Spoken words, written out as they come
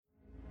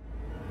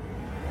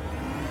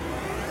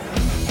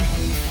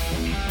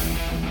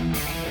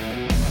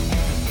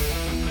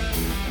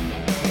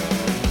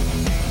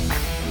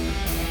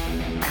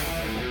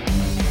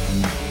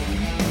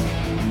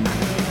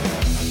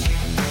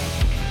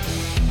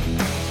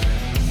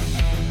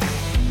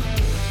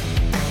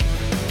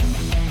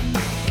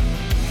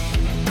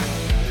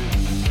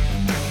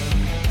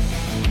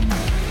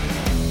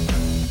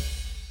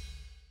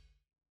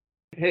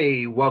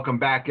Hey, welcome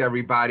back,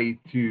 everybody,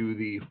 to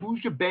the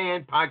Who's Your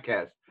Band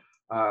podcast.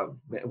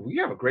 We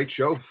have a great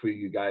show for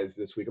you guys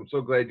this week. I'm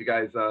so glad you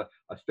guys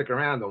stick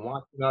around and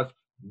watching us.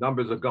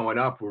 Numbers are going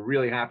up. We're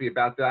really happy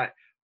about that.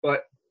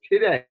 But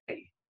today,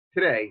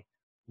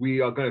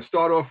 we are going to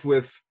start off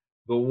with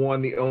the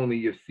one, the only.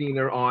 You've seen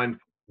her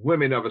on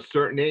Women of a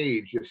Certain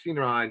Age. You've seen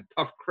her on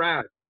Tough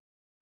Crowd.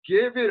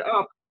 Give it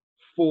up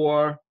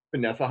for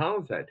Vanessa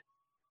Hollinshead.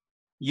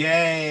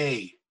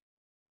 Yay!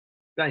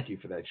 Thank you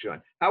for that,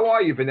 Sean. How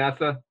are you,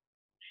 Vanessa?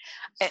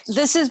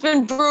 This has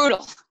been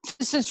brutal.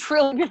 This has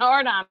really been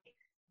hard on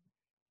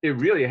me. It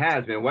really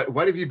has, man.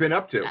 What have you been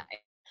up to?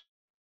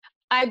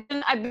 I've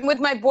been with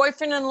my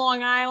boyfriend in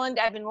Long Island.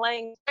 I've been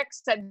laying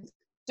bricks. I've been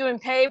doing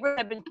papers.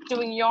 I've been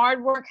doing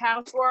yard work,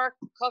 housework,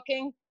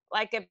 cooking.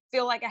 Like I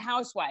feel like a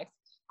housewife.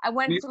 I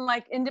went from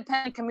like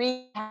independent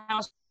comedian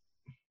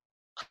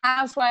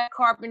housewife,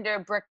 carpenter,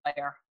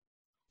 bricklayer.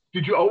 Were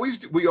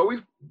you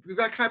always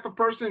that type of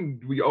person?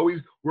 Were you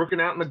always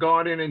working out in the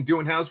garden and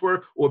doing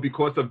housework, or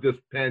because of this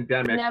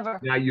pandemic, Never.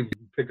 Now you've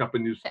picked up a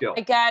new skill?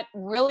 I got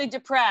really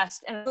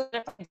depressed, and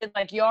if I did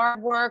like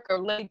yard work or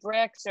lay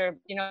bricks or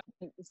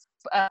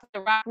the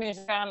rock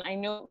music on, I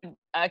knew it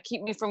would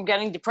keep me from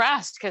getting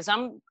depressed because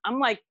I'm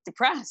like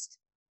depressed.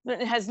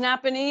 It has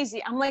not been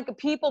easy. I'm like a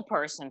people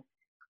person,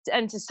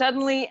 and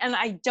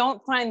I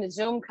don't find the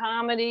Zoom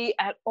comedy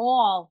at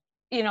all,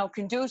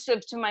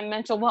 conducive to my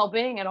mental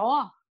well-being at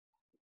all.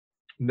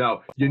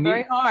 No,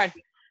 very hard.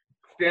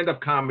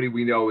 Stand-up comedy,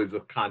 we know, is a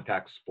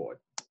contact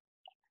sport.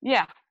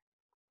 Yeah.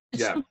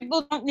 Yeah. Some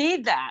people don't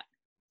need that.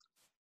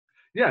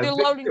 Yeah. They're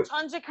loading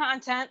tons of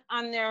content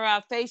on their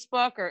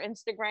Facebook or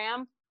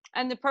Instagram,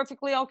 and they're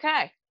perfectly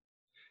okay.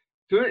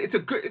 So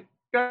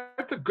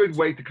that's a good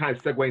way to kind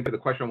of segue into the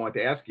question I wanted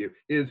to ask you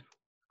is,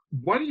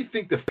 what do you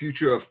think the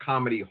future of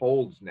comedy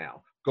holds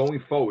now,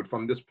 going forward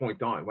from this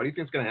point on? What do you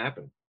think is going to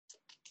happen?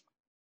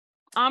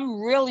 I'm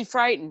really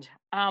frightened.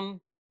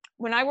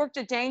 When I worked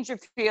at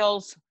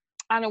Dangerfields,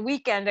 on a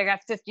weekend, I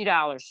got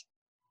 $50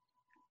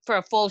 for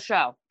a full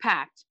show,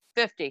 packed,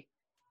 50.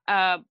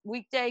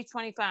 Weekday,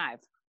 25.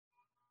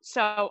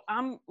 So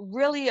I'm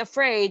really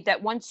afraid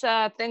that once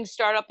things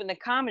start up in the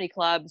comedy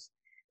clubs,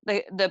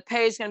 the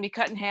pay is going to be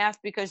cut in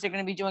half because they're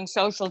going to be doing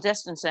social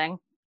distancing.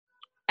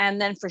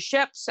 And then for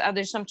ships,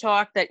 there's some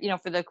talk that,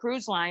 for the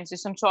cruise lines,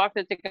 there's some talk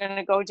that they're going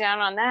to go down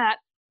on that,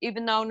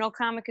 even though no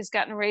comic has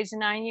gotten a raise in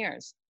 9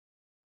 years.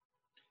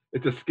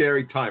 It's a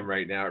scary time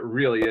right now. It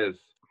really is.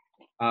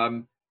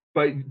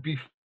 But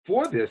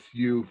before this,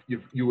 you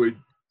were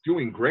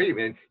doing great,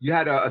 and you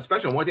had a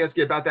special. I wanted to ask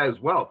you about that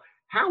as well.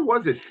 How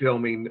was it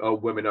filming a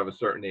Women of a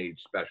Certain Age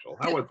special?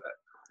 How was that?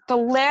 The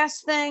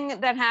last thing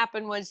that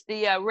happened was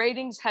the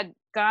ratings had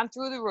gone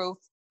through the roof.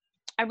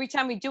 Every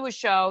time we do a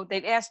show,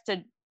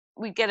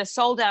 we'd get a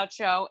sold out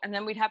show, and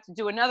then we'd have to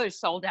do another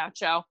sold out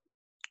show.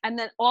 And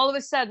then all of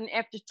a sudden,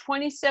 after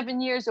 27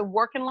 years of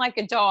working like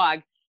a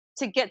dog,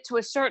 to get to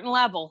a certain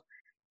level,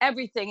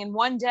 everything in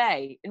one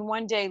day,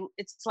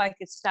 it's like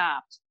it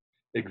stopped.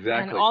 Exactly.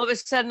 And all of a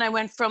sudden I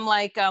went from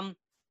like, and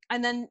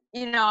then,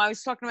 I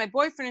was talking to my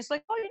boyfriend. It's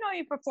like, oh,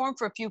 you perform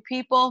for a few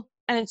people.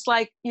 And it's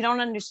like, you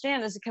don't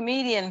understand, as a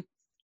comedian,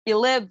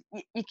 you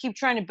keep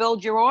trying to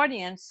build your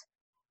audience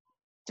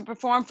to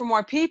perform for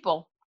more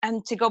people.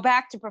 And to go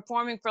back to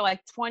performing for like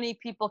 20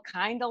 people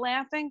kind of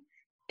laughing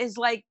is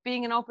like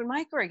being an open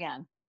micer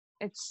again.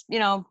 It's,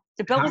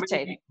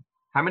 debilitating.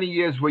 How many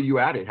years were you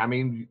at it? How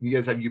many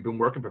years have you been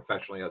working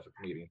professionally as a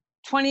comedian?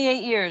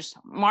 28 years.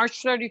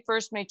 March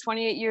 31st made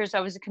 28 years I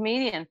was a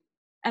comedian.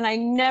 And I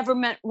never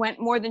went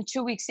more than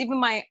 2 weeks.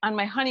 Even on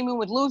my honeymoon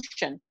with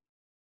Lucian,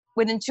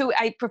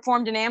 I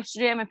performed in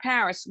Amsterdam and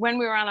Paris when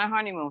we were on our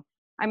honeymoon.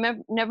 I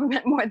never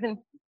went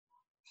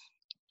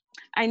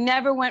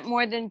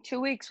more than 2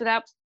 weeks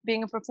without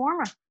being a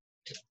performer.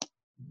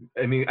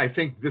 I mean, I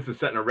think this is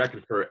setting a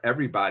record for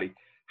everybody.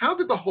 How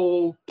did the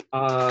whole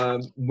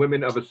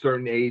Women of a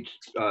Certain Age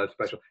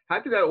special, how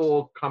did that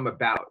all come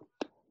about?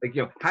 Like,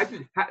 how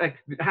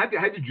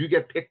did you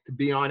get picked to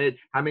be on it?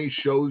 How many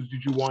shows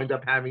did you wind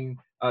up having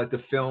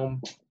to film?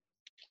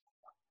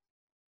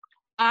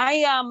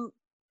 I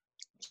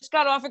just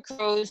got off a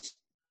cruise,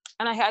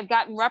 and I had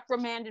gotten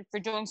reprimanded for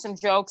doing some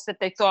jokes that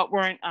they thought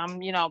weren't,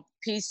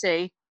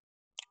 PC.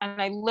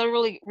 And I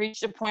literally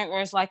reached a point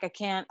where it's like,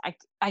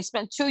 I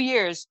spent 2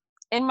 years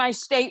in my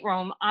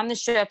stateroom on the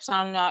ships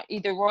on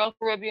either Royal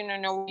Caribbean or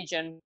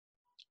Norwegian,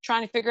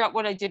 trying to figure out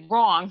what I did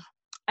wrong,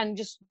 and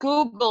just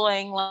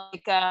Googling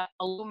like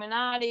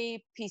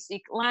Illuminati,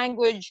 PC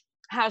language,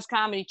 how's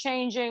comedy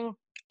changing,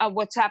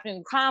 what's happening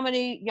in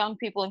comedy, young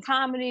people in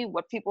comedy,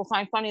 what people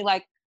find funny.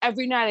 Like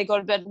every night I go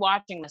to bed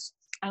watching this.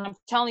 And I'm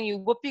telling you,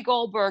 Whoopi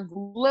Goldberg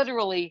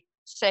literally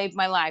saved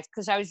my life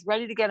because I was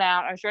ready to get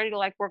out. I was ready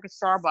to work at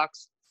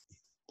Starbucks.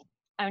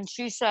 And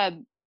she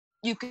said,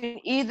 you can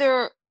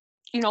either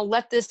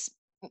let this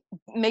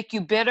make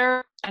you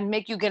bitter and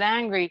make you get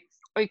angry,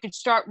 or you could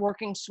start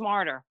working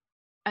smarter.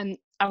 And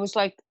I was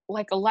like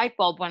a light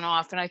bulb went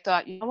off, and I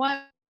thought, you know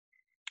what?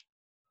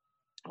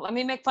 Let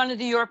me make fun of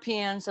the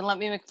Europeans and let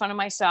me make fun of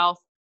myself.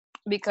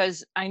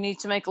 because I need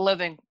to make a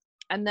living.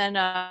 And then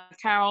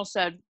Carol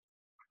said,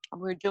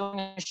 we're doing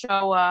a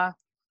show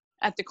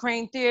at the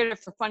Crane Theater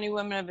for funny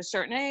women of a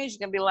certain age. There's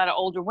going to be a lot of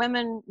older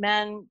women,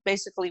 men,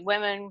 basically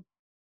women.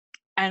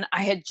 And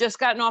I had just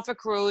gotten off a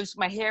cruise.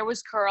 My hair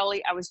was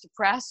curly. I was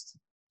depressed.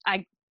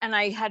 I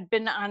had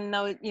been on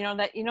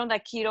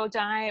that keto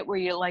diet where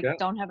you like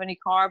don't have any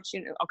carbs.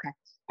 Okay.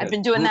 I've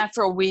been doing that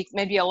for a week.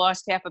 Maybe I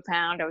lost half a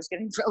pound. I was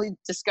getting really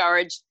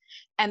discouraged.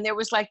 And there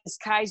was like this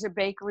Kaiser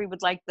bakery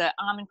with like the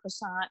almond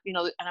croissant, and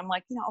I'm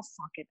like,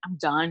 fuck it. I'm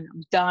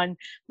done.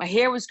 My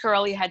hair was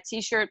curly, had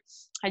t-shirt,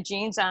 had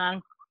jeans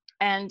on.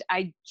 And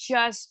I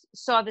just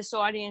saw this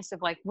audience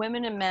of like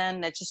women and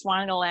men that just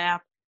wanted to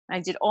laugh. I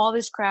did all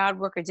this crowd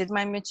work. I did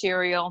my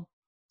material.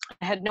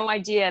 I had no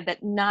idea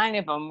that 9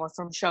 of them were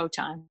from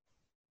Showtime.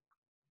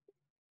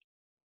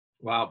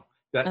 Wow.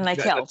 And I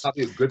killed. That's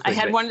probably a good thing. I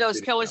had one of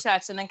those killer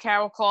shots, and then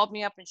Carol called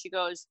me up and she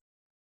goes,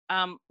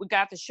 we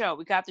got the show.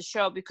 We got the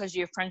show because of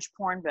your French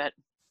porn bit.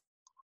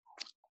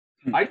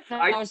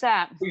 How was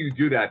that? You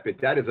do that bit.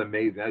 That is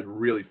amazing. That's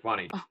really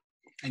funny.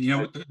 And you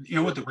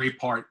know what the great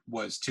part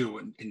was too,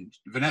 and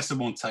Vanessa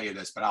won't tell you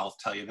this, but I'll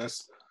tell you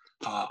this.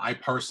 I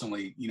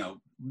personally,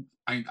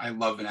 I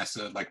love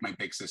Vanessa like my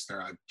big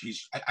sister.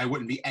 I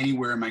wouldn't be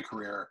anywhere in my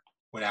career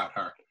without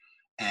her.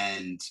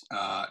 And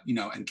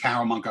and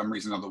Carol Montgomery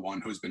is another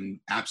one who's been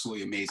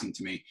absolutely amazing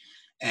to me.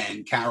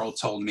 And Carol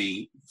told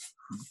me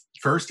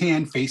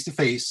firsthand, face to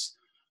face,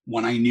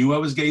 when I knew I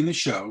was getting the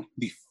show,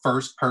 the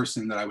first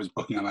person that I was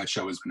booking on that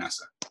show was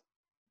Vanessa.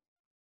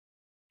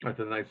 That's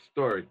a nice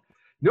story.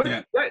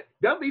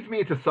 That leads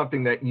me into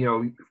something that,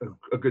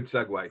 a good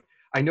segue.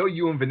 I know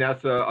you and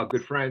Vanessa are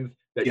good friends,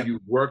 that you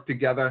work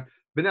together.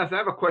 Vanessa, I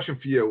have a question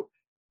for you.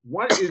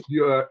 Do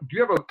you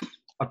have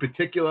a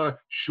particular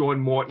Sean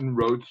Morton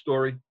road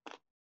story?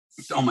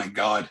 Oh my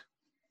God.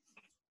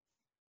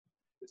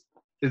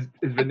 Is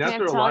Vanessa I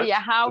can't tell you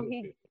how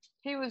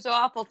he was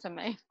awful to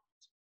me.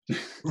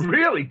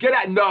 Really? Get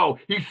out. No,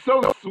 he's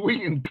so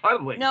sweet and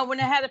cuddly. No, when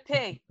I had to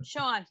pee,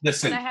 Sean.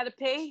 Listen. When I had to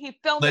pee, he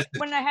filmed it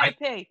when I had to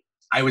pee.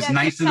 I was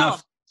nice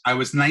enough. I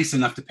was nice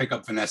enough to pick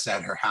up Vanessa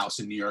at her house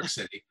in New York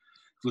City.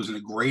 It was in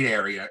a great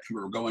area. We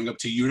were going up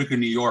to Utica,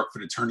 New York for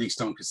the Turning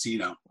Stone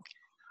Casino.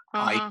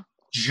 I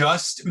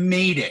just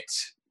made it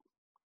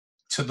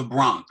to the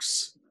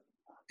Bronx,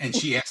 and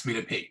she asked me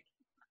to pee.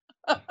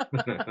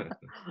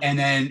 And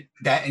then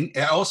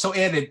I also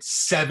added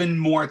 7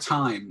 more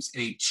times,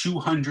 a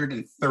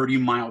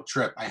 230-mile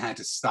trip. I had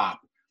to stop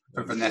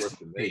for Vanessa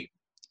to pee.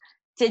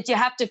 Did you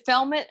have to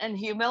film it and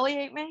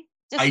humiliate me?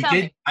 I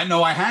did. I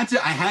know I had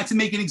to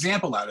make an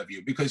example out of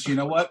you, because you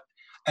know what?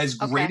 As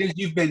great as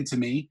you've been to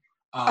me,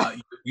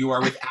 you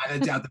are without a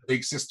doubt the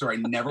big sister I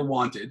never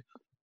wanted.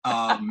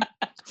 I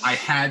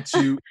had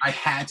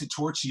to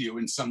torture you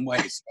in some way.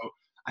 So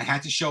I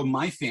had to show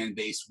my fan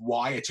base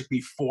why it took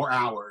me 4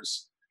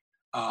 hours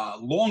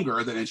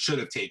longer than it should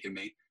have taken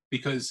me,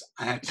 because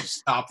I had to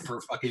stop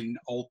for fucking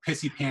old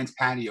Pissy Pants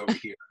Patty over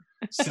here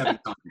 7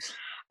 times.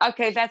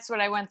 Okay, that's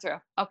what I went through.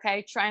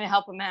 Okay, trying to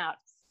help him out.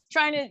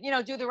 Trying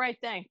to, do the right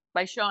thing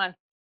by Sean.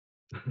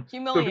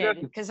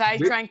 Humiliated because I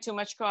drank too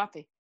much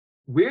coffee.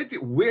 Where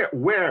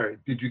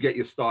did you get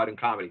your start in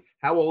comedy?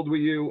 How old were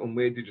you and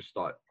where did you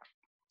start?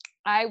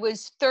 I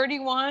was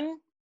 31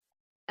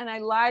 and I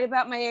lied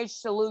about my age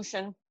to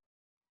Lucian.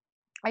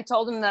 I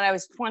told him that I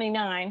was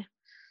 29.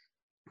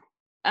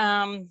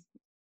 And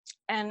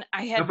I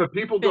had. Now for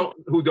people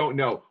who don't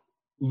know,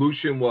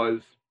 Lucian was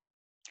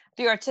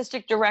the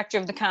artistic director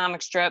of the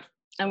comic strip,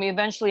 and we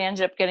eventually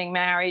ended up getting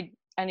married.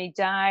 And he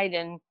died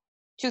in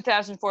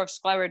 2004 of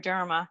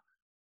scleroderma.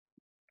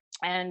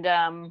 And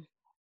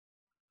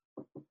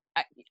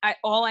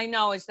all I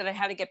know is that I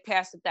had to get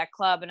past at that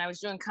club, and I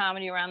was doing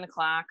comedy around the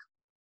clock.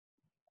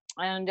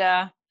 And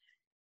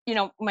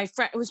my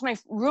friend, it was my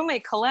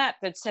roommate Colette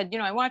that said,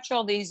 I watch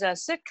all these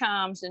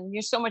sitcoms, and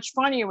you're so much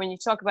funnier when you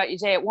talk about your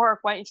day at work.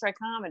 Why don't you try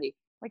comedy?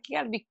 Like, you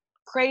got to be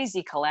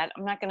crazy, Colette.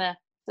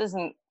 This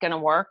isn't gonna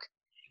work.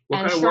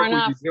 What and kind of sure work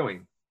enough, were you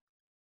doing?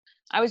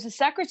 I was a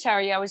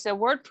secretary. I was a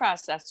word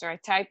processor. I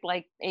typed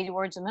like 80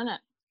 words a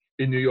minute.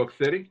 In New York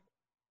City?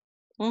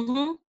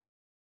 Mm-hmm.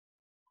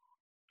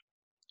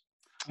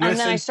 And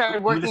then I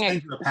started working at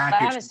a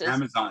package from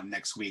Amazon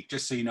next week,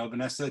 just so you know,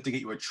 Vanessa, to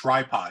get you a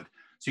tripod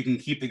so you can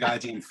keep the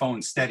goddamn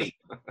phone steady,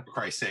 for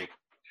Christ's sake.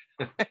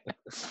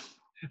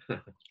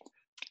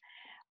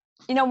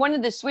 One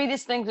of the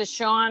sweetest things with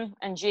Sean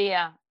and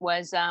Gia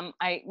was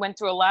I went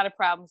through a lot of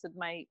problems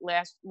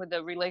with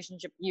a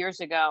relationship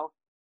years ago.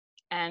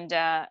 And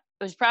it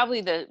was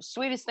probably the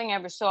sweetest thing I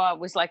ever saw.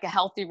 Was like a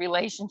healthy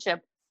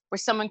relationship where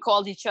someone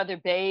called each other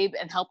babe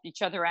and helped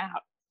each other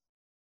out.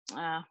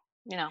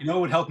 You know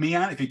what would help me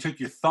out? If you took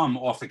your thumb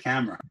off the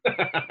camera.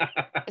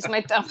 It's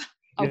my thumb.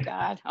 Oh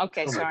God.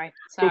 Okay, sorry.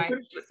 So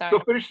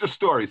finish the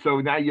story. So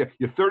now you're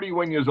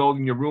 31 years old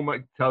and your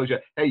roommate tells you,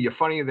 hey, you're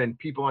funnier than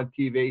people on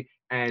TV.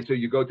 And so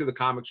you go to the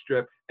comic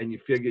strip and you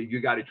figure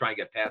you got to try and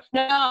get past it.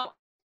 No,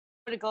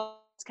 to go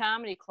to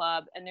comedy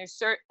club, and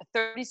there's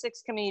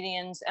 36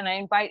 comedians, and I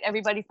invite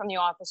everybody from the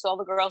office, all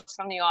the girls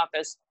from the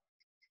office.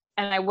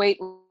 and I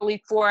wait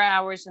literally 4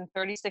 hours, and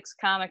 36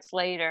 comics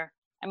later,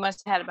 I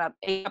must have had about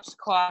 8 cups of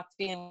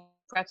coffee and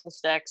pretzel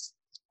sticks.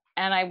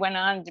 And I went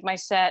on, did my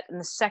set. And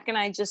the second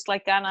I just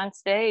like got on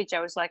stage,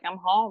 I was like, I'm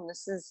home.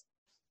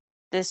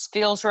 This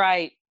feels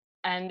right.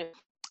 And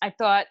I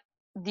thought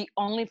the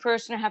only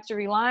person I have to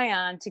rely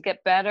on to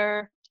get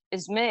better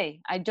is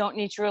me. I don't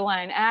need to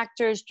rely on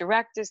actors,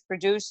 directors,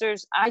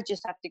 producers. I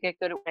just have to get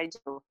good at what I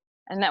do.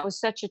 And that was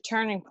such a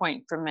turning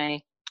point for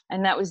me.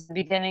 And that was the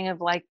beginning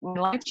of like my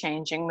life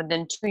changing.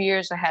 Within 2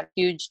 years, I had a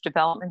huge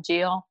development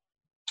deal,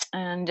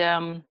 and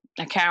from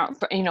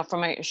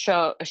a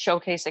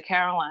showcase at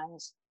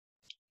Caroline's.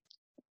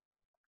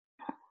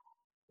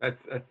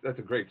 That's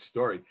a great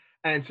story.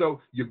 And so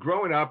you're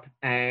growing up,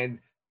 and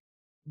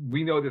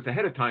we know this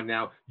ahead of time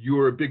now. You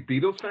were a big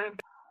Beatles fan?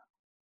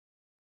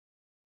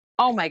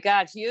 Oh my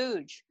God,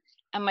 huge.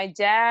 And my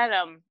dad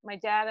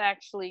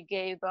actually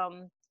gave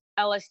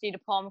LSD to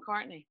Paul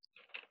McCartney.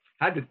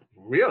 How did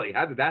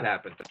that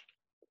happen?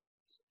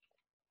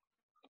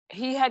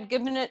 He had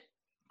given it,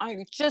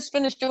 I just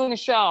finished doing a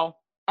show.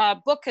 A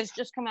book has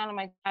just come out of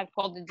my dad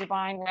called The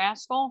Divine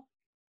Rascal.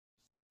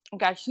 It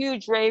got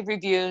huge rave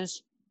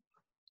reviews.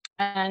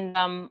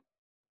 And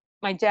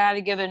my dad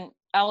had given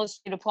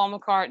LSD to Paul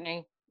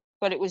McCartney,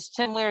 but it was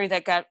Tim Leary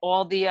that got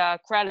all the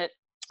credit.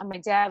 And my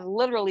dad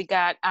literally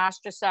got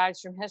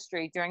ostracized from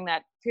history during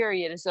that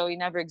period as though he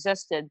never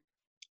existed.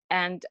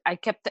 And I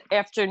kept,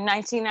 after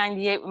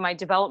 1998, when my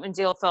development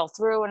deal fell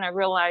through and I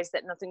realized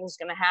that nothing was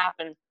going to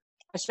happen,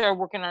 I started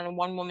working on a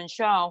one-woman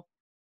show.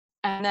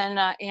 And then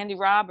Andy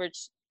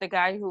Roberts, the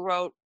guy who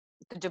wrote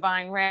The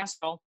Divine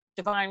Rascal,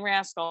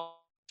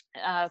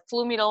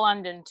 flew me to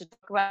London to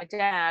talk about my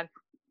dad.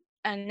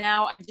 And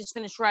now I just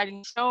finished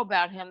writing a show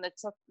about him that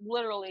took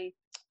literally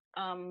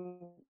 4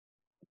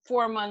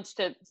 months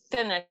to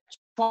finish,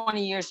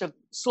 20 years of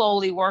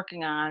slowly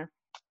working on.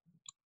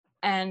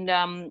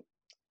 And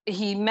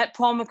he met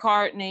Paul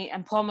McCartney,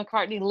 and Paul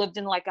McCartney lived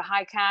in like a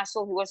high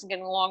castle. He wasn't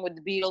getting along with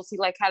the Beatles. He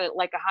had it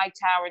like a high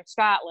tower in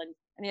Scotland,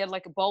 and he had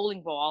like a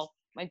bowling ball.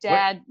 My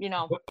dad, gave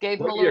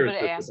him a little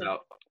bit of acid.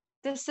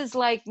 This is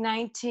like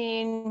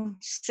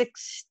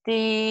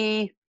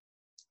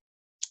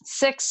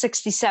 1966,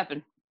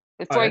 67,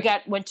 before he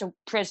went to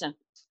prison.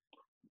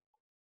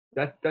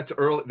 That's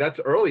early. That's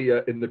early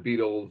in the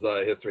Beatles'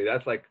 history.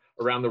 That's like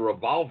around the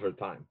Revolver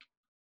time.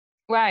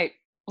 Right,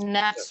 and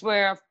that's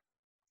where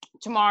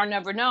Tomorrow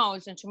Never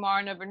Knows, and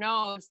Tomorrow Never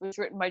Knows was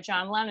written by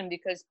John Lennon,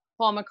 because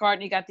Paul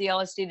McCartney got the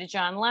LSD to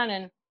John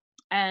Lennon,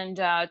 and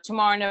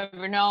Tomorrow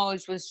Never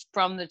Knows was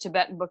from the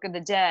Tibetan Book of the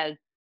Dead,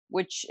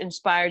 which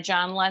inspired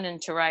John Lennon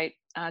to write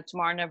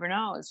Tomorrow Never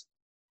Knows.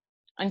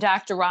 And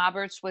Dr.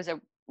 Roberts was a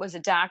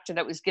doctor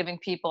that was giving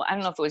people, I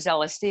don't know if it was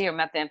LSD or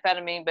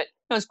methamphetamine, but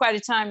it was quite a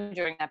time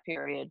during that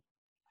period.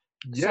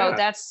 Yeah. So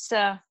that's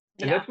and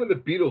that's when the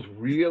Beatles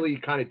really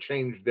kind of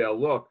changed their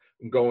look,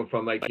 and going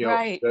from like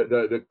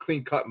the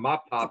clean cut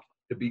mop tops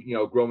to be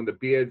growing the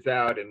beards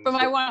out, and from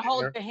I Want to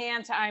Hold Your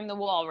Hand to I'm the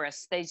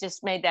Walrus. They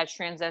just made that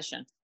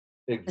transition.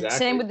 Exactly. The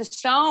same with the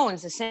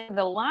Stones. The same with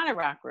a lot of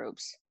rock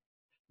groups.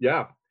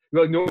 Yeah.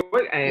 Well,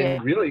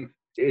 really,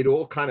 it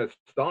all kind of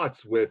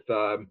starts with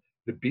the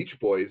Beach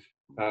Boys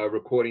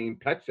recording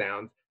Pet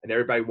Sounds, and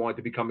everybody wanted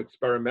to become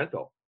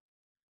experimental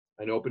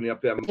and opening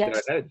up their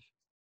heads.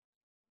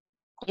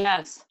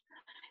 Yes.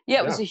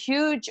 Yeah, it was a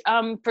huge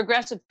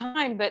progressive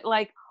time, but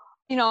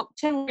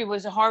Tim Leary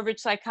was a Harvard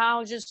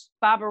psychologist,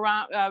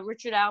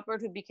 Richard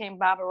Alpert, who became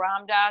Baba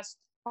Ram Dass,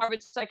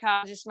 Harvard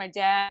psychologist, my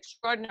dad,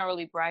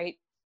 extraordinarily bright.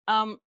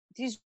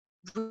 These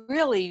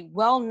really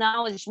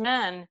well-knowledge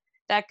men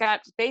that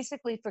got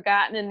basically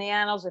forgotten in the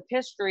annals of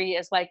history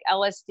as like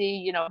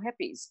LSD,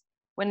 hippies,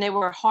 when they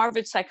were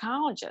Harvard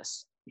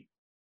psychologists.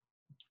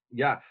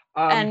 Yeah.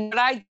 And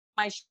what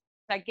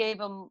I gave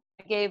them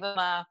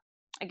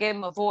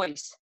a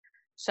voice.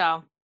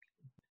 So,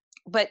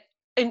 but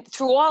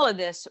through all of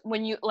this,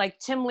 when you like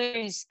Tim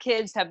Leary's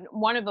kids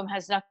one of them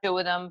has nothing to do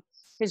with him.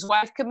 His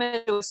wife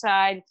committed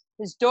suicide.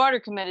 His daughter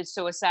committed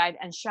suicide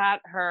and shot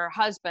her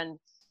husband.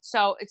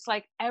 So it's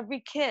like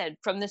every kid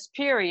from this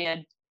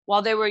period,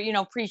 while they were,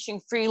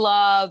 preaching free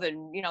love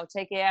and,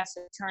 take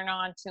acid, turn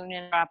on, tune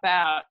in, drop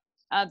out,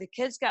 the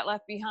kids got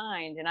left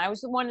behind. And I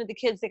was one of the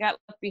kids that got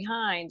left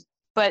behind,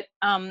 but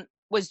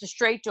was the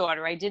straight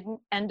daughter. I didn't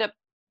end up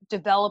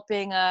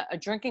developing a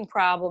drinking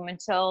problem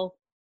until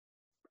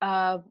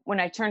when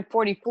I turned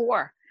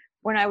 44,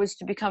 when I was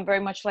to become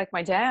very much like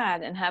my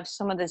dad and have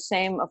some of the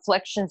same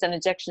afflictions and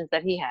addictions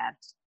that he had.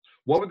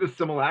 What were the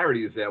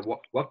similarities there?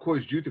 What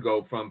caused you to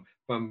go from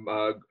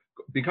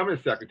becoming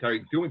a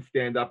secretary, doing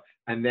stand-up,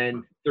 and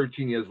then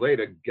 13 years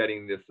later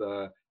getting this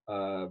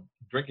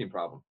drinking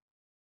problem?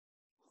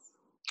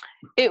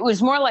 It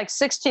was more like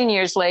 16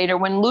 years later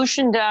when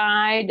Lucian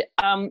died.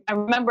 I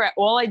remember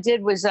all I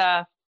did was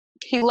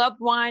he loved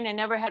wine. I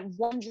never had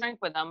one drink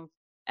with him.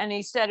 And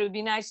he said it would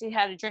be nice if he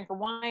had a drink of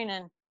wine.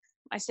 And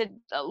I said,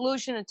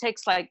 Lucian, it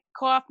takes like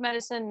cough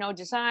medicine, no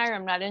desire.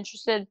 I'm not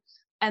interested.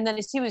 And then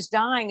as he was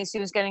dying, as he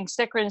was getting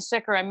sicker and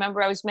sicker, I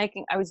remember I was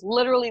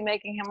literally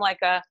making him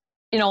like a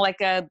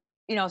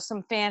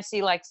some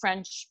fancy like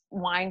French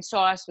wine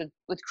sauce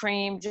with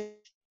cream, just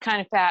kind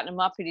of fatten him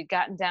up. He'd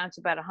gotten down to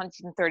about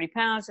 130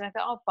 pounds. And I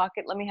thought, oh, fuck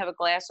it, let me have a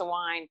glass of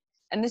wine.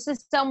 And this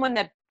is someone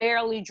that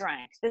barely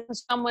drank. This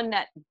is someone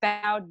that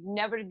vowed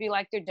never to be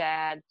like their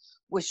dad,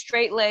 was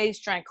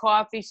straight-laced, drank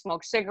coffee,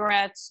 smoked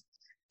cigarettes,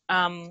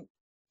 didn't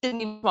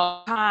even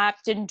smoke pot,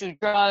 didn't do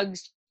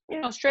drugs,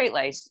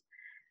 straight-laced.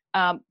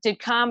 Did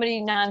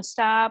comedy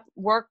nonstop,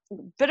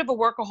 bit of a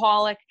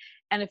workaholic,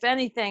 and if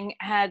anything,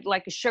 had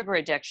like a sugar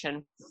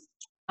addiction.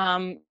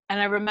 And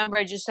I remember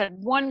I just had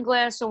one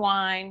glass of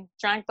wine,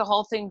 drank the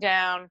whole thing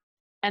down,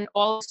 and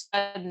all of a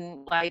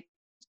sudden, like,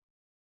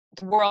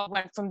 the world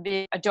went from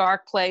being a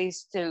dark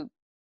place to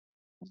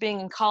being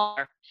in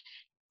color.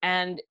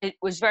 And it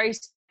was very,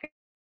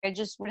 I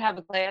just would have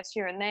a glass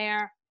here and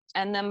there.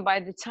 And then by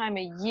the time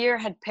a year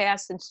had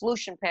passed and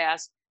Solution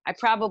passed, I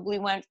probably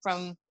went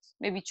from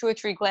maybe 2 or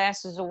 3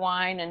 glasses of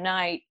wine a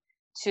night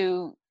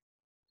to,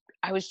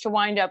 I was to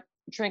wind up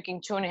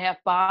drinking 2.5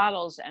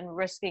 bottles and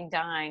risking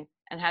dying,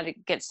 and had to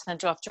get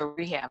sent off to a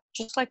rehab,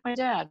 just like my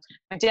dad.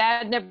 My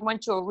dad never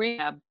went to a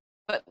rehab,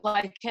 but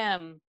like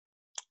him,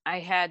 I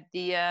had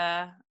the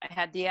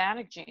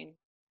addict gene.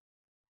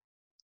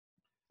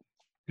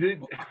 Let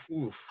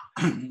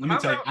me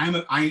tell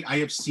you, I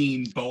have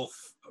seen both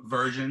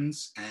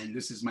versions, and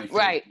this is my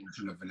favorite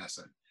version of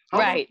Vanessa.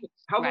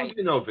 How long do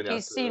you know Vanessa?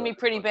 He's seen me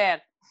pretty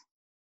bad.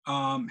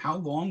 How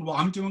long? Well,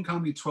 I'm doing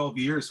comedy 12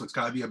 years, so it's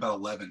got to be about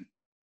 11.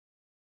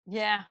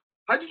 Yeah.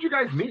 How did you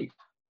guys meet?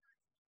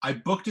 I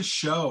booked a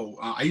show.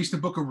 I used to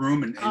book a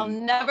room, and I'll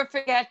never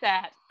forget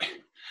that.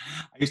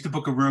 I used to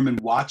book a room in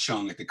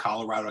Watchung at the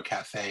Colorado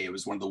Cafe. It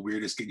was one of the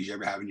weirdest gigs you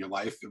ever have in your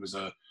life. It was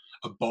a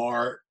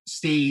bar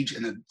stage,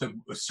 and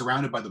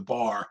surrounded by the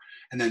bar,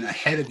 and then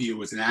ahead of you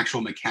was an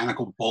actual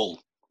mechanical bull.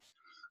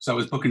 So I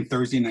was booking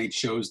Thursday night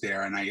shows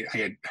there, and I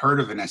had heard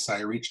of Vanessa.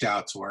 I reached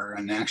out to her,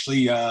 and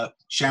actually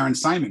Sharon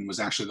Simon was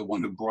actually the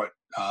one who brought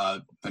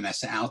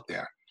Vanessa out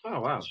there. Oh,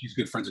 wow. She's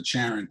good friends with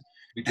Sharon.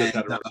 We just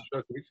had a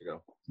show 2 weeks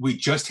ago. We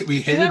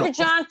hit Remember it off.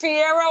 John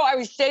Fierro? I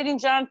was dating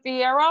John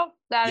Fierro,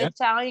 that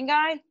Italian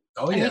guy.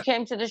 Oh, and yeah. he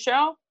came to the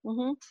show.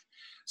 Mm-hmm.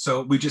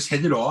 So we just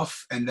hit it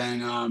off, and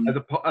then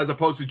as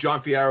opposed to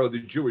John Fierro, the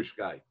Jewish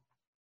guy.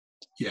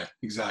 Yeah,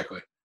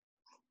 exactly.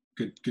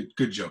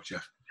 Good joke,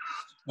 Jeff.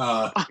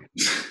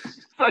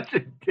 Such a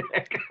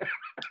dick.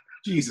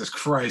 Jesus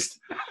Christ.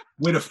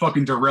 Way to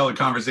fucking derail a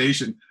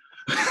conversation.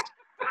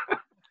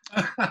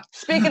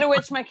 Speaking of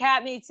which, my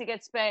cat needs to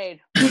get spayed.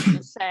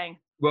 Just saying.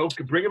 Well,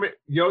 bring him in.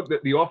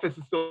 The office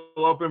is still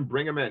open.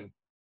 Bring him in.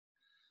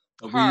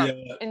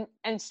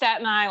 In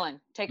Staten Island.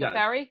 Take a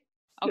ferry?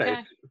 Okay.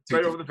 Yeah, it's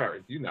right over the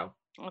ferry.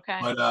 Okay.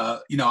 But,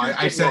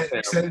 I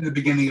said in the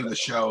beginning of the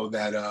show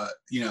that,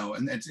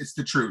 and it's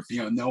the truth.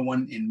 No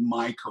one in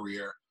my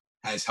career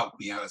has helped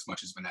me out as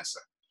much as Vanessa.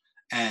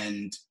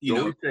 And,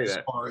 as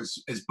far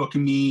as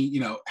booking me,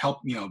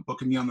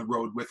 booking me on the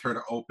road with her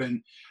to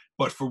open.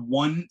 But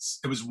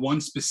it was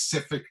one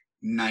specific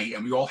night,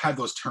 and we all had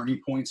those turning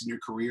points in your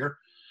career.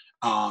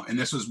 And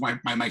this was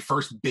my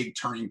first big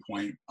turning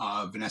point.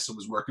 Vanessa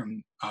was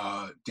working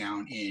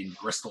down in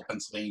Bristol,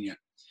 Pennsylvania,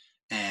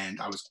 and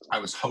I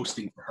was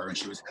hosting for her, and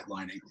she was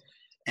headlining.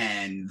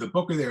 And the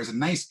booker there is a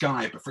nice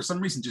guy, but for some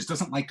reason just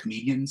doesn't like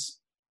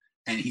comedians,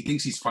 and he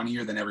thinks he's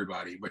funnier than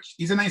everybody. Which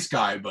he's a nice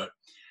guy, but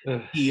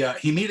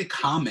he made a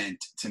comment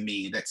to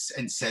me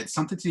and said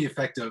something to the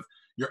effect of,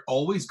 "You're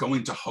always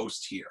going to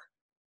host here."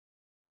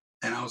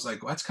 And I was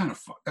like, well, that's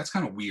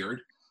kind of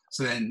weird.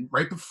 So then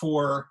right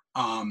before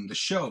the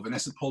show,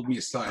 Vanessa pulled me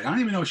aside. I don't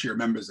even know if she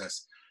remembers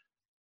this.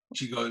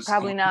 She goes,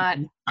 probably not.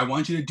 I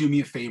want you to do me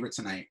a favor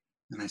tonight.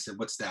 And I said,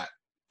 what's that?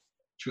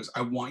 She goes,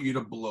 I want you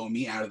to blow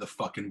me out of the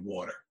fucking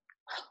water.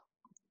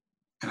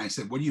 And I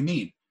said, what do you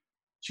mean?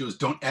 She goes,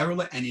 don't ever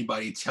let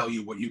anybody tell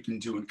you what you can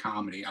do in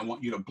comedy. I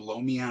want you to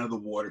blow me out of the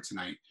water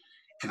tonight.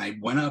 And I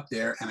went up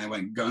there and I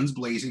went guns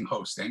blazing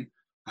hosting.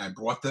 I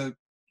brought the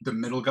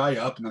middle guy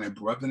up, and then I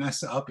brought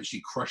Vanessa up, and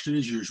she crushed it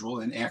as usual.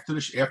 And after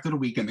the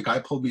weekend, the guy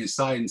pulled me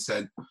aside and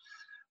said,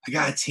 I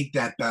got to take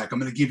that back. I'm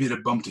going to give you the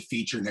bump to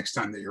feature next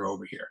time that you're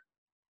over here.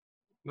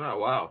 Oh,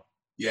 wow.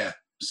 Yeah.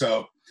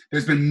 So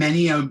there's been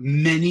many a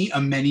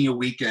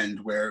weekend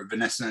where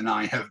Vanessa and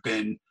I have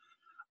been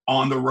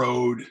on the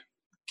road,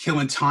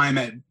 killing time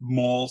at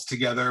malls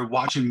together,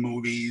 watching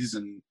movies,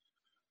 and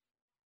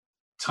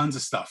tons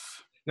of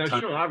stuff. Now,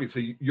 sure,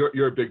 obviously,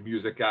 you're a big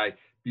music guy.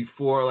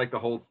 Before like the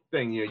whole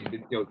thing, you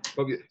did,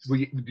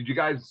 did you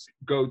guys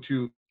go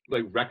to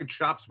like record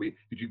shops? Did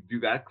you do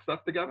that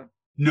stuff together?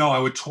 No, I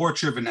would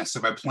torture Vanessa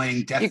by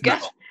playing death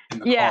metal in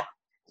the car.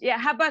 Yeah.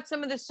 How about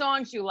some of the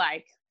songs you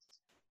like?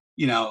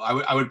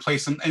 I would play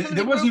some, and some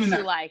there wasn't even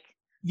that. You like.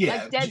 Yeah.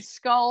 Like Dead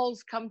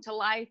Skulls Come to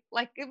Life.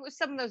 Like it was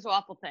some of those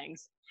awful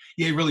things.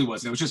 Yeah, it really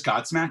wasn't. It was just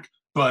Godsmack,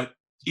 but.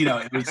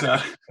 It was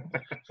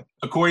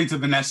according to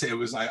Vanessa, it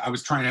was I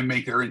was trying to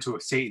make her into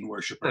a Satan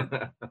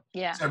worshiper.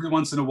 Yeah. So every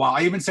once in a while,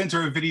 I even sent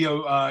her a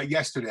video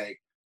yesterday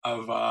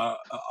of a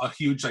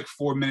huge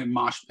 4-minute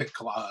mosh pit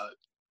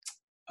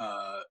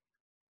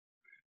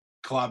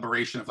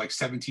collaboration of like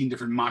 17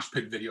 different mosh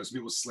pit videos,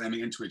 people slamming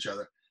into each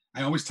other.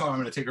 I always tell her I'm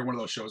going to take her to one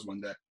of those shows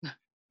one day.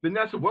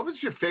 Vanessa, what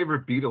was your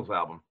favorite Beatles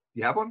album?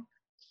 You have one?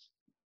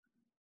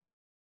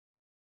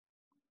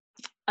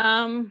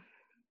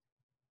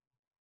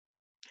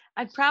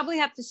 I'd probably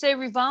have to say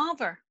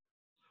Revolver.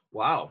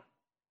 Wow.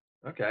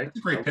 Okay. That's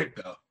a great pick,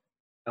 though.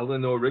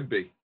 Eleanor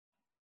Rigby.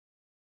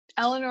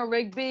 Eleanor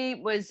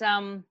Rigby was,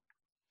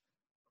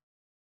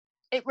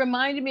 it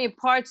reminded me of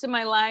parts of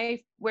my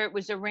life where it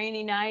was a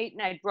rainy night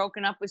and I'd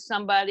broken up with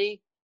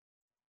somebody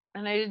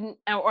and I didn't,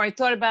 or I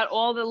thought about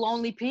all the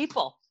lonely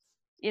people,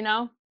 you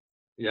know?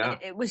 Yeah.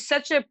 It was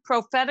such a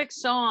prophetic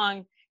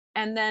song.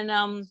 And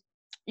then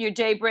Your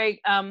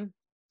Daybreak, and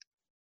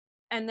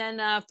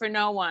then For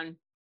No One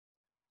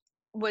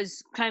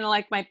was kind of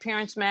like my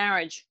parents'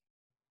 marriage.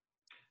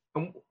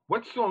 And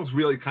what songs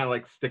really kind of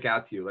like stick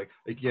out to you? Like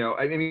you know,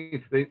 I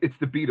mean, it's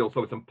the Beatles,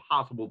 so it's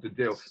impossible to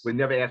do. We'd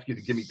never ask you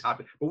to give me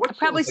topic. But what? I'd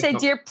probably say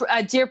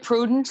Dear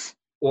Prudence.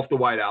 Off the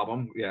White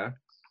Album, yeah.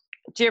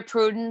 Dear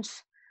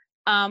Prudence.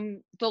 The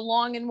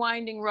Long and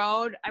Winding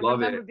Road. I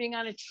remember being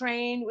on a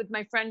train with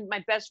my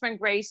best friend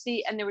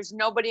Gracie, and there was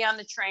nobody on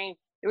the train.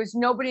 There was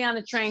nobody on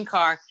the train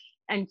car.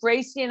 And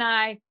Gracie and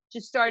I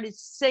just started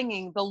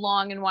singing The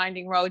Long and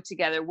Winding Road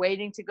together,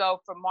 waiting to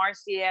go from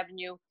Marcy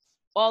Avenue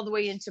all the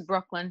way into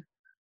Brooklyn.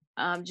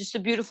 Just a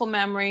beautiful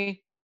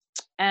memory.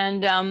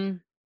 And I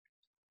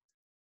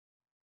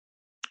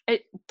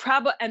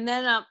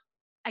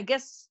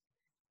guess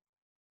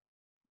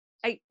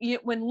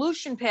when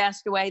Lucian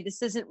passed away,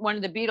 this isn't one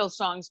of the Beatles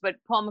songs, but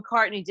Paul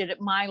McCartney did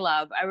it, My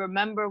Love. I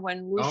remember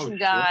when Lucian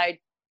died,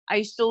 I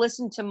used to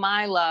listen to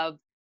My Love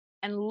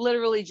and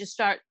literally just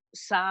start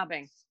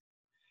sobbing.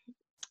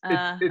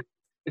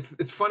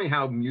 It's funny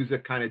how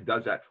music kind of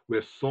does that,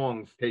 where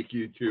songs take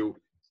you to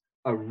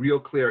a real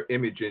clear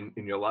image in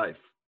your life.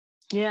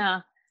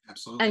 Yeah.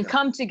 Absolutely. And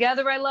Come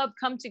Together, I love.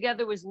 Come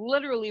Together was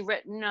literally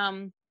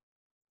written,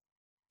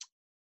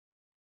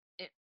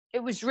 it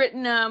was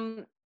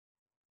written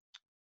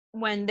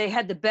when they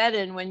had the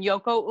bed-in, when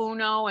Yoko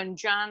Ono and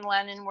John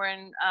Lennon were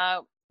in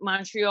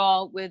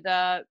Montreal with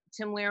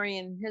Tim Leary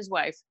and his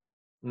wife.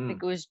 I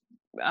think it was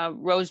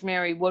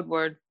Rosemary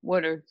Woodard.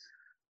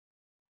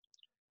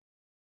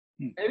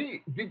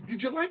 Did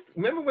you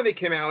remember when they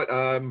came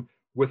out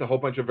with a whole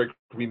bunch of like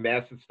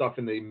remastered stuff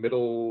in the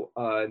middle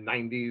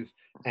 90s,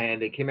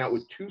 and they came out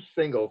with 2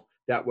 singles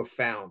that were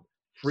found,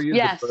 Free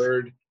as a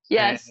Bird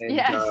and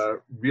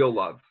Real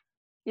Love.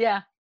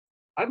 Yeah.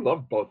 I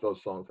love both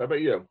those songs. How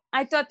about you?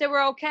 I thought they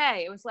were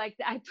okay. It was like,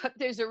 I thought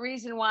there's a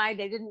reason why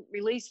they didn't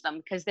release them,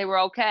 because they were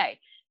okay.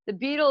 The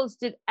Beatles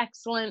did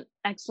excellent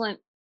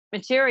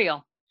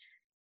material.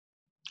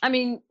 I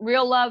mean,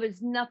 Real Love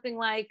is nothing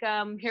like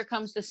Here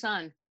Comes the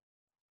Sun.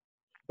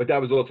 But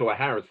that was also a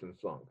Harrison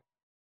song.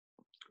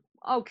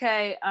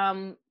 Okay,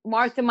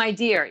 Martha, My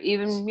Dear,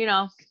 even, you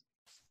know.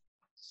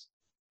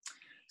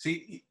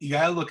 See, you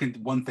gotta look at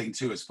one thing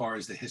too, as far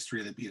as the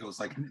history of the Beatles.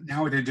 Like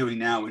now what they're doing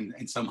now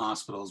in some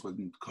hospitals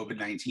when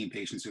COVID-19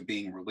 patients are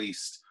being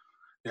released,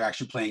 they're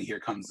actually playing Here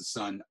Comes the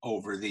Sun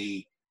over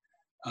the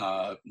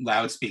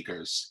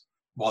loudspeakers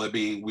while they're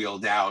being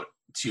wheeled out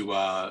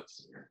to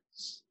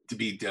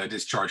be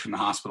discharged from the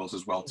hospitals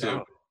as well too.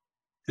 Yeah.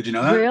 Did you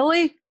know that?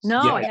 Really?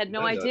 No, Yeah, I had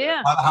no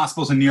idea. A lot of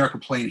hospitals in New York are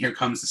playing Here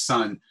Comes the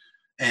Sun,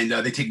 and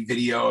they take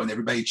video and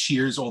everybody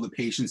cheers all the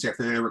patients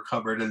after they're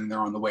recovered and they're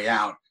on the way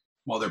out,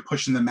 while they're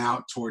pushing them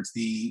out towards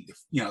the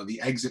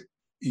exit,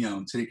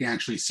 so they can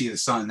actually see the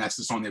sun. That's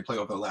the song they play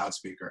over the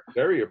loudspeaker.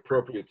 Very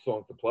appropriate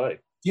song to play.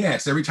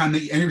 Yes, every time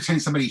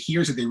somebody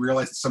hears it, they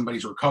realize that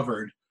somebody's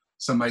recovered,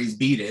 somebody's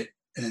beat it,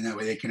 and then that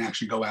way they can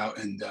actually go out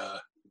and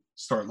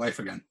start life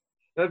again.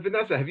 Now,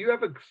 Vanessa, have you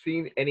ever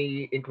seen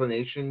any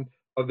inclination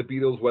of the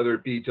Beatles, whether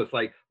it be just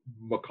like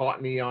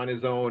McCartney on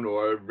his own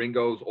or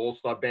Ringo's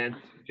all-star band?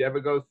 Did you ever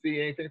go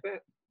see anything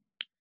like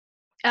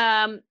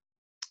that?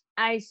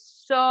 I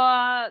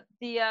saw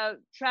the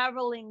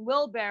Traveling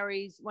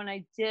Wilburys when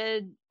I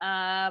did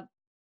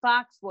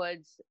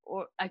Foxwoods,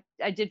 or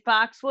I did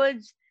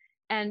Foxwoods,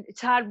 and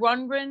Todd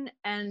Rundgren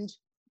and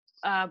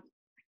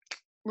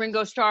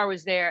Ringo Starr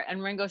was there,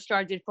 and Ringo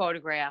Starr did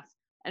Photograph,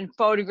 and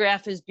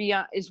Photograph is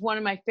one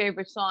of my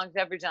favorite songs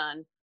ever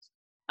done.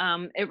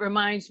 It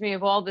reminds me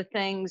of all the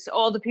things,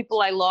 all the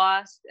people I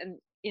lost, and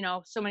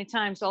so many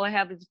times all I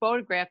have is a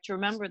photograph to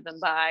remember them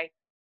by.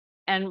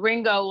 And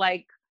Ringo,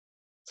 like,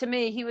 to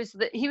me, he was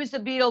the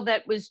Beatle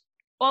that was,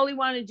 all he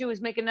wanted to do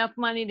was make enough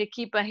money to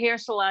keep a hair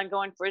salon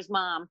going for his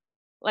mom.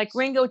 Like,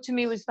 Ringo to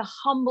me was the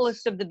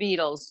humblest of the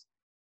Beatles.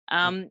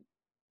 And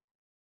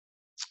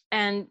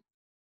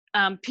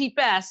Pete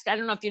Best, I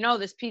don't know if you know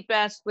this, Pete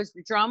Best was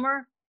the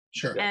drummer.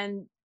 Sure.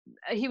 And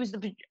he was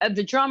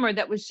the drummer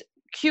that was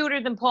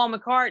cuter than Paul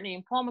McCartney.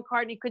 And Paul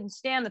McCartney couldn't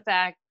stand the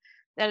fact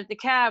that at the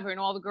Cavern,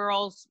 all the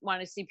girls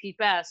wanted to see Pete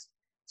Best.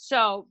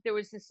 So there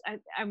was this,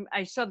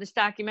 I saw this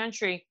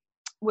documentary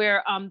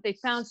where they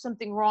found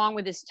something wrong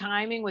with his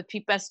timing, with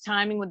Pete Best's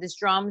timing with his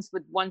drums,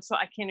 with one song,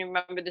 I can't even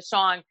remember the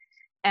song.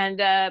 And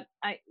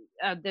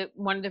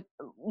one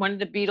of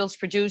the Beatles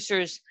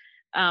producers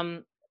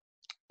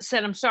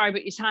said, "I'm sorry,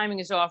 but your timing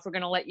is off. We're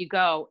going to let you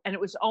go." And it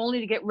was only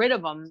to get rid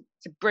of him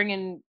to bring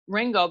in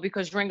Ringo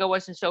because Ringo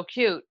wasn't so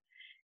cute.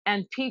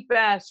 And Pete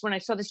Best, when I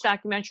saw this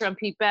documentary on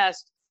Pete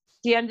Best,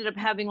 he ended up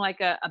having like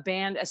a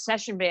band, a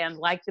session band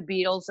like the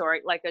Beatles, or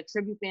like a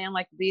tribute band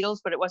like the Beatles,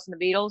 but it wasn't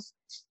the Beatles.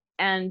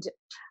 And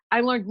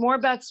I learned more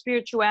about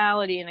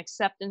spirituality and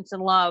acceptance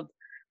and love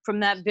from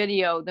that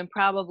video than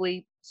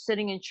probably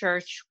sitting in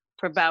church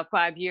for about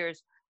 5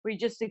 years. We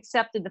just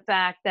accepted the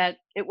fact that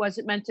it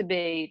wasn't meant to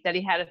be, that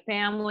he had a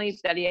family,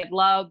 that he had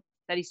love,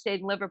 that he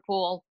stayed in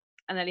Liverpool,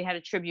 and that he had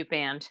a tribute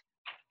band.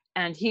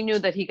 And he knew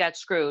that he got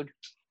screwed,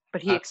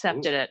 but he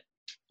accepted it.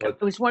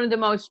 It was one of the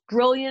most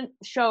brilliant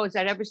shows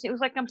I'd ever seen. It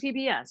was like on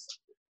PBS.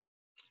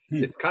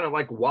 It's kind of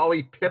like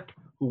Wally Pipp,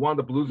 who wanted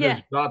to blues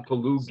his job to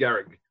Lou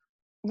Gehrig.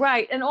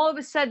 Right. And all of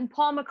a sudden,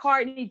 Paul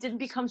McCartney didn't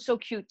become so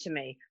cute to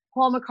me.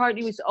 Paul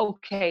McCartney was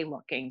okay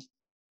looking.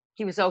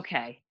 He was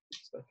okay.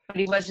 But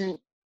he wasn't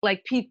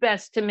like Pete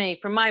Best to me,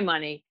 for my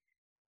money,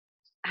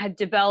 had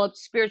developed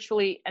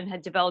spiritually and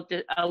had developed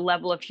a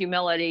level of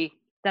humility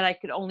that I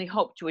could only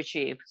hope to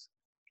achieve.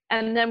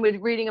 And then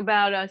with reading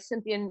about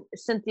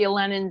Cynthia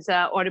Lennon's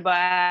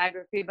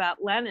autobiography about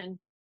Lennon,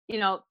 you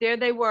know, there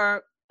they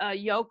were,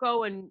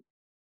 Yoko and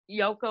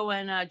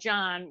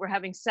John were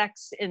having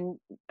sex in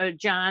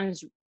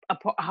John's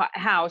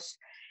house,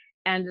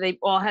 and they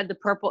all had they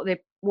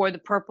wore the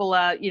purple,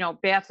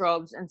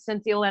 bathrobes. And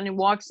Cynthia Lennon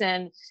walks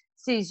in,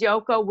 sees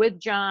Yoko with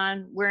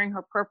John wearing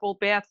her purple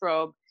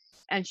bathrobe,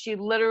 and she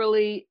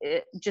literally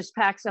just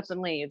packs up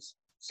and leaves.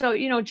 So,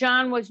 you know,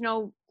 John was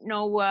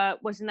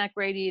wasn't that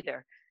great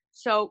either.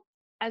 So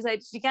as I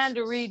began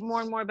to read more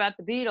and more about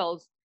the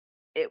Beatles,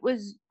 it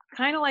was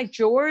kind of like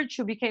George,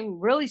 who became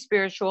really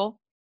spiritual,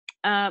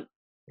 and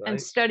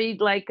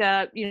studied like,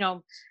 did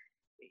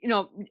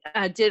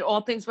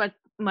All Things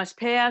Must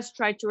Pass,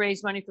 tried to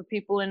raise money for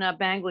people in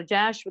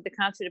Bangladesh with the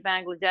concert of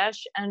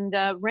Bangladesh, and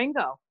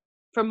Ringo.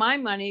 For my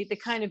money, the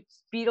kind of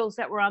Beatles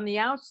that were on the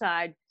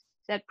outside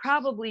that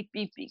probably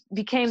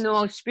became the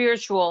most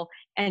spiritual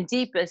and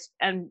deepest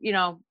and,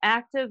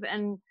 active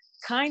and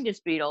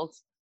kindest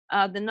Beatles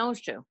than those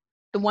two,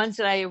 the ones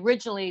that I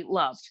originally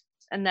loved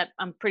and that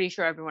I'm pretty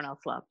sure everyone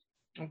else loved.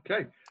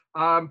 Okay.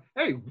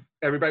 Hey,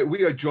 everybody,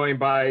 we are joined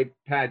by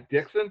Pat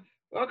Dixon.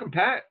 Welcome,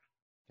 Pat.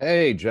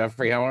 Hey,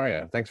 Jeffrey, how are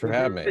you? Thanks for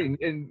having me.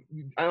 And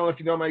I don't know if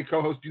you know my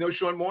co-host. Do you know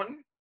Sean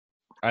Morton?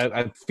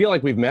 I feel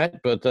like we've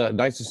met, but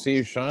nice to see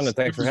you, Sean, and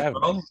thanks for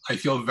having me. I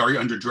feel very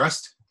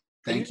underdressed.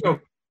 Thank you.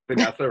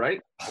 Vanessa,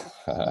 right?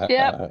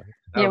 Yep.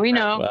 Yeah, we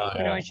know. Well,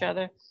 we know each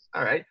other.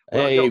 All right.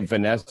 Well, hey,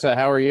 Vanessa,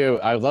 how are you?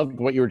 I loved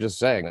what you were just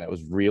saying. That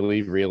was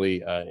really,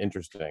 really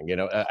interesting. You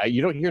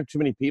don't hear too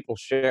many people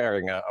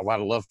sharing a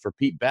lot of love for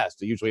Pete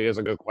Best. It usually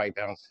doesn't go quite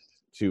down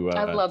to.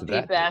 I love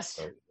Pete Best.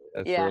 So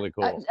that's really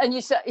cool. And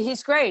you said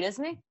he's great,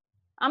 isn't he?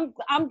 I'm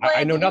glad.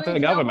 I know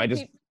nothing of him. I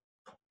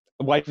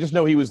just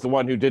know he was the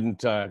one who didn't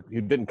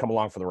come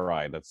along for the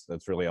ride.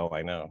 That's really all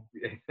I know.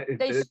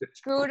 They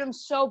screwed him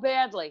so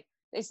badly.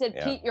 They said,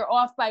 Pete, you're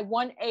off by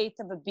 1/8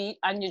 of a beat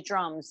on your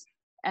drums.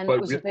 And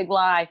it was a big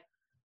lie.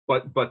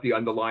 But the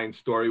underlying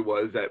story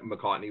was that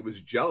McCartney was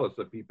jealous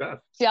of Pete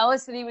Best.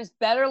 Jealous that he was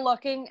better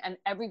looking and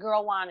every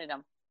girl wanted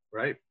him.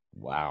 Right.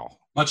 Wow.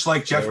 Much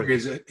like Jeffrey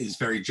is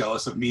very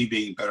jealous of me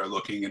being better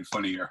looking and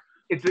funnier.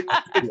 It's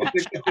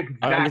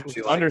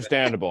exactly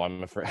understandable,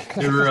 I'm afraid.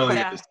 It really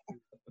is.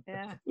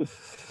 Yeah.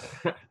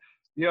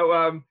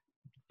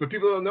 For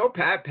people who don't know,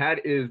 Pat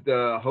is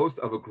the host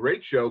of a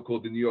great show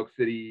called the New York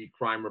City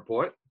Crime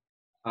Report.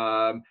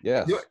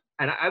 Yes.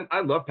 And I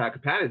love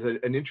Pat. Pat is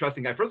an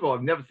interesting guy. First of all,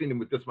 I've never seen him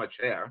with this much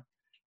hair.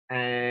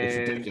 And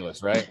it's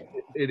ridiculous, right?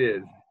 It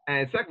is.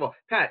 And second of all,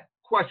 Pat,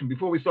 question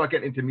before we start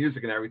getting into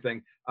music and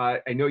everything. I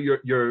know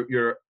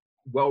you're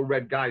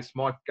well-read guy,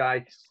 smart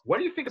guy. What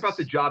do you think about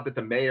the job that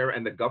the mayor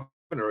and the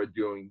governor are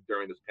doing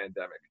during this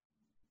pandemic?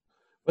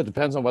 Well, it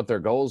depends on what their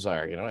goals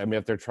are. I mean,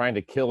 if they're trying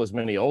to kill as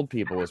many old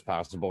people as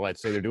possible, I'd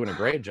say they're doing a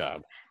great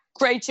job.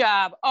 Great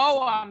job.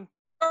 Oh, I'm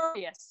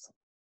furious.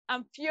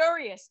 I'm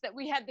furious that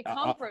we had the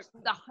comfort,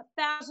 the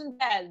 1,000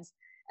 beds,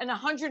 and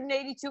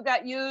 182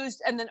 got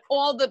used, and then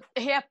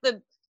half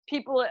the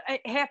people,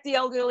 half the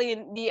elderly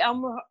in the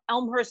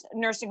Elmhurst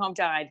nursing home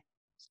died.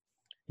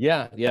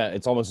 Yeah,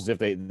 it's almost as if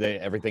they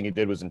everything he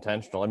did was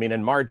intentional. I mean,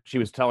 in March he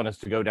was telling us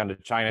to go down to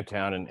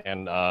Chinatown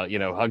and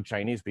hug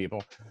Chinese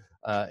people.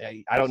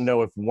 I don't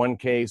know if one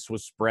case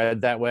was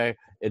spread that way.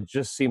 It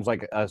just seems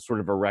like a sort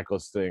of a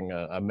reckless thing,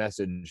 a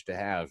message to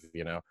have,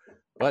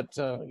 But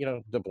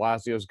De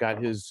Blasio's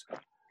got his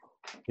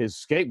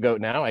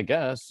scapegoat now, I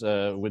guess,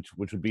 which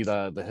would be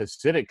the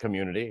Hasidic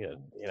community.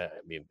 And I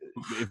mean,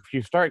 if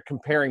you start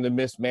comparing the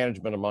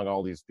mismanagement among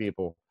all these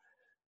people,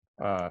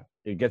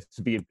 it gets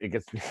to be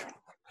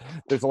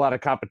there's a lot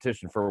of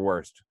competition for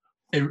worst.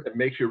 It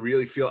makes you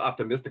really feel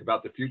optimistic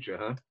about the future,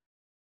 huh?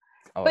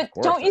 Oh, but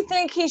don't you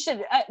think he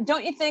should?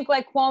 Don't you think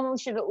like Cuomo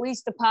should at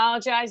least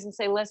apologize and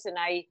say, "Listen,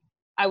 I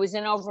was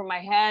in over my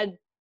head.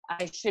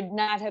 I should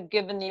not have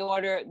given the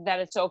order that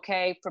it's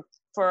okay for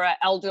for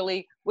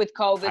elderly with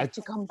COVID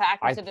to come back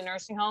I- into the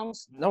nursing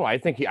homes? No, I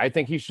think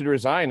he should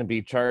resign and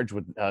be charged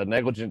with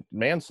negligent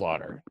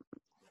manslaughter,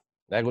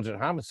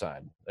 negligent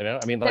homicide. You know,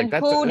 I mean, like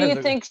Then that's who do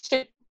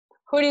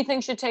you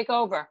think should take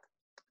over?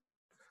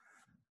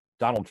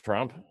 Donald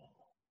Trump.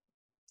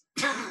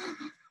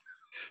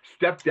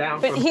 Step down.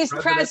 But from he's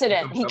president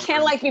president. to He can't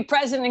governor. like be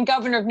president and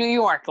governor of New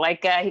York.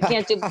 Like he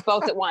can't do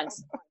both at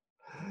once.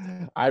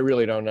 I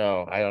really don't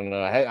know. I don't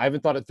know. I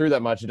haven't thought it through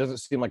that much. It doesn't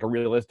seem like a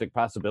realistic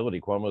possibility.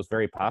 Cuomo's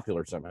very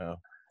popular somehow.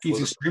 He's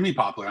extremely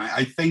popular.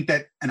 I think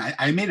that, and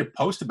I made a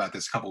post about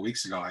this a couple of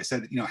weeks ago. I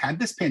said, had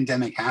this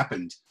pandemic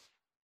happened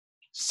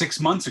 6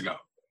 months ago,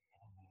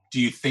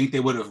 do you think they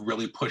would have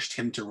really pushed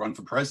him to run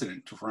for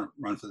president, to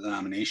run for the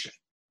nomination?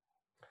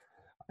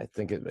 I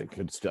think it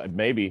could still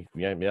maybe.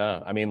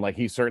 Yeah. I mean, like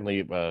he certainly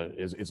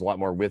is a lot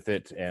more with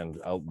it and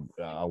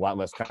a lot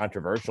less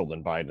controversial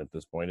than Biden at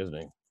this point, isn't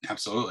he?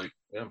 Absolutely.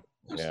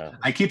 Yeah.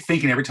 I keep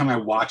thinking every time I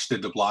watch the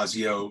de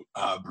Blasio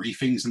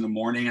briefings in the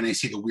morning and I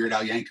see the Weird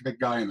Al Yankovic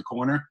guy in the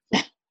corner,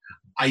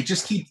 I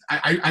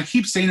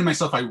keep saying to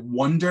myself, I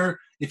wonder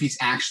if he's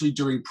actually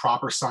doing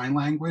proper sign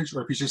language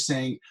or if he's just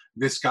saying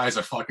this guy's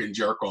a fucking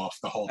jerk off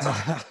the whole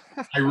time.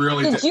 I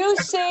really Did you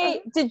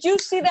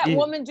see that Yeah.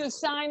 woman do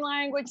sign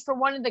language for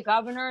one of the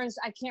governors?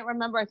 I can't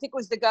remember. I think it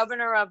was the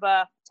governor of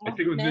I think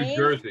it was New Maine?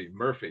 Jersey,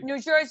 Murphy.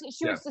 New Jersey.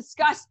 She Yeah. was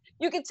disgusted.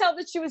 You could tell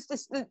that she was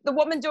the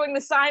woman doing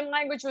the sign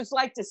language was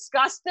like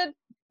disgusted.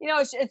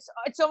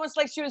 It's almost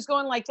like she was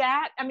going like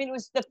that. I mean, it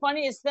was the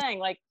funniest thing.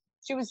 Like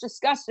she was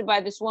disgusted by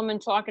this woman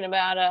talking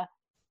about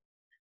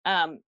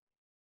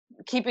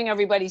keeping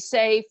everybody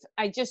safe.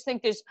 I just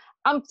think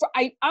I'm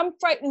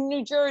frightened in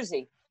New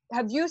Jersey.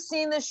 Have you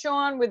seen this,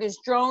 Sean, where there's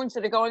drones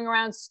that are going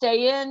around,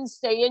 stay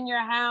in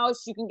your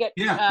house. You can get,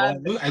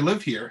 well, I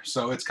live here,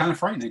 so it's kind of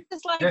frightening.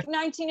 it's like Yeah.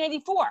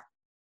 1984.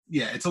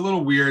 Yeah, it's a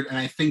little weird, and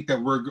I think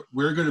that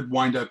we're going to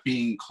wind up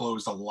being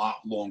closed a lot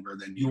longer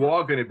than You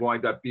are going to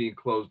wind up being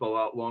closed a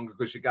lot longer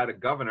because you got a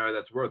governor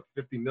that's worth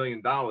 $50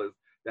 million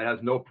that has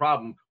no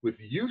problem with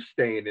you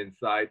staying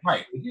inside.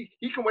 Right.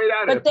 He can wait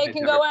out. But a they can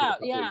pandemic go for a out,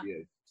 couple yeah. of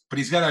years. But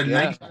he's got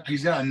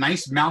Yeah. a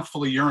nice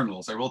mouthful of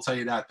urinals. I will tell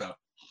you that, though.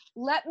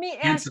 Let me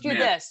Handsome ask you man.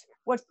 this.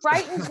 What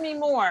frightens me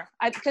more,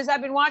 because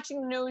I've been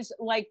watching the news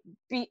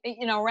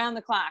around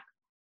the clock.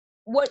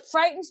 What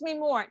frightens me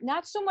more,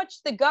 not so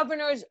much the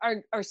governors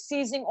are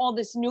seizing all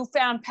this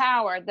newfound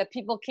power that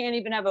people can't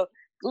even have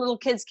little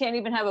kids can't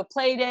even have a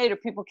play date, or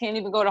people can't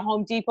even go to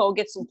Home Depot,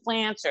 get some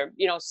plants or,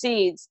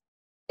 seeds,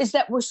 is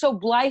that we're so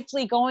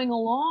blithely going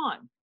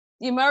along.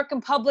 The American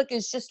public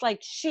is just like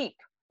sheep.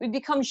 We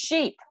become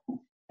sheep.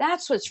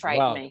 That's what's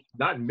frightening me.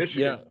 Not in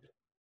Michigan. Yeah.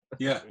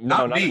 Yeah, No,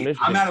 not not in me.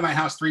 Michigan. I'm out of my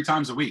house 3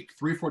 times a week.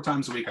 3 or 4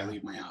 times a week I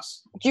leave my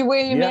house. Do you wear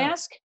your Yeah.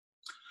 mask?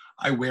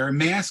 I wear a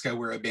mask. I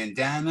wear a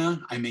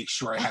bandana. I make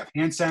sure I have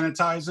hand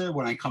sanitizer.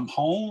 When I come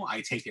home,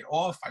 I take it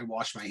off. I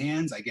wash my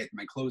hands. I get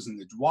my clothes in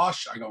the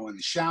wash. I go in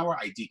the shower.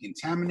 I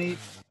decontaminate.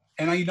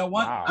 And you know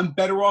what? Wow. I'm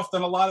better off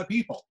than a lot of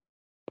people.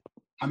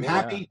 I'm Yeah.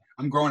 happy.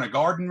 I'm growing a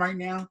garden right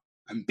now.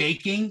 I'm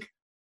baking.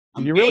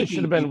 You really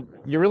should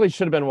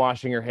have been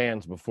washing your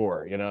hands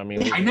before. I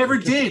mean, I never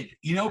did.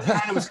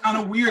 Pat, it was kind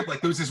of weird. Like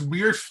there was this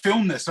weird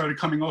film that started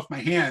coming off my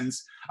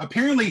hands.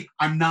 Apparently,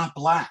 I'm not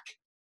black.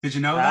 Did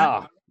you know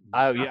that?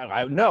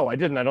 No, I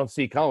didn't. I don't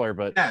see color,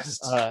 but Yes.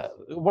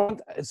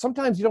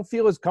 sometimes you don't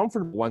feel as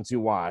comfortable once you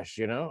wash.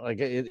 Like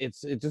it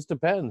just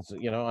depends.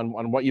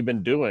 On what you've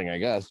been doing, I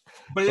guess.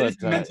 But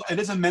it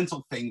is a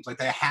mental thing.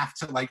 Like I have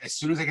to, as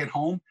soon as I get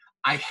home,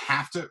 I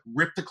have to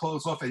rip the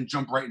clothes off and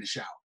jump right in the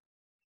shower.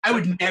 I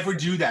would never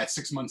do that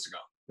 6 months ago.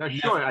 Now, Never.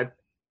 Sean,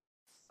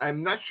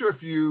 I'm not sure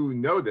if you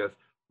know this,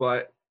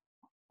 but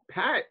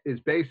Pat is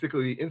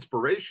basically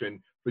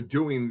inspiration for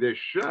doing this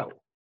show.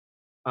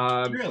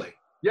 Really?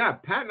 Yeah,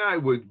 Pat and I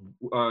would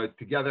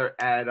together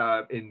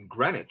in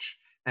Greenwich,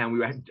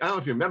 and I don't know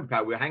if you remember,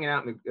 Pat. We were hanging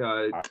out in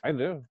the I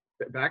do.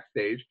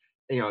 backstage,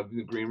 in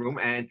the green room,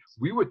 and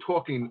we were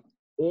talking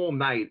all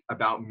night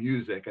about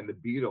music and the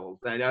Beatles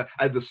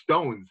and the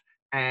Stones,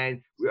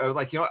 and I was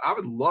like, I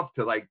would love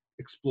to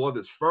explore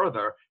this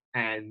further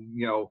and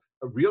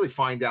really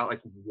find out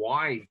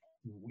why,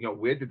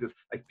 where did this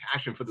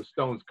passion for the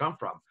Stones come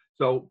from?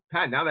 So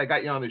Pat, now that I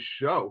got you on the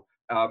show,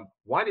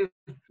 where did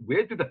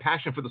the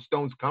passion for the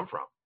Stones come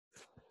from?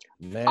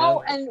 Man,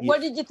 And what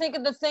did you think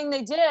of the thing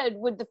they did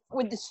with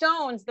the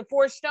Stones, the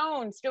 4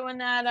 Stones doing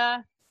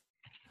that?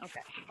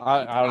 Okay.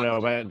 I don't know,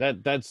 man.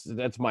 That's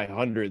my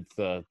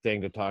 100th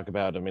thing to talk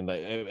about. I mean,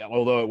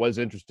 although it was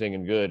interesting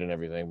and good and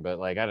everything, but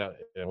I don't,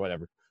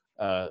 whatever.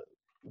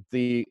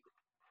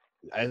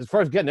 As far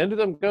as getting into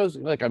them goes,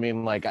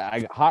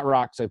 Hot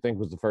Rocks, I think,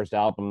 was the first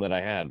album that I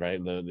had, right?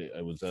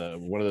 It was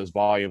one of those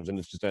volumes, and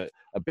it's just a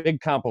big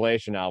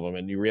compilation album,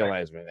 and you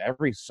realize, man,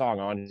 every song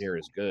on here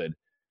is good.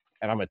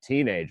 And I'm a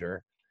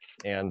teenager,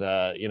 and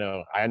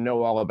I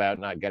know all about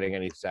not getting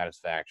any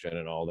satisfaction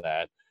and all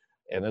that.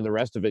 And then the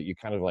rest of it, you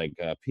kind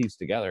of piece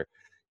together.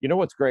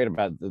 What's great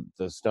about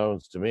the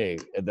Stones to me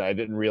that I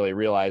didn't really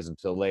realize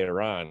until later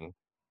on,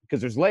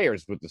 because there's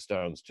layers with the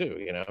Stones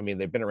too. I mean,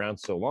 they've been around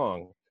so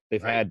long.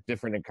 They've Right. had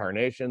different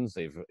incarnations.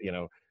 They've,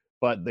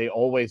 but they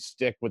always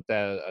stick with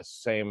the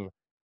same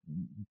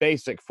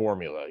basic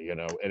formula,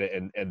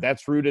 and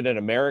that's rooted in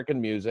American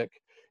music.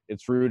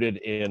 It's rooted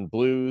in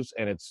blues,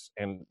 and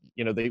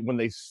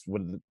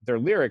when their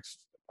lyrics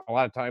a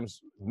lot of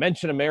times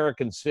mention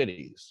American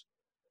cities.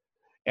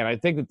 And I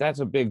think that that's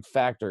a big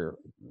factor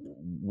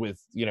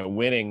with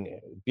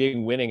winning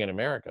in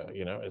America.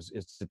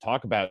 Is to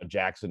talk about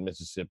Jackson,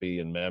 Mississippi,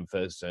 and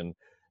Memphis, and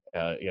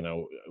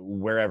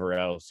wherever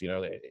else.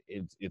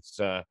 It's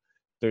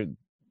they're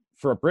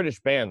for a British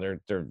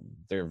band.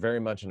 They're very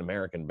much an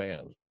American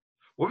band.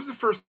 What was the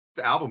first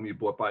album you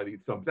bought by these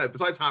songs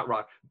besides Hot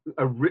Rock?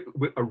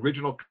 With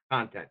original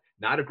content,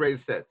 not a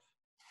greatest hits.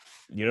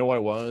 You know what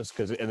it was?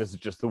 And this is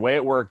just the way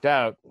it worked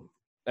out.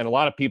 And a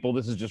lot of people,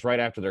 this is just right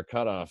after their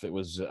cutoff. It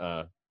was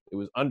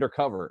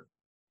Undercover.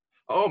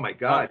 Oh my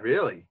God,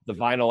 really? The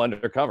vinyl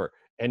Undercover.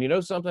 And you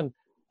know something?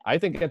 I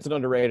think it's an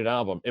underrated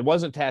album. It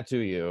wasn't Tattoo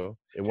You.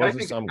 It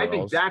wasn't Some Girls. I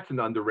think that's an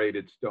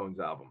underrated Stones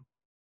album.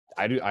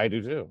 I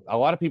do too. A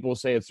lot of people will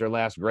say it's their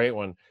last great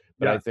one,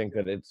 but I think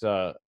that it's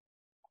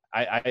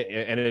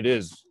and it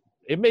is.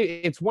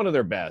 It's one of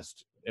their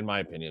best, in my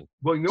opinion.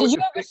 Well, did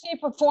you ever see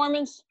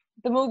Performance?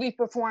 The movie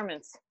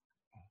Performance.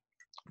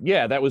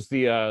 Yeah, that was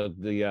the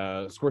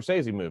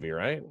Scorsese movie,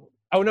 right?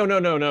 Oh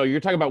no! You're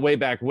talking about way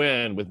back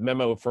when with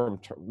Memo for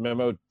Turner.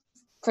 Memo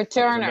to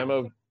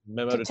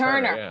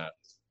Turner.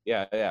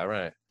 Yeah,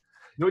 right.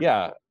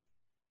 Yeah,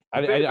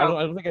 I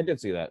don't think I did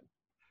see that.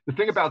 The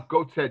thing about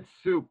Goat's Head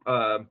Soup,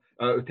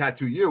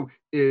 Tattoo You,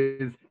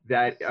 is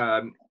that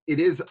it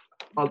is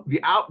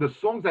the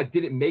songs that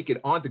didn't make it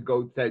onto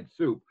Goat's Head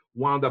Soup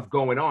wound up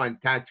going on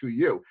Tattoo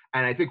You,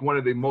 and I think one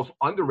of the most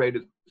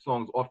underrated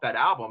songs off that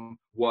album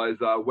was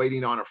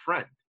Waiting on a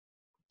Friend.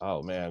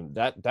 Oh man,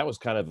 that was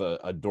kind of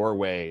a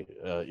doorway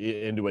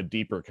into a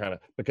deeper kind of,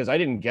 because I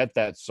didn't get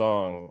that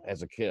song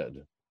as a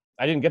kid.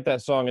 I didn't get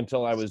that song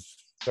until I was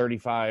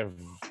 35,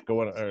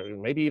 going, or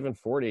maybe even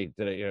 40.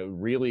 Did I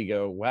really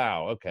go,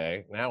 wow,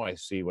 okay, now I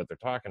see what they're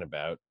talking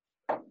about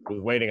with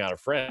Waiting on a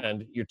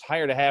Friend. You're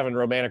tired of having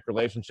romantic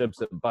relationships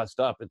that bust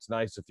up. It's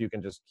nice if you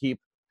can just keep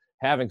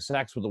having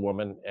sex with a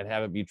woman and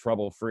have it be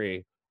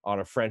trouble-free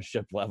on a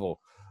friendship level.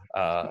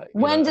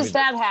 When does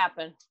that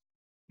happen?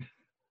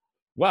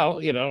 Well,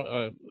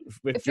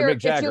 if you're Mick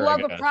Jagger, if you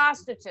love a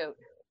prostitute.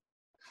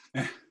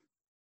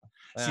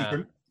 See,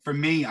 for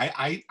me,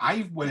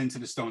 I went into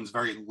the Stones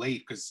very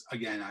late because,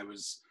 again, I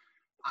was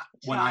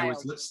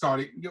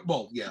starting.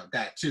 Well, yeah,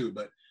 that too,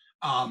 but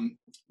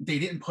they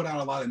didn't put out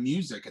a lot of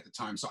music at the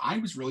time, so I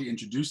was really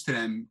introduced to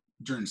them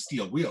during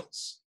Steel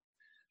Wheels.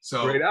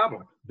 So great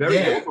album,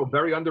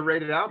 very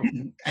underrated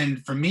album.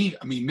 And for me,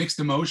 I mean, Mixed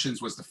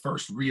Emotions was the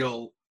first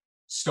real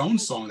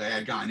Stones song that I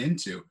had gotten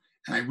into,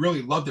 and I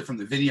really loved it from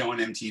the video on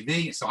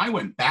MTV. So I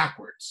went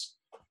backwards.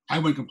 I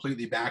went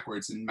completely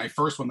backwards, and my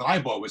first one that I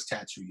bought was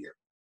Tattoo You.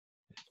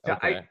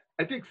 Okay.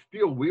 I think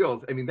Steel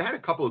Wheels, I mean, they had a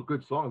couple of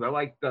good songs. I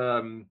liked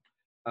Rockin'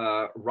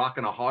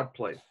 a Hard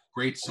Place.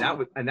 Great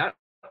song. And that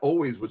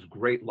always was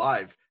great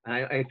live. And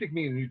I think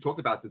me and you talked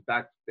about this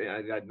back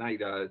that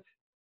night,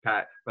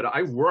 Pat, but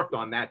I worked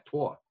on that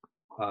tour.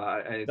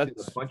 And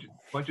it's a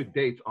bunch of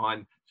dates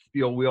on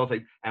Steel Wheels.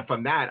 And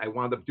from that, I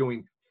wound up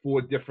doing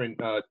 4 different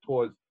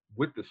tours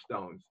with the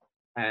Stones.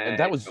 And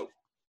that was,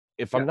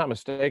 if I'm not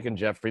mistaken,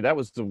 Jeffrey, that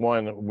was the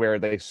one where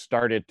they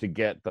started to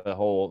get the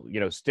whole,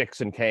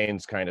 sticks and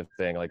canes kind of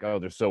thing. Like, oh,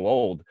 they're so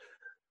old.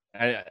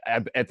 And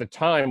at the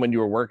time when you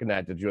were working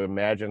that, did you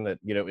imagine that,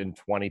 in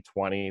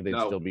 2020, they'd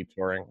still be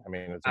touring? I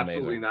mean, it's amazing.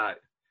 Absolutely not.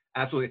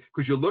 Absolutely.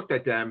 Because you looked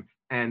at them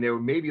and they were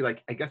maybe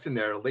I guess in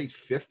their late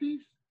 50s,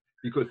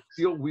 because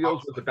Steel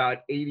Wheels was about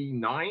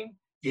 89,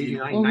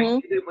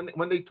 90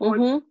 when they toured.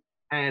 Mm-hmm.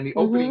 And the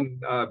opening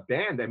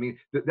band, I mean,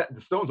 the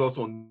Stones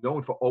also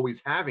known for always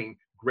having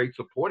great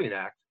supporting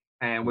acts,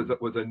 and was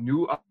a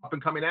new up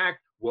and coming act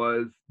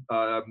was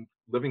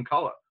Living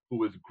Colour, who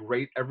was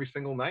great every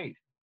single night.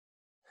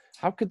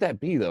 How could that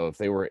be though? If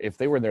they were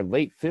in their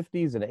late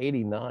 50s and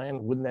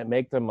 89, wouldn't that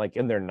make them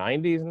in their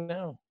 90s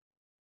now?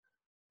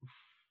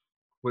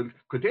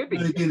 Could they be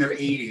in their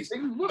 80s?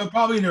 They're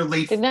probably in their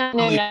late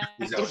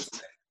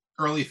 50s.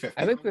 Early 50s.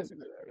 I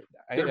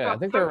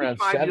think they're around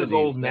 70 years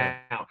old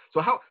now.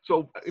 So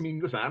I mean,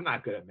 listen, I'm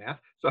not good at math.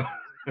 So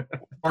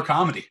or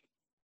comedy.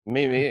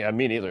 Me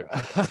neither.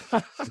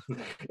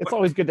 It's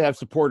always good to have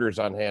supporters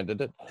on hand,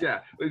 isn't it?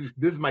 Yeah,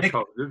 this is my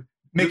code.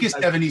 Mick is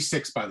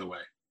 76, by the way.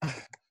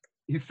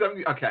 He's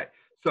 70. Okay,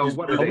 so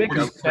what are they?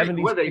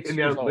 Were they in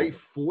their late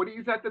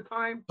 40s at the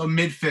time? Oh,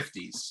 mid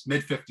 50s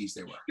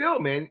they were. Still,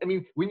 man. I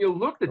mean, when you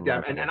looked at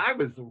them, and I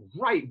was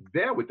right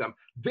there with them,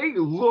 they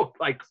looked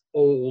like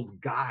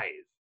old guys.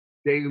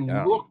 They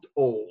looked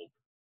old.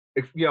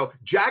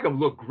 Jagger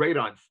looked great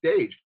on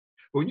stage.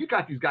 But when you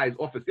got these guys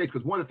off the stage,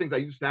 because one of the things I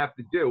used to have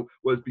to do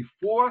was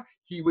before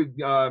he would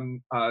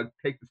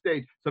take the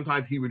stage,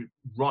 sometimes he would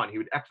run, he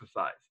would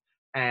exercise,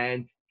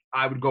 and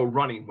I would go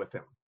running with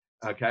him.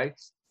 Okay,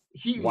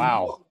 he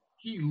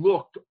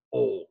looked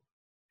old.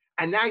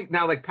 And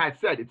now, like Pat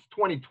said, it's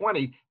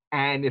 2020,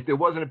 And if there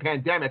wasn't a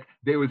pandemic,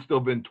 they would still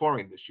been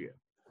touring this year.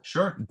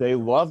 Sure. They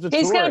love to tour.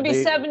 He's going to be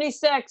They-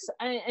 76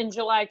 in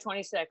July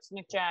 26.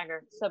 Mick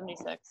Jagger,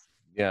 76.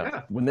 Yeah.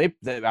 Yeah. When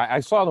I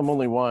saw them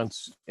only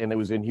once, and it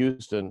was in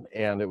Houston,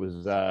 and it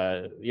was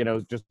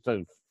just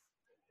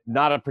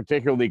not a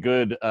particularly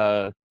good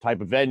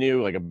type of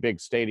venue, like a big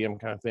stadium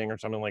kind of thing or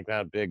something like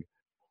that, big.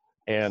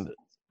 And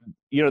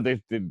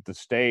the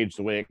stage,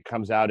 the way it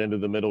comes out into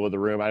the middle of the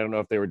room, I don't know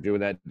if they were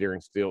doing that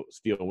during Steel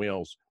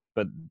Wheels,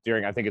 but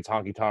during, I think it's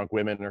Honky Tonk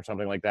Women or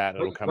something like that.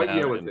 It'll come What out.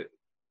 year was it?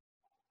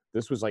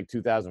 This was like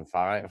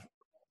 2005.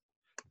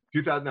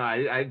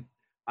 2009.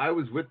 I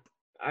was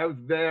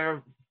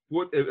there.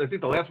 I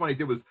think the last one I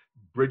did was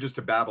Bridges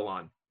to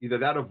Babylon. Either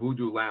that or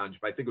Voodoo Lounge,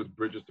 but I think it was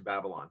Bridges to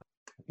Babylon.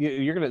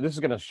 This is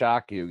gonna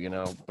shock you,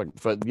 but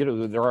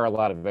there are a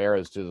lot of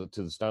eras to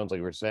the Stones, like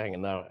we were saying,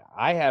 and now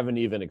I haven't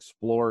even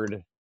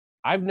explored.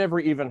 I've never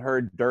even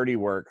heard Dirty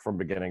Work from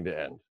beginning to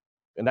end,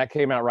 and that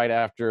came out right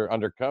after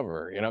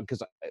Undercover.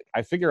 Because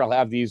I figure I'll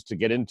have these to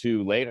get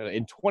into later.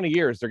 In 20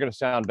 years, they're gonna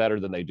sound better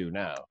than they do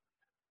now.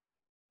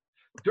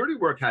 Dirty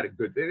Work had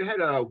they had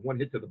a one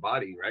hit to the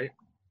body, right?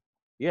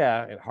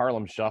 Yeah, and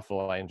Harlem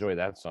Shuffle, I enjoyed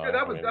that song. Yeah,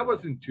 that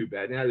wasn't too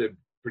bad. It had a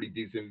pretty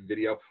decent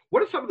video.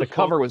 What are some of the songs?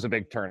 cover was a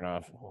big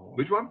turnoff.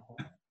 Which one?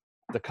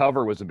 The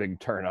cover was a big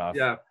turnoff.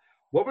 Yeah.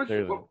 What were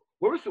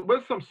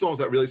some songs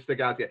that really stick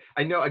out to you?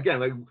 I know, again,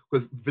 like,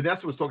 because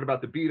Vanessa was talking about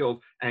the Beatles,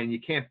 and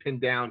you can't pin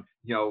down,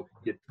 your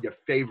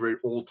favorite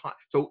old time.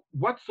 So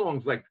what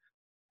songs like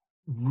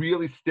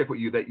really stick with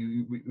you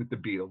with the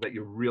Beatles that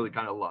you really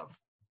kind of love?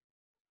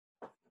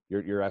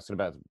 You're asking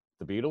about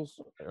the Beatles?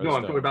 No,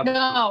 I'm talking about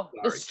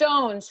the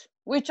Stones.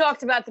 We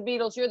talked about the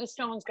Beatles. You're the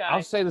Stones guy.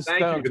 I'll say the Thank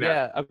you Stones. for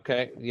that. Yeah.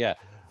 Okay. Yeah.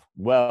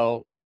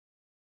 Well,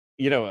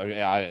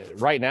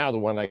 right now the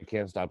one I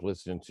can't stop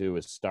listening to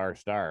is Star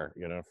Star.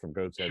 From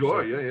Goat's Head.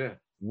 Sure. Yeah.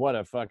 What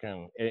a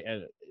fucking!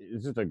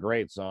 It's just a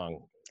great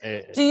song.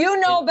 Do you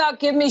know about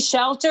 "Give Me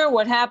Shelter"?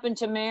 What happened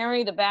to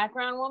Mary, the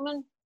background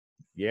woman?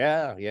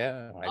 Yeah.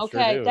 I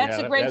Okay, sure do. that's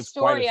a great that's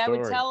quite story. a I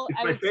would tell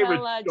It's my favorite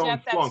Stones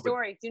Jeff that song, but-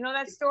 story. Do you know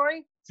that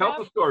story? Tell Jeff?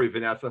 the story,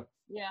 Vanessa.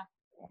 Yeah.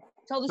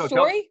 Tell the No,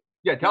 story?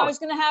 Yeah, No, tell I us. was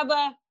going to have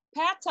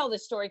Pat tell the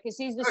story because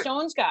he's the Right.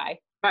 Stones guy.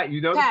 Pat, you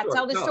know Pat, the story.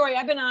 tell the Tell us. story.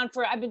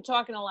 I've been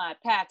talking a lot.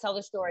 Pat, tell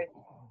the story.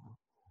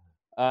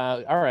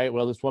 All right.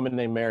 Well, this woman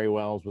named Mary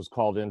Wells was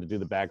called in to do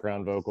the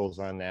background vocals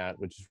on that,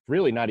 which is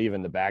really not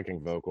even the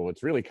backing vocal.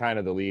 It's really kind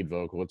of the lead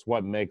vocal. It's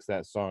what makes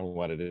that song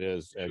what it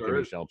is. Sure Give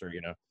Me is. Shelter,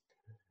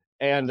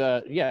 And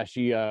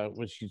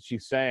she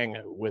sang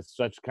with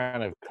such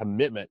kind of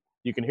commitment.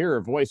 You can hear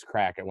her voice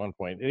crack at one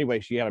point. Anyway,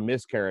 she had a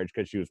miscarriage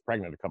because she was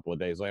pregnant a couple of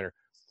days later.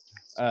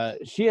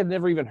 She had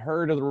never even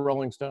heard of the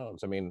Rolling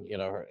Stones. I mean,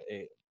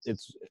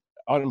 it's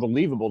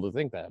unbelievable to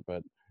think that,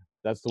 but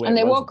that's the way. And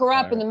it they was woke at her the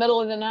up time. in the middle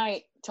of the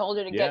night, told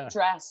her to Yeah. get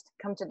dressed,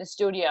 come to the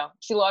studio.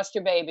 She lost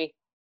her baby.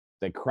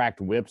 They cracked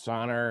whips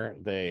on her.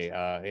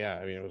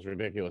 It was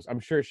ridiculous. I'm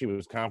sure she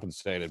was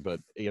compensated, but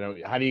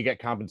how do you get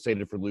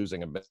compensated for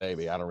losing a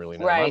baby? I don't really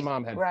know. Right, My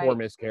mom had right. 4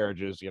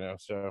 miscarriages,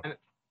 so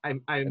I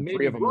And may 3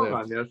 be of them wrong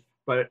on lived. this,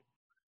 but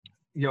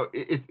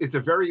it's a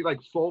very like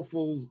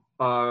soulful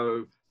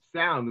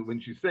sound when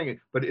she's singing.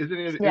 But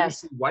isn't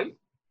Yes. she white?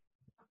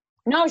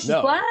 No, she's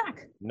No.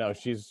 black. no,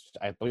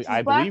 I a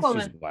black believe she's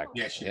woman. black.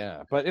 Yeah, she-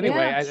 Yeah, but anyway,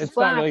 Yeah, she's it's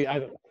not black.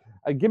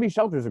 really. Give Me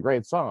Shelter is a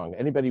great song.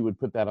 Anybody would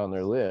put that on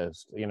their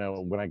list.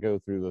 When I go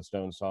through the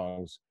Stone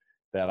songs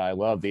that I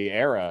love, the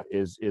era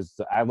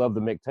I love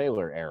the Mick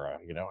Taylor era.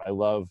 I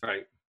love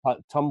Right.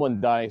 Tumbling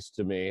Dice.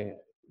 To me,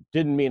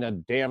 didn't mean a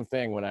damn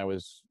thing when I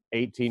was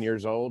 18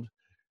 years old,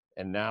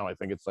 and now I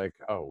think it's like,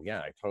 oh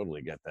yeah, I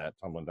totally get that.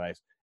 Tumbling Dice.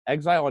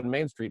 Exile on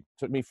Main Street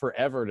took me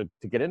forever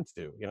to get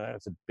into.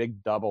 It's a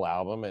big double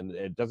album, and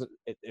it doesn't.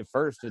 At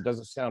first, it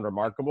doesn't sound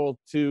remarkable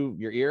to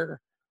your ear,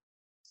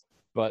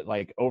 but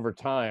like over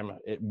time,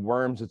 it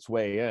worms its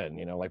way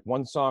in. Like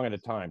one song at a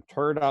time.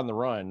 "Turd on the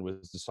Run"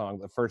 was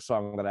the first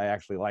song that I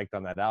actually liked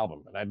on that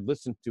album, and I'd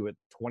listened to it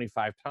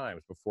 25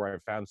 times before I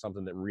found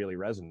something that really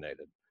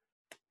resonated.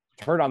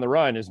 "Turd on the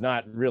Run" is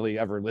not really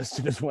ever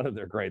listed as one of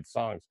their great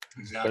songs,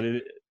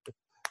 Exactly.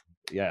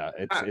 but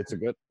it's a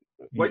good.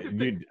 What do you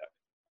think?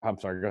 I'm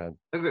sorry. Go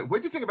ahead. What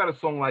do you think about a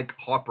song like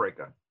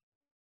 "Heartbreaker"?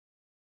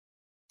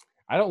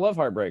 I don't love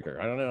Heartbreaker.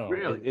 I don't know.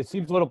 Really? It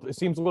seems a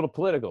little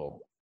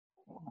political.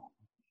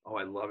 Oh,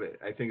 I love it.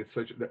 I think it's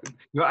such.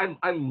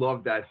 I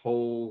love that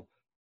whole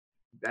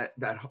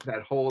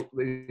that whole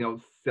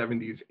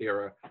 70s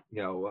era.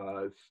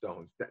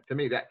 Stones. To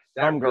me, that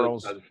Some really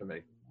girls. does it for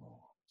me.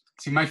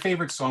 See, my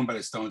favorite song by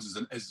the Stones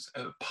is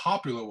a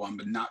popular one,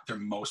 but not their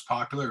most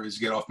popular, is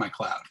 "Get Off My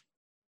Cloud."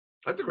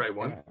 That's a great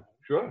one. Yeah.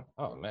 Sure.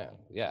 Oh man,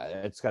 yeah,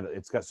 it's got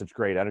such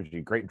great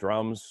energy, great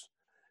drums.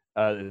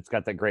 It's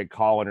got that great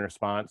call and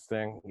response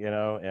thing,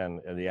 and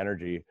the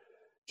energy.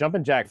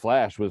 Jumpin' Jack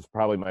Flash was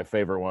probably my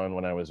favorite one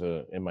when I was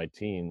in my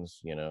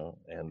teens,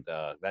 and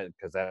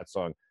that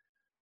song,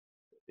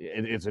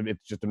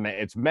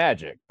 it's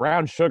magic.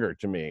 Brown Sugar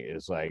to me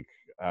is like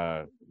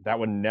that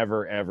one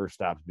never ever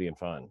stops being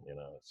fun.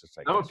 It's just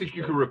like I don't think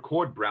you could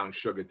record Brown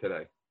Sugar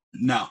today.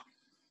 No,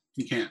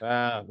 You can't.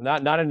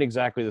 Not in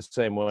exactly the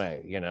same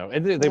way, you know.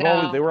 And they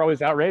No. were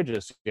always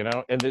outrageous, you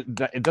know. And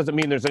it doesn't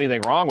mean there's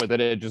anything wrong with it.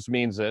 It just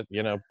means that,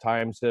 you know,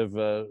 times have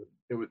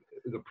It was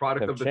the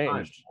product of the time.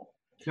 changed.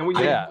 Now, when I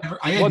you, Yeah.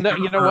 I had Well, no,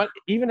 never you know heard- what?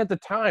 Even at the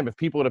time, if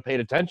people would have paid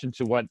attention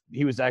to what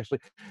he was actually,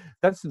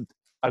 that's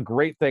a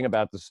great thing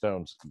about the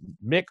Stones.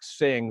 Mick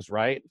sings,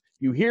 right?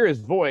 You hear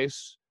his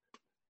voice,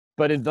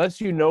 but unless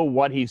you know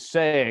what he's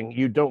saying,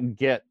 you don't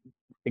get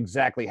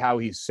exactly how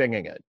he's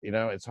singing it. You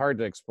know, it's hard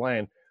to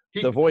explain.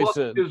 he The voice,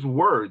 plucks his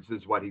words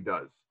is what he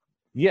does.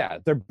 yeah,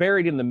 they're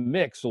buried in the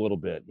mix a little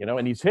bit, you know,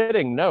 and he's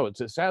hitting notes.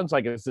 It sounds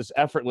like it's this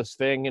effortless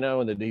thing, you know,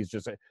 and that he's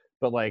just,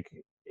 but like,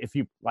 if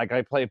you, like,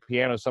 I play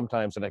piano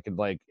sometimes and I could,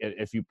 like,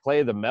 if you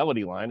play the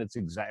melody line, it's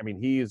exact, I mean,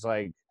 he's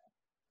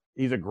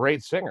a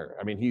great singer.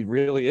 I mean, he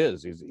really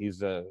is.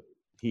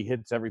 He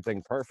hits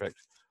everything perfect,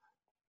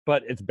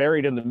 but it's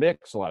buried in the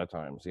mix a lot of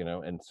times, you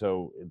know, and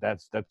so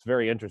that's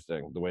very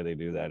interesting the way they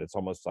do that. It's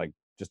almost like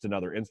just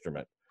another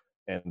instrument.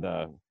 And,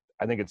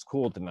 I think it's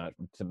cool to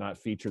not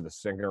feature the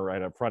singer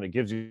right up front. It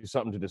gives you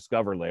something to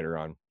discover later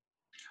on.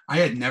 I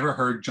had never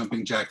heard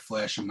Jumping Jack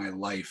Flash in my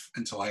life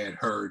until I had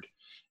heard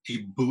a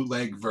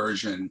bootleg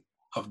version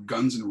of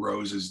Guns N'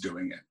 Roses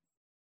doing it.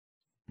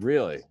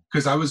 Really?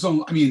 Because I was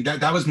on, I mean,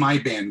 that was my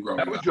band growing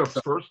That was up. your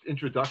first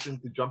introduction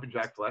to Jumping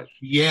Jack Flash.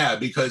 Yeah,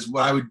 because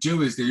what I would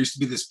do is there used to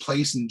be this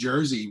place in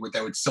Jersey where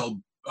they would sell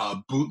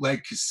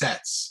bootleg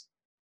cassettes,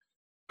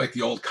 like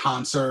the old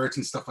concerts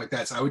and stuff like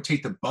that. So I would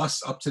take the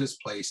bus up to this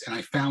place, and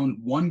I found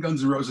one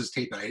Guns N' Roses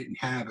tape that I didn't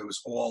have. It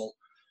was all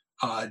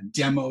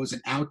demos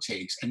and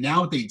outtakes. And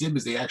now what they did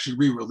was they actually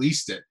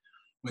re-released it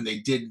when they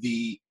did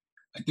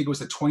I think it was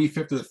the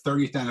 25th or the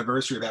 30th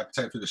anniversary of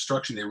Appetite for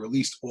Destruction. They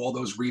released all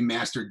those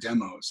remastered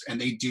demos, and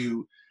they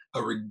do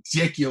a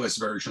ridiculous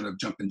version of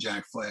Jumpin'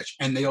 Jack Flash.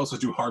 And they also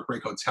do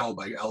Heartbreak Hotel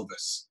by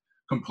Elvis,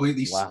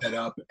 completely Wow. sped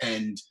up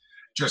and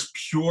just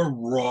pure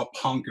raw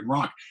punk and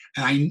rock.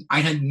 And I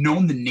had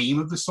known the name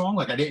of the song.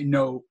 Like, I didn't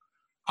know,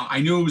 I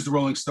knew it was the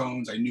Rolling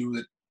Stones. I knew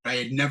that I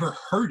had never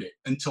heard it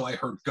until I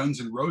heard Guns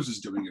N'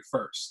 Roses doing it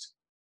first.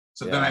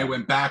 So then I Yeah.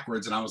 went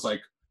backwards and I was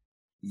like,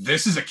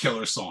 this is a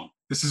killer song.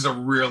 This is a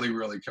really,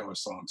 really killer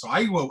song. So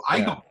I go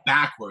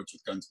backwards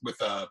with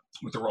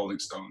the Rolling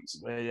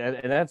Stones.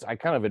 And that's, I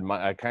kind of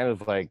admire, I kind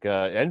of like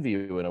envy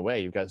you in a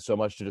way. You've got so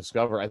much to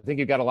discover. I think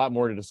you've got a lot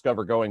more to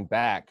discover going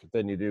back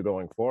than you do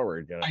going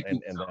forward. You know, I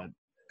think and so.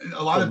 that,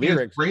 A lot the of bands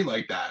lyrics- are great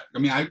like that. I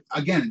mean,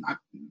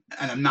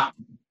 I'm not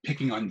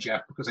picking on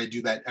Jeff because I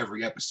do that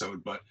every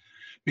episode, but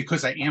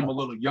because I am a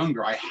little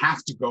younger, I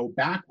have to go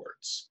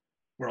backwards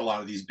for a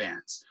lot of these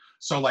bands.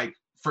 So like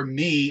for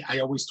me, I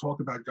always talk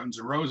about Guns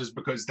N' Roses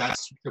because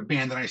that's the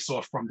band that I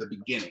saw from the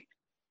beginning.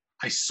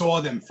 I saw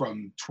them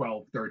from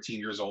 12, 13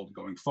 years old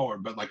going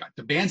forward, but like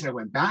the bands I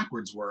went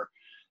backwards were,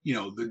 you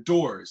know, the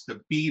Doors, the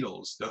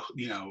Beatles,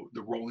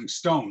 the Rolling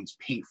Stones,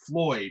 Pink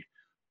Floyd,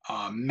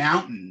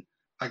 Mountain,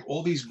 like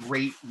all these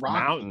great rock.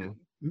 Mountain.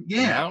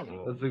 Yeah.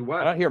 Mountain. Let's see I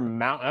what. don't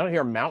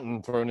hear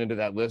Mountain thrown into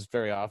that list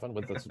very often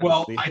with this.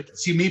 Well,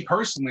 me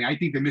personally, I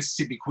think the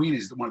Mississippi Queen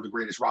is one of the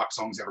greatest rock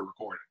songs ever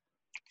recorded.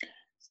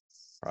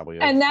 probably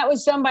is. And that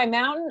was done by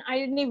Mountain? I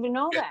didn't even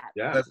know Yeah. that.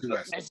 Yeah. That's the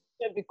best.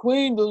 Mississippi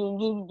Queen.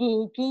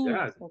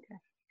 Yeah.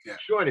 Okay.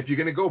 Sean, if you're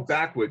going to go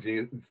backwards,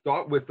 you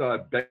start with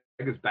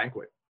Beggar's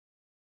Banquet.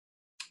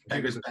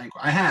 Beggar's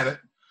Banquet. I have it.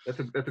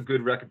 That's a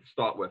good record to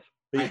start with.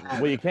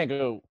 Well, you can't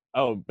go.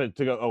 Oh, but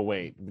to go. Oh,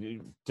 wait.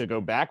 To go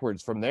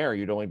backwards from there,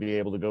 you'd only be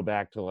able to go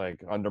back to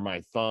like Under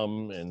My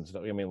Thumb and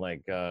stuff. I mean,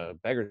 like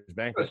Beggar's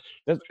Banquet.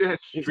 It has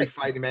Street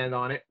Fighting Man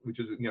on it, which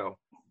is, you know.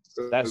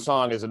 That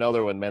song is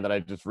another one, man, that I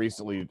just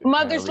recently.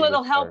 Mother's kinda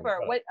Little rediscovered.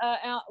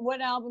 Helper.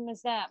 What album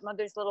is that?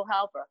 Mother's Little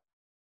Helper.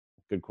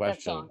 Good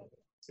question. song.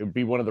 It would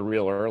be one of the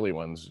real early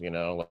ones, you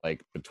know,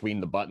 like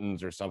Between the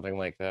Buttons or something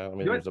like that. I mean,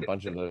 You know, there's a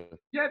bunch of the.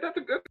 Yeah, that's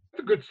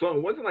a good song.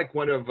 It wasn't like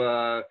one of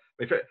my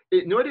favorite.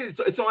 You know what it is?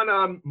 It's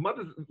on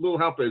Mother's Little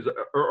Helper, is her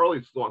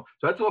early song.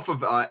 So that's off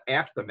of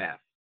Aftermath.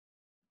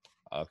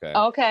 Okay.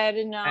 Okay, I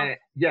didn't know.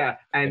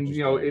 And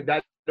you know Interesting.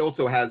 that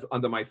also has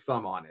Under My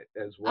Thumb on it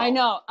as well. I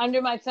know,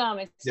 Under My Thumb.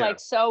 It's Yeah. like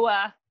so.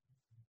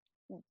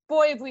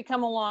 Boy, have we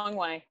come a long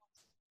way.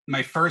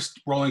 My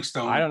first Rolling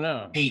Stone I don't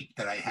know. tape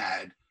that I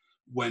had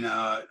when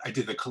I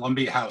did the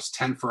Columbia House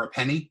 10 for a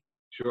penny.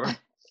 Sure.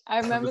 I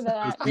remember Those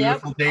that. Yep.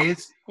 beautiful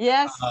days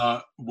Yes.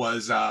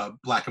 was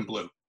Black and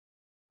Blue.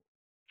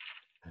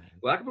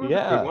 Black and Blue is a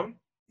Yeah. good one.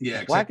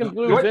 Yeah, Black and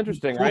Blue What- is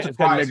interesting, Full right? It's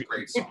got Surprise is maybe, a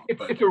great song,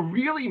 but It's a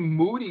really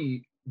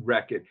moody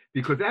record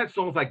because it has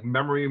songs like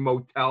Memory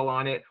Motel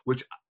on it,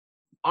 which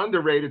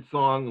underrated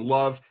song,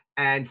 Love,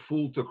 and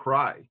Fool to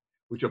Cry,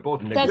 which are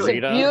both That's That's a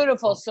Negrita.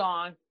 beautiful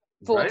song.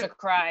 Fool Right? to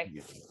Cry.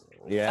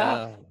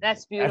 yeah.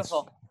 That's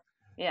beautiful.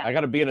 Yeah. I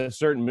got to be in a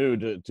certain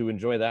mood to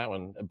enjoy that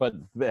one. But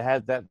it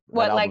has that.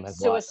 What, that like album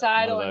has a lot-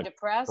 suicidal one of and the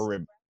depressed?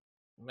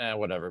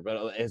 whatever.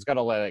 But it's got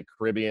a lot of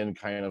Caribbean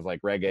kind of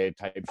like reggae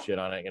type shit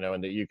on it, you know,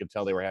 and you could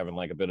tell they were having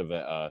like a bit of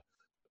a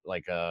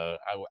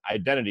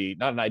identity,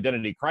 not an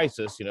identity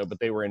crisis, you know, but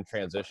they were in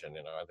transition.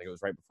 You know, I think it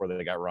was right before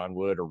they got Ron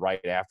Wood or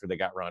right after they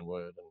got Ron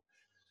Wood. And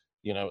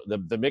You know, the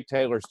Mick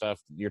Taylor stuff.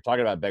 You're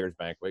talking about Beggar's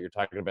Banquet. You're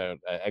talking about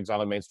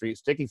Exile on Main Street,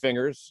 Sticky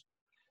Fingers,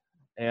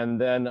 and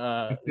then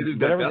Considered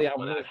that whatever the best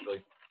album one, is.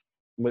 actually.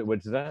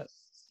 What's that?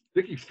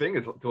 Sticky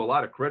Fingers to a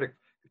lot of critics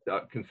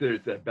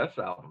considered their best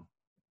album.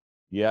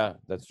 Yeah,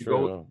 that's You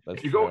true.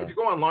 If you go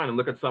online and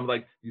look at some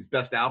like these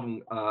best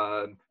album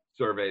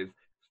surveys,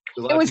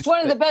 It was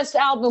one of the best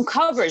album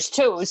covers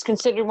too. It was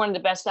considered one of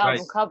the best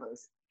album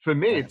covers. For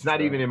me, That's it's not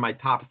true. even in my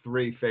top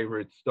 3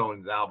 favorite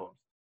Stones albums.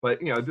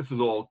 But you know, this is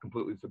all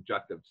completely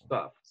subjective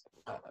stuff.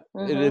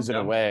 It is in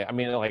Yeah. a way. I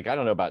mean, like I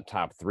don't know about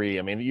top 3.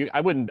 I mean,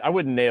 I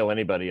wouldn't nail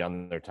anybody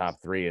on their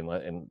top 3,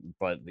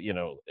 but you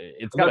know,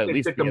 it's got to Unless at they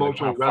least pick be in the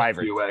Emotional top 5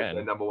 or Rescue as 10.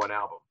 the number 1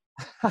 album.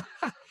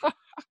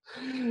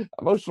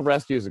 Emotional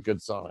Rescue is a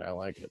good song. I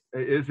like it.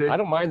 Is it? I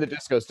don't mind the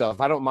disco stuff.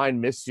 I don't mind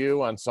Miss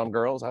You on Some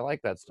Girls. I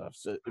like that stuff.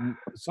 So,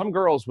 Some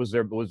Girls was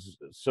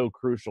so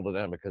crucial to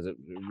them because it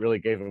really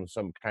gave them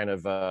some kind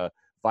of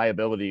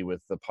viability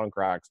with the punk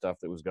rock stuff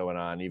that was going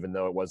on, even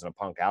though it wasn't a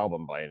punk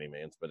album by any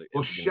means. But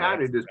Well,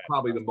 Shattered is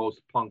probably the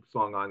most punk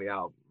song on the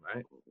album,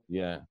 right?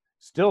 Yeah.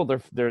 Still,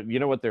 they're you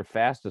know what their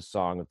fastest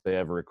song that they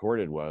ever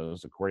recorded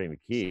was, according to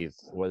Keith,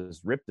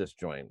 was "Rip This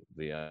Joint,"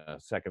 the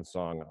second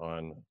song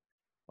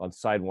on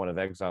side 1 of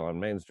Exile on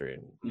Main Street.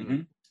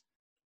 Mm-hmm.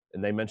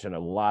 And they mention a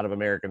lot of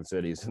American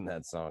cities in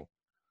that song.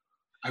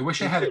 I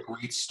wish I had a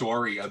great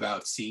story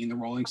about seeing the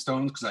Rolling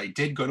Stones because I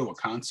did go to a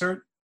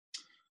concert.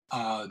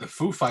 The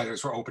Foo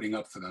Fighters were opening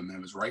up for them, and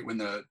it was right when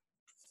the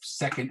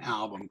second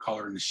album,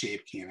 Color and the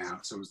Shape, came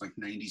out. So it was like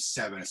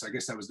 '97. So I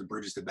guess that was the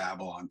Bridges to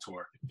Babylon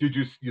tour. Did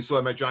you saw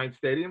him at Giant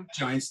Stadium?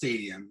 Giant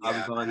Stadium.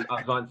 Yeah. I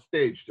was on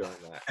stage during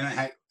that. And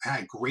I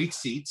had great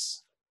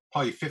seats,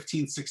 probably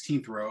 15th,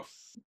 16th row,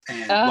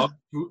 and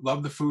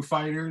loved the Foo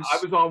Fighters. I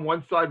was on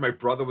one side, my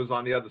brother was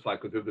on the other side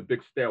because there was a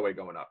big stairway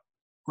going up.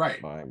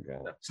 Right. My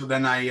God. So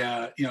then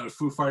the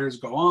Foo Fighters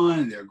go on,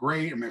 and they're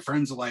great. And my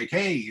friends are like,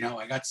 hey,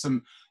 I got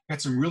some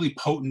really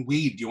potent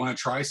weed. Do you want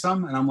to try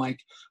some? And I'm like,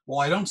 well,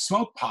 I don't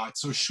smoke pot,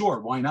 so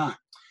sure, why not?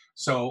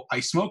 So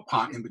I smoke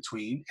pot in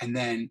between, and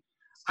then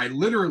I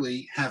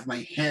literally have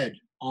my head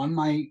on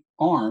my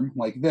arm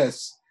like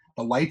this.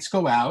 The lights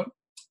go out,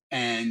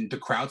 and the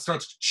crowd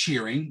starts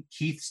cheering.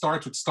 Keith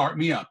starts with "Start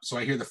Me Up." So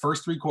I hear the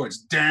first 3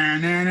 chords.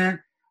 I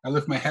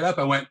lift my head up.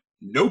 I went,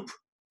 nope.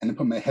 And then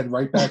put my head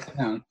right back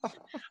down.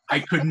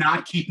 I could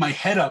not keep my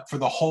head up for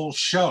the whole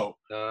show.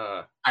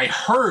 I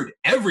heard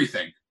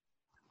everything.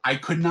 I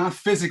could not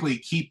physically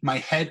keep my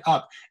head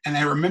up. And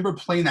I remember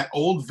playing that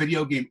old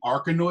video game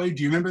Arkanoid.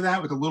 Do you remember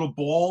that, with a little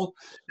ball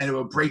and it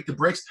would break the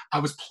bricks? I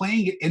was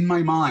playing it in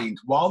my mind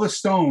while the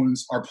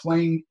Stones are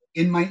playing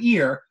in my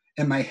ear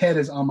and my head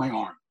is on my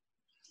arm.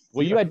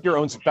 Well, you had your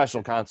own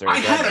special concert. I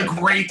had a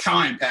great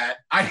time, Pat.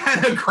 I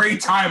had a great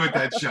time at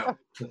that show.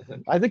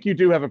 I think you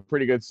do have a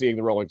pretty good seeing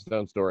the Rolling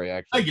Stone story,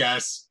 actually. I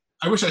guess.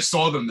 I wish I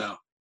saw them, though.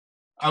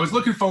 I was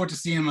looking forward to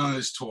seeing them on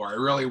this tour. I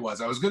really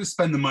was. I was going to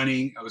spend the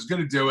money. I was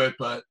going to do it,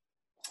 but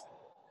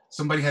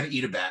somebody had to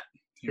eat a bat.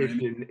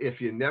 If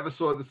you never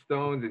saw the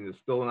Stones and there's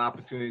still an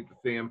opportunity to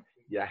see them,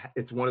 yeah,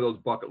 it's one of those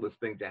bucket list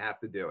things. You have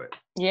to do it.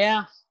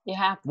 Yeah, you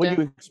have to.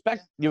 Well,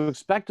 you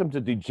expect them to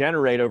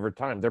degenerate over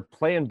time. They're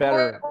playing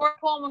better. Or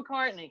Paul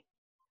McCartney.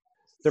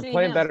 They're See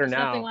playing him. Better There's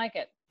now. Nothing like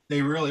it.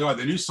 They really are.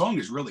 The new song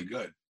is really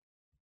good.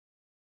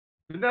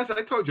 Vanessa,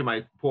 I told you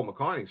my Paul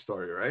McCartney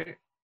story, right?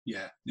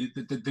 Yeah,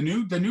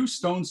 the new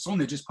Stones song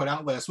they just put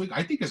out last week,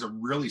 I think, is a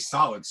really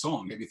solid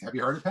song. Have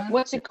you heard it, Pat?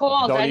 What's it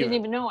called? Don't I didn't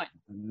even know it.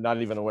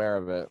 Not even aware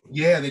of it.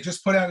 Yeah, they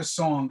just put out a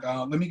song.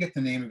 Let me get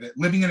the name of it.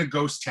 "Living in a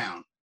Ghost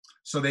Town."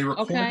 So they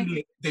recorded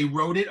it. They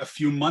wrote it a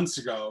few months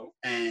ago,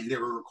 and they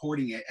were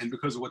recording it. And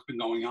because of what's been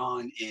going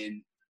on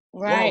in the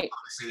world,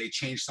 obviously they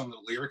changed some of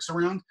the lyrics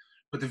around.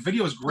 But the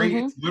video is great.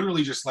 It's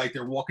literally just like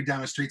they're walking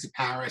down the streets of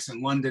Paris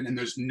and London, and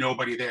there's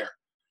nobody there.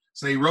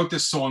 So they wrote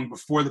this song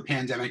before the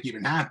pandemic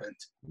even happened.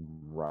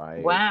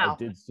 Right. Wow.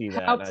 I did see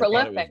that. How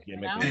prolific,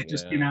 And it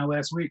just came out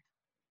last week.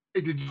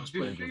 Hey, did you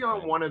see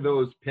on one of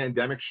those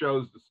pandemic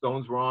shows the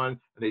Stones were on, and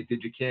they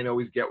did "You Can't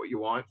Always Get What You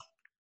Want"?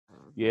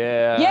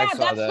 Yeah. Yeah, I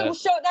saw that's that. the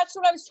show. That's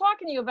what I was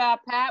talking to you about,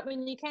 Pat,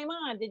 when you came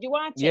on. Did you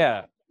watch it?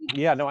 Yeah.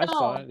 Yeah. No, I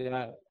saw it.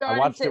 Yeah. I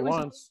watched it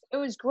once. It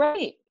was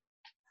great.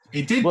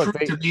 It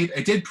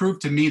did prove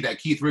to me that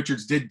Keith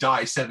Richards did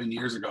die 7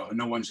 years ago, and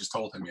no one's just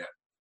told him yet.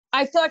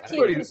 I thought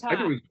Keith was I thought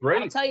fine. he was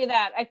great. I'll tell you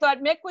that. I thought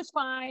Mick was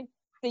fine.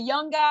 The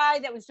young guy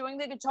that was doing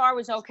the guitar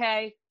was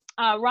okay.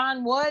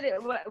 Ron Wood.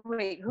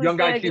 Wait, who's Young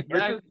guy the- Keith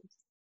Richards?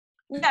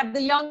 Yeah,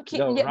 the young kid,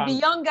 No, Ron. the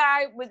young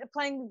guy with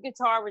playing the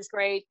guitar was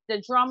great.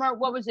 The drummer,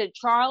 what was it?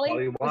 Charlie?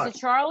 Charlie Was Watts. it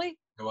Charlie?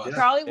 It was.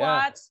 Charlie Yeah.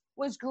 Watts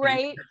was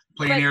great.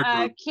 Playing air But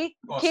drum. Keith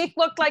Awesome. Keith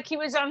looked like he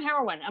was on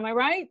heroin. Am I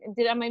right?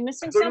 Am I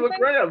missing I thought he something? looked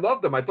great. I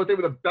loved them. I thought they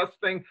were the best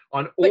thing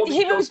on all But the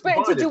he shows was.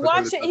 combined. Did you I thought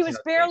they watch were it? He the was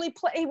best barely.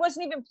 He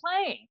wasn't even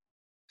playing.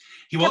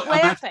 He kept on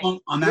that laughing. song.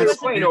 On They that were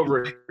song, playing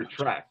over a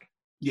track.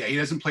 yeah, he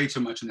doesn't play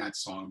too much in that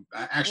song.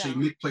 Actually,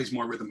 No. Mick plays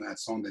more rhythm in that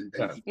song than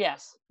Yeah. he.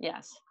 Yes.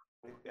 Yes.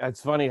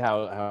 It's funny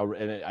how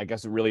and I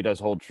guess it really does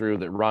hold true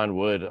that Ron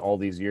Wood, all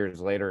these years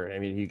later, I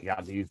mean,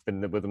 he's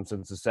been with them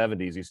since the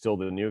 70s. He's still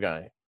the new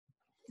guy.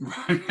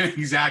 Right,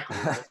 exactly.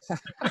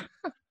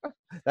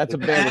 That's a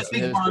And I band with some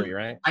think history,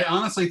 right? I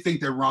honestly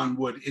think that Ron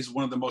Wood is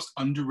one of the most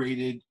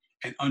underrated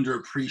and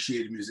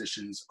underappreciated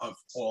musicians of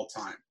all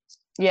time.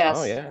 Yes.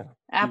 Oh yeah.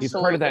 Absolutely. He's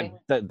part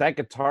of that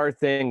guitar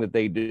thing that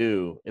they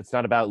do. It's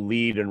not about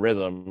lead and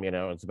rhythm,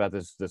 it's about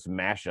this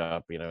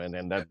mashup,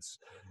 and that's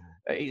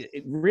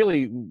it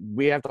really,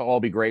 we have to all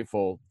be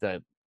grateful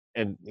that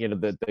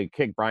that they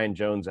kicked Brian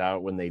Jones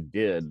out when they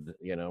did,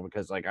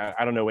 because like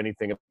I don't know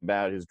anything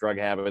about his drug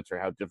habits or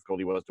how difficult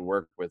he was to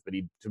work with, but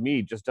he, to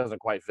me, just doesn't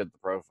quite fit the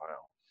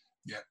profile.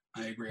 Yeah,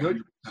 I agree.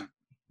 Good. 100%.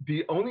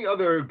 The only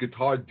other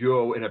guitar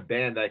duo in a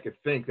band that I could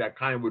think that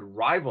kind of would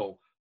rival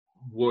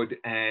Wood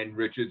and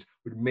Richards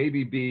would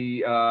maybe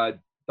be Don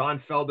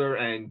Felder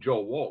and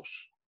Joe Walsh.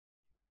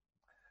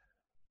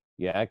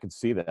 Yeah, I could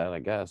see that, I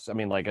guess. I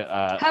mean, like,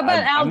 How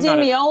about Al Di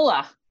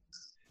Meola?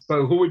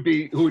 But who would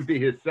be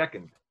his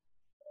second?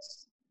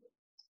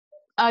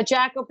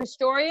 Jaco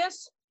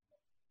Pastorius?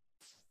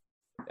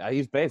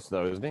 He's bass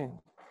though, isn't he?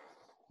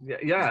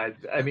 Yeah.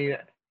 I mean,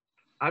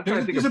 I'm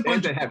trying to think of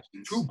bands that have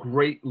two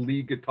great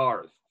lead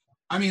guitarists.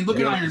 I mean, look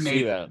at Yeah, I Iron can see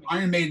Maiden. that.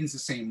 Iron Maiden's the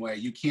same way.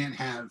 You can't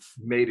have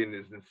Maiden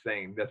is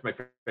insane. That's my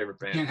favorite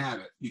band. You can't have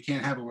it. You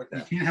can't have it.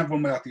 You can't have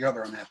one without the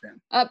other on that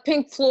band.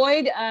 Pink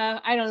Floyd.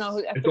 I don't know who.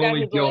 I It's forgot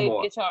only who the lead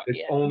Gilmore. guitar. It's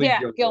Yeah, only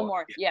Gilmore.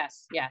 Gilmore.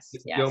 Yes.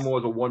 Gilmore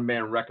is a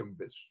one-man wrecking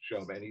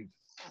show, man.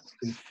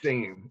 He's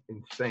insane.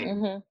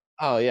 Mm-hmm.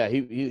 Oh yeah,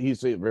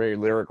 he's a very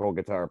lyrical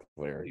guitar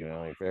player.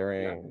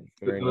 Very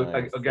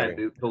nice.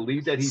 Again, the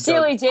lead that he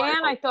Steely does.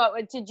 Dan. I thought.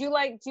 Do you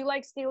like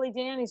Steely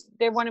Dan?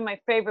 They're one of my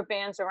favorite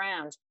bands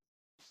around.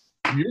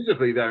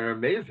 Musically, they're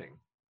amazing.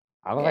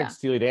 I like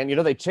Steely Dan.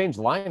 They change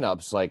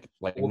lineups like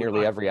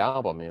nearly every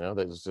album.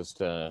 There's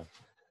just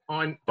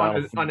on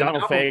Donald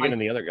Fagen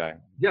and the other guy.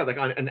 Yeah, like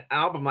on an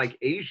album like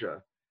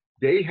Asia,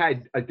 they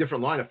had a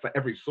different lineup for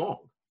every song.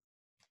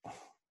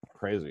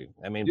 Crazy.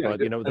 I mean, yeah,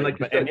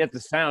 and yet the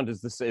sound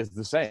is the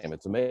same.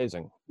 It's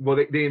amazing. Well,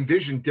 they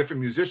envisioned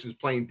different musicians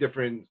playing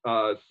different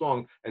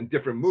songs and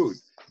different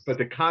moods, but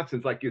the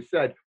constants, like you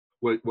said,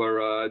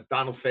 were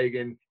Donald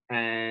Fagen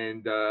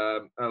and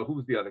who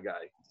was the other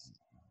guy?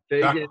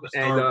 Fagen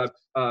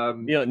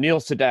and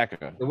Neil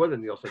Sedaka. It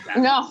wasn't Neil Sedaka.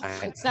 No,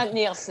 it's not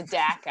Neil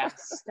Sedaka.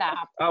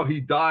 Stop. Oh, he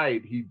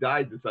died.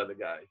 This other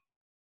guy.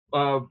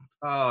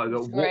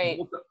 Great.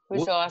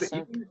 Who's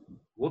awesome.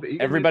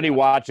 Everybody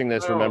watching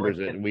this remembers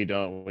it, and we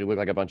don't. We look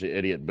like a bunch of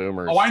idiot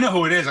boomers. Oh, I know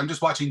who it is. I'm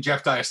just watching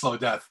Jeff die a slow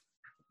death.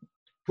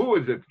 Who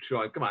is it,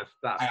 Sean? Come on,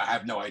 stop. I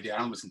have no idea. I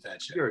don't listen to that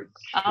shit.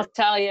 I'll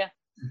tell you.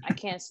 I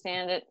can't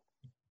stand it.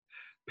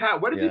 Pat,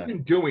 what have you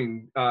been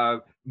doing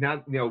now?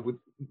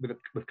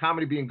 With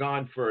comedy being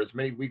gone for as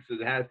many weeks as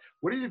it has,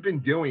 what have you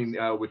been doing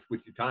with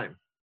your time?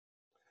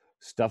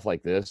 Stuff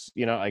like this,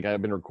 like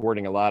I've been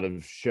recording a lot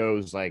of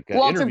shows, like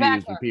Walter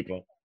interviews Becker. with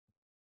people.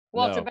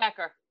 Walter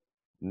Becker.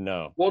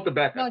 No. Walter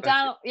Becker. No,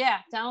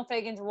 Donald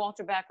Fagen's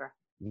Walter Becker.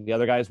 The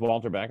other guy is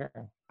Walter Becker.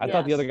 I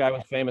thought the other guy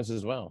was famous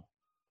as well.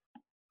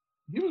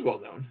 He was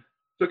well known.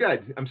 So go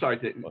ahead. I'm sorry.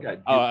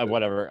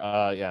 Whatever.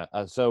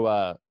 So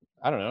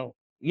I don't know.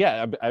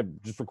 Yeah, I'm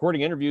just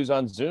recording interviews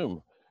on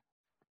Zoom,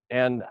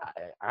 and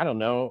I don't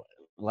know.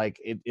 Like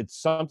it's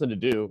something to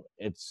do.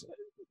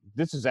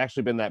 This has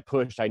actually been that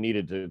push I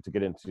needed to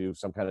get into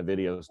some kind of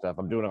video stuff.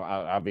 I'm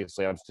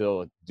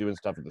still doing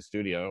stuff at the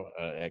studio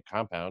at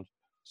Compound.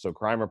 So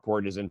Crime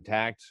Report is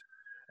intact,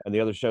 and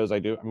the other shows I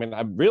do. I mean,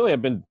 I've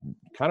been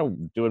kind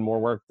of doing more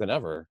work than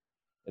ever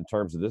in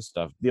terms of this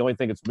stuff. The only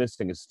thing that's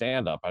missing is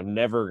stand-up.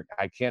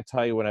 I can't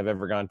tell you when I've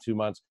ever gone 2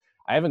 months.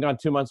 I haven't gone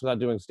 2 months without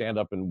doing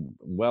stand-up in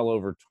well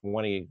over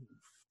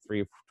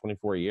 23,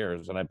 24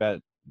 years, and I bet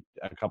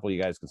a couple of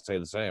you guys can say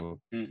the same.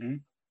 Mm-hmm.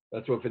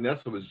 That's what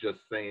Vanessa was just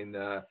saying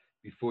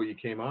before you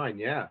came on.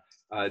 Yeah,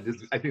 I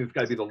think it's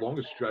got to be the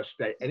longest stretch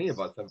that any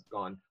of us have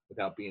gone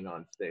without being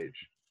on stage.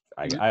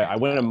 I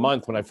went a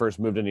month when I first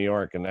moved to New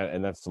York, and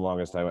that's the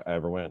longest I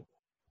ever went.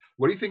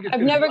 What do you think?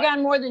 I've never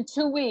gone more than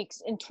 2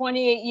 weeks in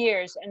 28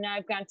 years, and now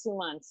I've gone 2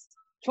 months.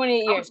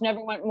 28 years,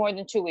 never went more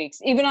than 2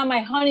 weeks. Even on my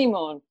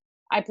honeymoon,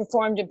 I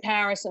performed in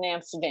Paris and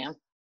Amsterdam.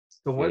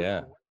 So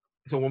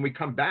when we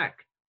come back,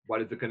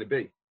 what is it going to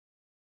be?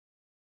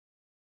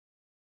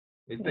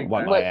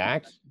 My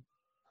act?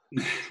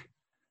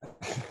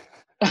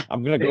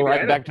 I'm going to go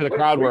right back to the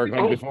crowd work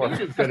like before. What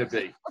is going to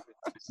be?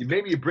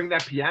 Maybe you bring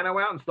that piano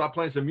out and start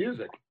playing some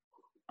music.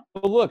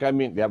 Well, look, I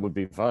mean, that would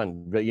be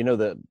fun. But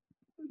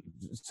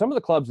some of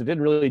the clubs that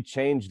didn't really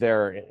change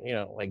their,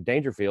 like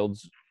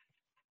Dangerfields,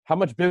 how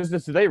much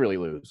business did they really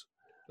lose?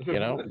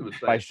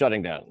 By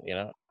shutting down,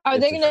 Are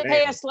they going to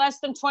pay us less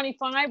than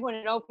 $25 when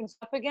it opens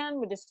up again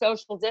with the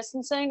social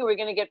distancing? Are we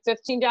going to get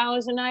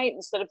 $15 a night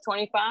instead of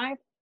 $25?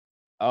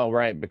 Oh,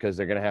 right, because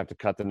they're going to have to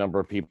cut the number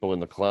of people in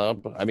the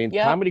club. I mean,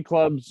 comedy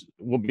clubs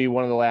will be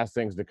one of the last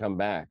things to come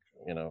back,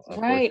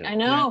 Right, I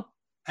know.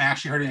 I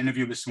actually heard an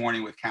interview this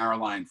morning with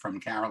Caroline from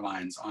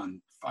Caroline's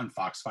on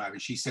Fox 5,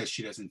 and she says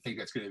she doesn't think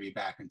that's going to be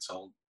back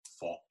until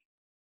fall.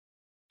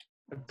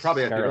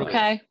 Probably.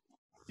 Okay.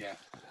 Yeah.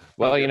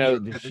 Well,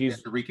 she's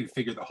she's to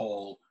reconfigure the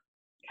whole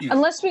you know,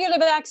 Unless we get a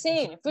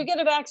vaccine. If we get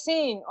a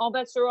vaccine, all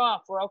bets are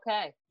off. We're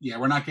okay. yeah,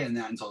 we're not getting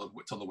that until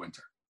the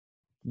winter.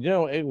 You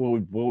know,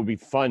 what would be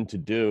fun to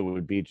do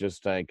would be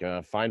just like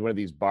find one of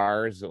these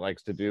bars that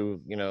likes to do,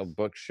 you know,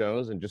 book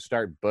shows and just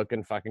start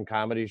booking fucking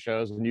comedy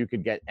shows, and you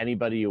could get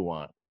anybody you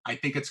want. I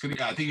think it's gonna.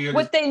 I think you're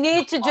What they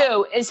need to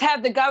do is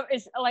have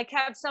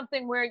have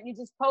something where you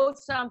just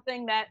post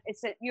something that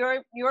it's at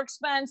your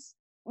expense,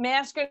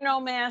 mask or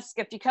no mask.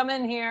 If you come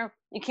in here,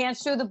 you can't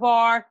sue the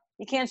bar,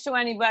 you can't sue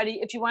anybody.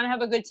 If you want to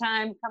have a good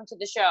time, come to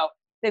the show.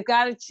 They've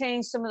got to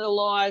change some of the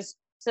laws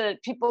so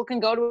that people can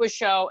go to a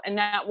show and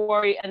not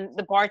worry, and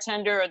the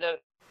bartender or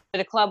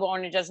the club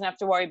owner doesn't have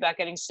to worry about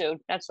getting sued.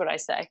 That's what I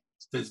say.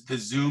 the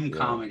Zoom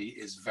comedy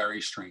is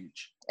very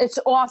strange. It's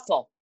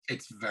awful.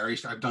 It's very.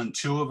 I've done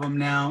 2 of them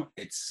now.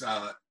 It's.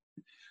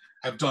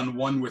 I've done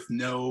one with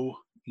no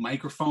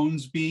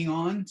microphones being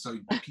on, so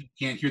you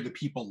can't hear the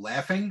people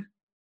laughing,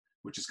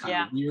 which is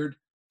kind of weird.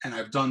 And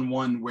I've done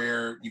one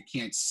where you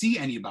can't see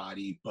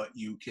anybody, but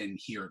you can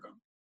hear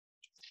them.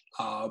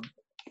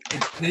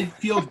 It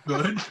feels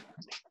good.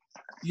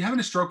 You having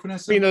a stroke,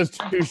 Vanessa? Between those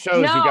 2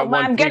 shows, you got No,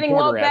 one I'm getting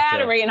low 3/4 act show.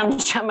 battery and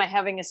I'm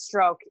having a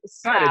stroke. God,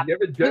 Stop. have you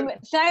ever done-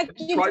 Thank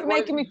you tried for one of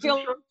making me these Zoom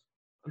feel. shows?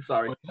 I'm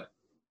sorry.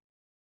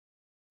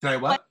 Did I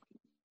what?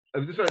 I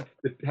was just wondering,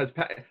 has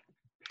Pat,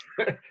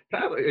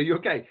 Pat, are you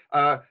okay?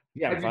 Yeah,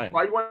 have you fine.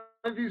 tried one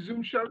of these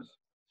Zoom shows?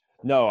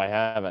 No, I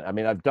haven't. I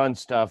mean, I've done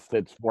stuff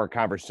that's more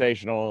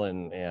conversational,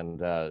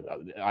 and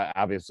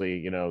obviously,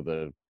 you know,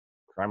 the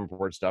crime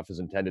report stuff is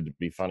intended to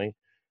be funny.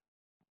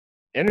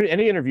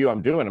 Any interview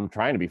I'm doing, I'm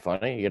trying to be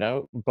funny, you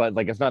know, but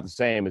like it's not the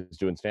same as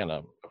doing stand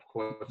up. Of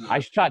course. I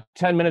shot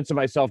 10 minutes of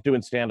myself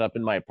doing stand up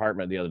in my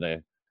apartment the other day,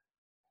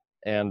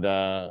 and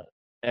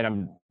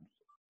I'm,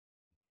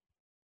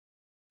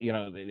 you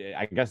know,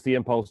 I guess the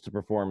impulse to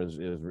perform is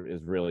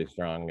really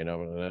strong. You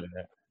know,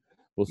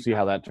 we'll see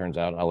how that turns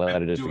out. I'll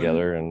edit it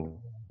together, and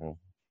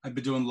I've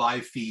been doing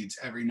live feeds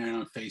every night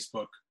on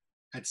Facebook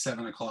at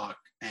 7:00,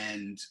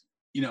 and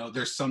you know,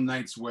 there's some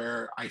nights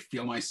where I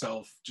feel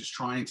myself just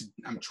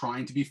I'm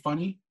trying to be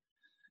funny,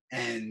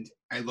 and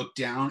I look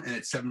down and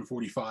it's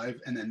 7:45,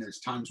 and then there's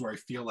times where I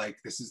feel like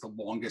this is the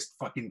longest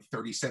fucking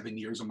 37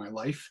 years of my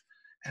life,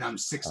 and I'm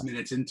 6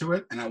 minutes into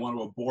it, and I want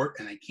to abort,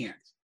 and I can't.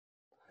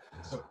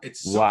 So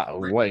it's so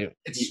why?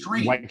 It's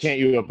strange. Why can't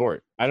you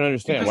abort? I don't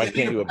understand. Because Why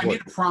can't you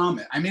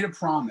abort? I made a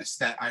promise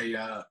that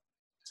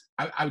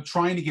I'm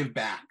trying to give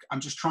back.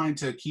 I'm just trying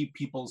to keep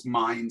people's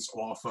minds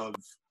off of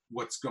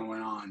what's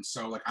going on.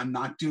 So like, I'm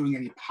not doing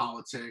any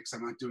politics.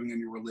 I'm not doing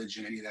any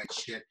religion, any of that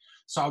shit.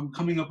 So I'm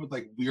coming up with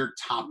like weird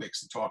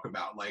topics to talk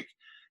about, like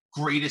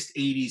greatest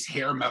 80s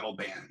hair metal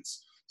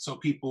bands. So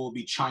people will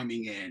be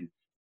chiming in,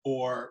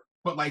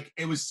 but like,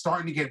 it was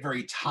starting to get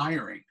very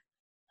tiring,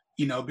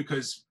 you know,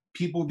 because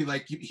people will be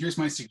like, here's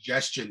my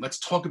suggestion. Let's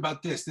talk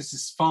about this. This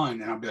is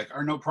fun. And I'll be like,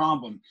 oh, no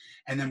problem.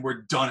 And then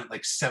we're done at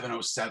like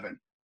 7:07.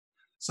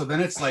 So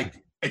then it's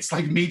like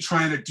me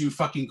trying to do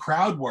fucking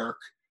crowd work,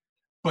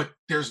 but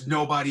there's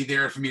nobody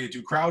there for me to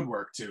do crowd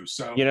work to.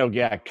 So, you know,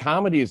 yeah,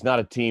 comedy is not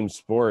a team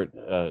sport.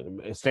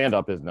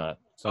 Stand-up is not.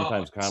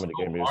 Sometimes comedy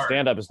can be.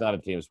 Stand-up is not a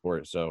team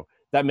sport. So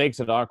that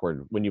makes it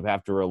awkward when you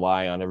have to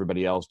rely on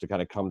everybody else to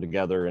kind of come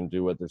together and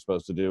do what they're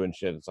supposed to do and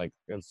shit. It's like,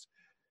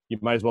 you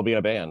might as well be in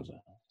a band.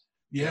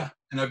 Yeah,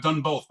 and I've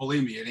done both.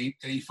 Believe me, it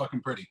ain't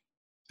fucking pretty.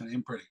 It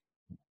ain't pretty.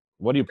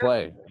 What do you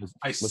play?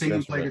 I sing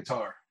and play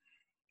guitar.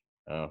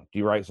 Oh, do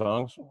you write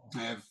songs? I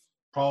have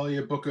probably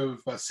a book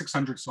of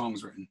 600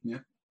 songs written. Yeah.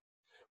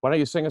 Why don't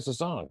you sing us a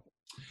song?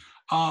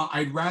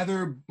 I'd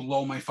rather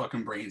blow my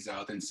fucking brains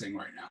out than sing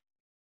right now.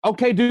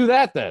 Okay, do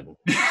that then.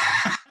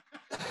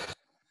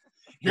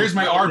 Here's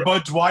my R.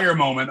 Bud Dwyer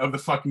moment of the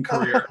fucking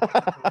career.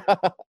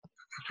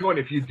 Sean,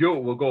 if you do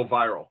it, we'll go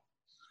viral.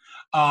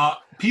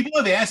 People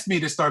have asked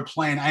me to start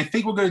playing. I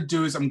think what we're gonna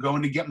do is I'm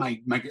going to get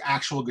my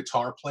actual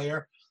guitar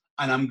player,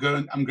 and I'm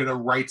gonna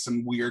write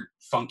some weird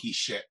funky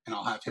shit, and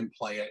I'll have him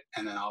play it,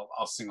 and then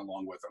I'll sing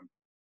along with him.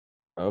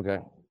 Okay.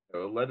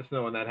 So let us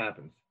know when that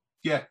happens.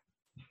 Yeah,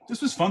 this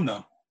was fun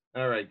though.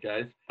 All right,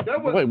 guys.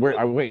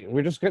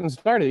 We're just getting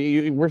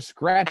started. We're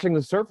scratching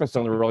the surface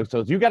on the Rolling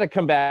Stones. You got to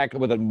come back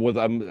with a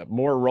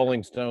more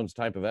Rolling Stones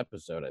type of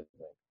episode, I think.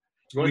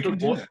 We can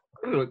do that.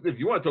 If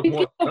you want to talk We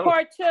more, can do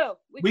part 2.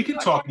 We can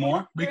talk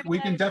more. We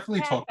can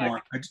definitely talk more.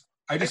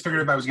 I just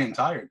figured if I was getting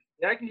tired.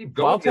 yeah, I can keep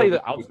going. Well, I'll tell you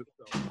that.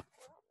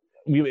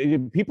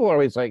 People are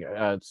always like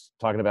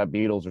talking about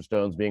Beatles or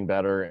Stones being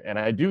better, and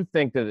I do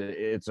think that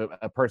it's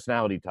a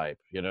personality type,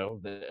 you know,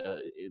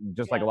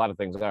 just like a lot of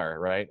things are,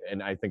 right?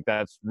 And I think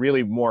that's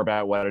really more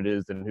about what it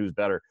is than who's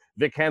better.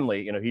 Vic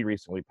Henley, you know, he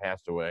recently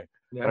passed away.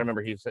 Yeah. I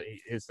remember his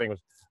thing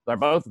was they're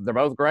both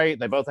great.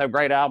 They both have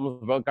great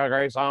albums. Both got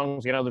great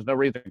songs. You know, there's no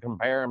reason to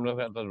compare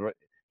them.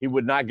 He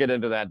would not get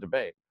into that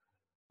debate,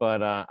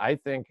 but I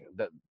think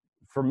that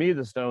for me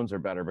the Stones are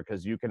better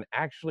because you can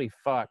actually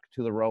fuck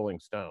to the Rolling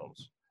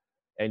Stones.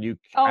 And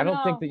I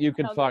don't think that you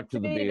can fuck to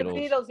the Beatles.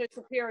 The Beatles are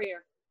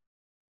superior.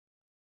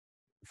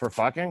 For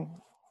fucking?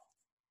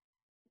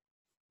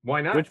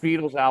 Why not? Which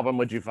Beatles album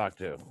would you fuck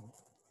to?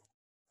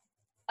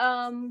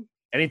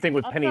 Anything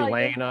with I'll Penny tell you.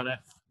 Lane on it.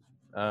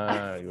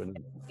 You wouldn't-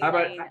 How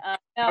about- Elaine, How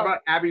no, about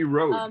Abbey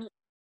Road?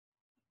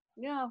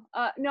 no,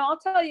 I'll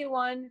tell you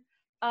one.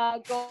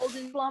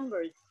 Golden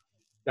Slumbers.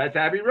 That's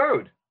Abbey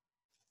Road.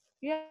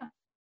 Yeah.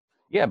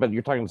 yeah, but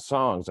you're talking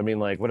songs. I mean,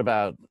 like, what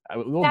about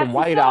well, That's the the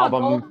White song,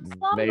 Album? Golden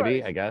Maybe,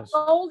 Slumbers. I guess.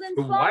 Golden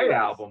The Slumbers. White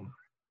Album.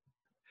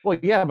 Well,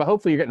 yeah, but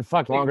hopefully you're getting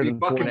fucked Hey, longer you than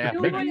 4.5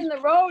 fucking Doing minutes. in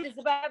the road is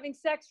about having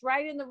sex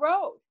right in the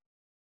road.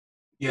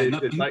 Yeah, It's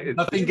nothing, like- it's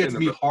nothing gets in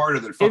me the- harder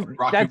than It, fucking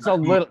Rocky that's a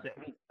Raccoon.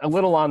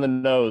 little on the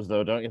nose,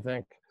 though, don't you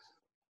think?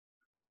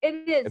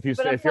 It is. If you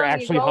but I'm if you're telling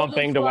you, actually Golden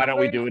humping, to why don't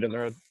we Slumbers- do it in the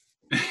road?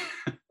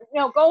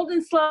 No,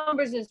 Golden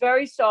Slumbers is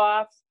very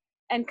soft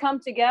and Come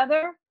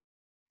Together.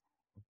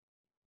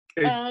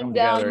 It- And Come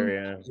together,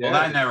 yeah. Well,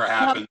 that never Come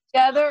happened.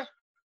 Together.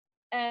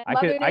 And I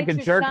Mother could- I could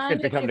Nature's jerk Son, it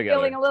to if Come you're Together.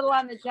 feeling a little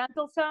on the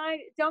gentle side.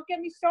 Don't get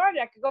me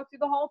started. I could go through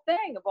the whole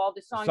thing of all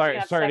the songs. you Sorry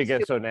have to sex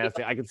get so with people.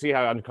 nasty. I can see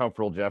how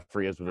uncomfortable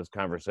Jeffrey is with this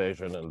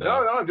conversation. And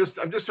No, I'm just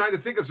trying to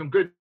think of some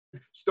good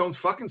Stones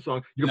fucking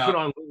songs. You can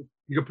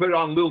No. put it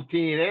on Lil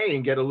TNA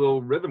and get a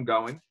little rhythm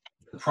going.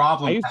 The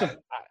problem, I used to.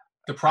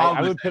 the problem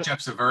I is would that put-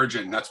 Jeff's a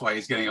virgin. That's why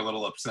he's getting a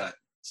little upset.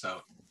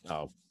 So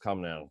Oh,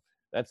 come now.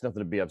 That's nothing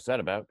to be upset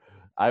about.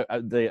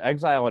 The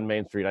Exile on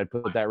Main Street, I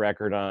put that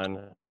record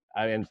on,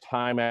 and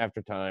time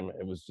after time,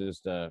 it was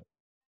just,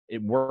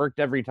 it worked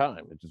every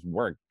time. It just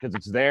worked because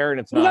it's there and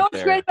it's You know not what's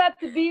there. great about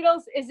the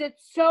Beatles is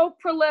it's so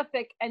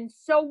prolific and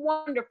so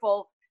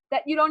wonderful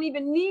that you don't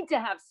even need to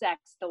have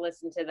sex to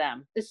listen to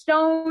them. The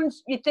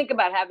Stones, you think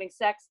about having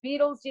sex.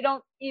 Beatles, you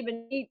don't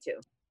even need to.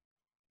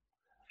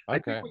 I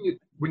Okay. think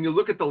when you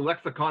look at the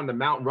lexicon, the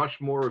Mount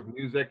Rushmore of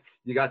music,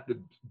 you got the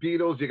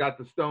Beatles, you got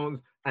the Stones,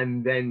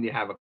 and then you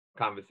have a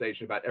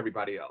conversation about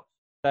everybody else.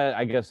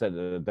 I guess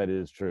that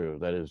is true.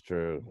 That is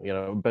true. You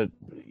know, but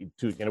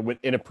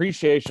in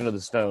appreciation of the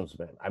Stones,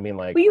 man. I mean,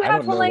 like, But you I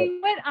have don't know what- Helene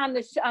Witt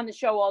on the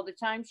show all the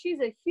time. She's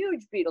a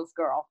huge Beatles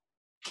girl.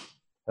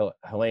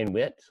 Helene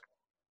Witt.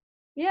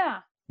 Yeah.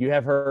 You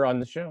have her on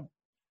the show.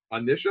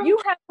 On this show? You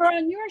have her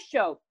on your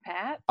show,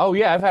 Pat. Oh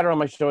yeah, I've had her on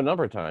my show a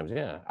number of times.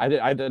 Yeah, I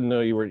didn't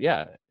know you were.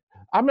 Yeah,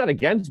 I'm not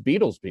against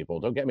Beatles people.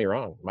 Don't get me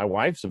wrong. My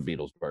wife's a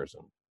Beatles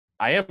person.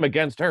 I am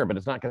against her, but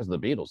it's not because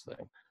of the Beatles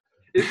thing.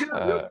 Is there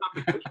a real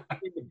competition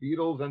between the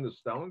Beatles and the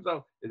Stones?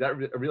 Oh, is that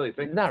really a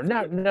thing? No,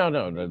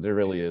 there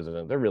really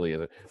isn't. There really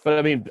isn't. But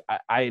I mean,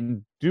 I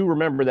do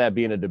remember that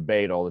being a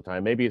debate all the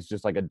time. Maybe it's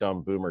just like a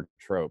dumb boomer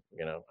trope,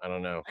 you know? I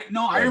don't know.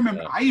 no, I But,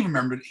 remember. I even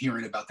remember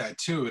hearing about that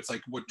too. It's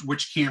like,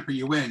 which camp are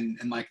you in?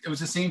 And like, it was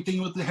the same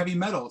thing with the heavy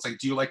metal. It's like,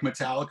 do you like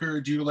Metallica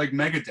or do you like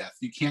Megadeth?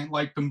 You can't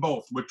like them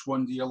both. Which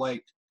one do you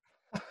like?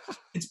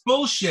 It's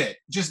bullshit.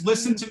 Just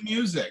listen to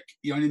music.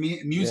 You know what I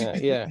mean? Music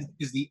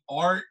is the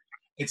art.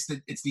 It's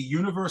the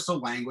universal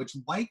language.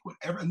 Like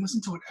whatever and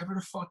listen to whatever the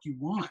fuck you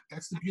want.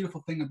 That's the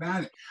beautiful thing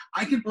about it.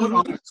 I can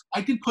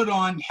put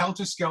on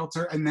Helter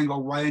Skelter and then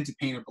go right into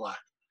Painted Black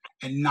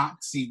and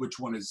not see which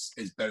one is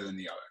better than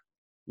the other.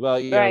 Well,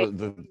 you Right.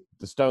 know,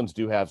 the Stones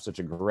do have such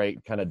a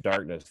great kind of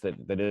darkness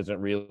that isn't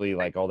really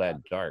like all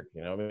that dark.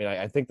 You know, I mean,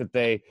 I think that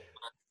they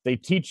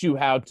teach you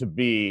how to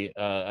be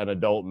an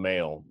adult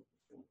male.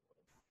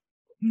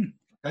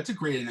 That's a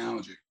great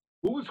analogy.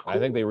 Who was cool? I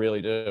think they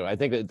really do. I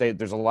think that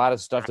there's a lot of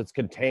stuff that's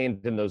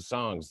contained in those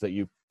songs that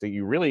you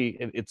really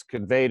it's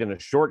conveyed in a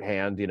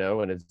shorthand, you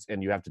know,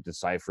 and you have to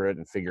decipher it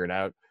and figure it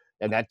out,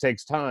 and that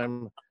takes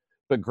time.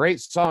 But great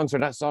songs are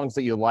not songs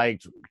that you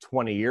liked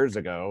 20 years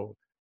ago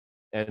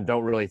and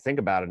don't really think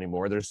about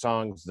anymore. There's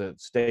songs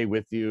that stay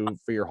with you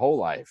for your whole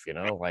life, you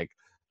know, like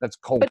that's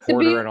Cole But the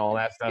Porter and all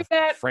that stuff.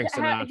 that Frank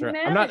have Sinatra.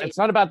 humanity. It's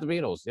not about the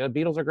Beatles. Yeah, the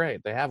Beatles are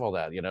great. They have all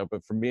that, you know,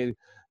 but for me,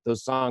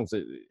 those songs,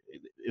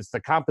 it's the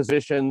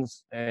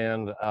compositions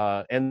and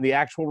the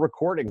actual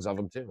recordings of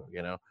them too,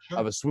 you know, Sure.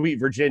 of a Sweet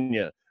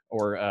Virginia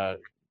or I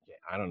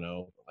don't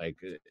know, like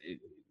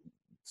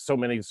so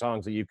many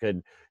songs that you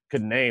could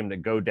name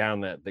that go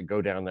down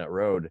that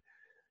road,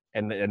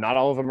 and not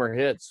all of them are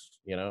hits,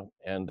 you know,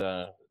 and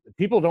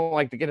people don't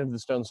like to get into the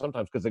Stones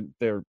sometimes because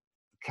their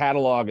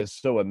catalog is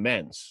so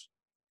immense.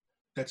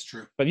 That's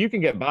true. But you can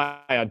get by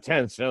on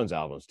 10 Stones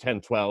albums, 10,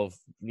 12,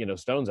 you know,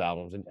 Stones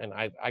albums, and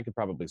I could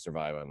probably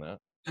survive on that.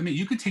 I mean,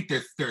 you could take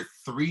their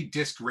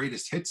 3-disc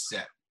greatest hits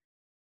set,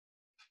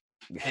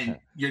 and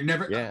you're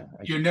never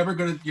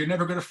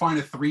gonna find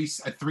a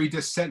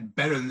 3-disc set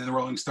better than the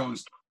Rolling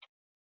Stones'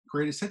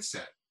 greatest hits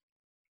set.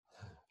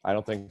 I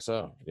don't think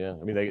so. Yeah,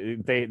 I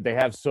mean they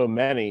have so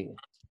many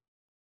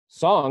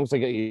songs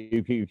like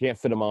you can't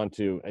fit them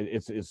onto.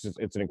 It's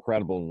an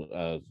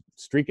incredible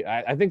streak.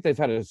 I think they've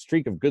had a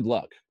streak of good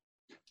luck.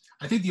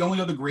 I think the only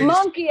other greatest.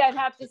 Monkey, I'd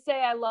have to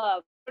say I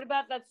love. What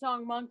about that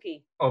song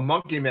Monkey? Oh,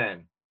 Monkey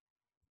Man.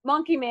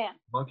 Monkey Man,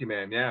 Monkey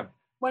Man, yeah.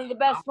 one of the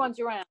best ones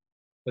around.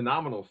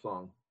 Phenomenal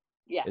song.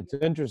 Yeah. It's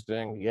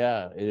interesting.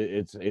 Yeah,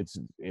 it's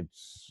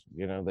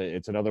you know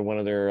it's another one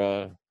of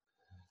their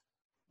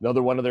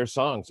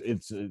songs.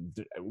 It's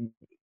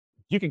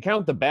you can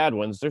count the bad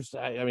ones. There's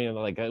I mean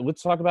like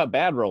let's talk about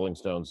bad Rolling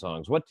Stone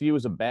songs. What to you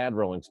is a bad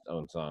Rolling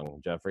Stone song,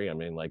 Jeffrey? I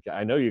mean like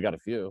I know you got a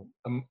few.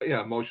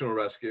 Yeah, Emotional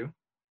Rescue.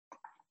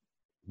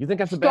 You think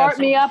that's a bad Start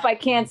Me song? Up, I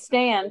Can't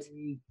Stand.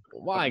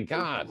 My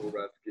God.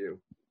 Rescue.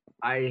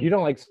 You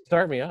don't like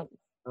Start Me Up?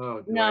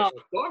 Oh, No.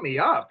 Start Me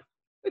Up.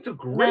 It's a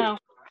great. No,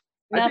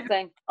 I think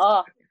nothing.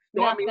 Oh,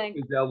 Start Me Up nothing.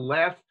 is their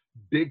last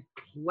big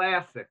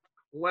classic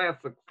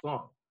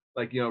song.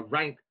 Like,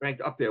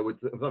 ranked up there with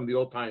some of the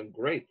all-time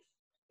greats.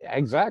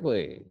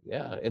 Exactly.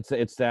 Yeah. It's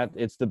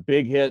the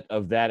big hit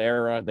of that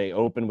era. They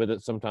open with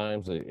it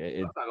sometimes.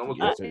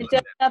 Almost It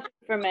does nothing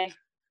for me.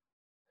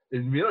 It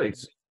really.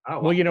 It's, Oh,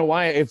 wow. well, you know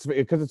why? It's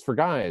because it's for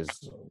guys.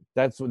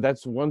 That's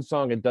one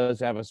song. It does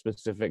have a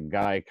specific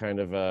guy kind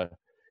of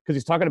because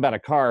he's talking about a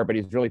car, but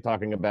he's really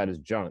talking about his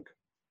junk.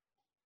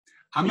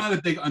 I'm not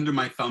a big Under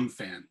My Thumb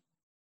fan.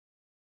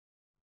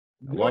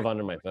 I love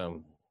Under My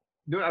Thumb.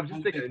 No, I was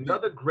just thinking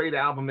another great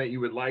album that you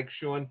would like,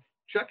 Sean.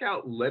 Check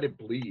out Let It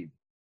Bleed.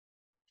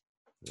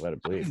 Let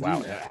It Bleed.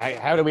 Wow.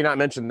 How did we not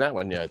mention that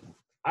one yet?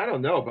 I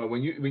don't know, but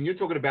when you're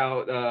talking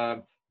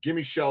about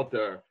Gimme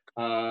Shelter,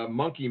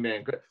 Monkey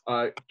Man,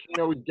 Can't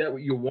Always Get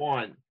What You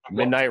Want,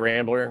 Midnight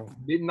Rambler.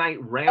 Midnight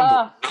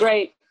Rambler. Oh,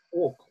 great.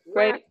 Oh,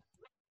 Great.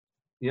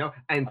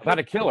 And About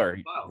a killer.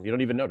 You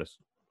don't even notice.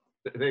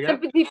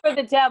 Sympathy for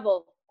the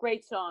Devil.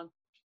 Great song.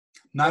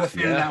 Not a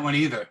fan of that one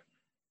either.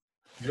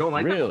 You don't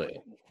like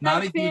Really?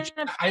 Not a fan huge.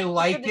 of I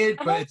like the it,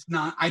 Devil? but it's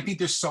not. I think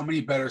there's so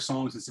many better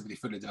songs than Sympathy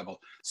for the Devil.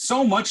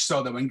 So much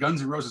so that when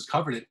Guns N' Roses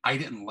covered it, I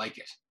didn't like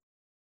it.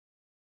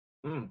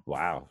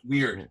 Wow.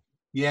 Weird.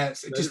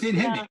 Yes, it just didn't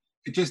hit me. Yeah.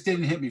 It just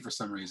didn't hit me for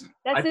some reason.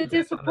 I That's a think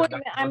that's something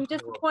disappointment. that- I'm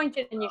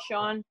disappointed in you,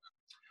 Sean.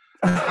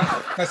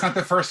 That's not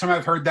the first time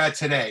I've heard that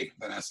today,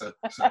 Vanessa.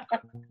 So,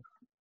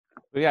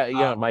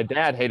 Yeah. My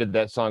dad hated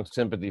that song,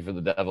 "Sympathy for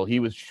the Devil." He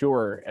was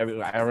sure. I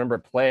remember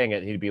playing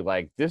it. He'd be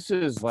like, "This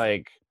is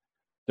like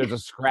there's a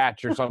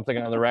scratch or something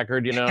on the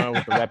record, with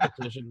the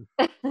repetition."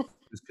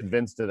 He's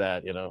convinced of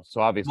that,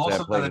 So I'm obviously, I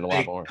also played it a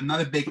lot more. I'm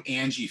not a big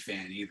Angie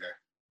fan either.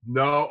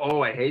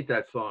 No, I hate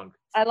that song.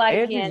 I like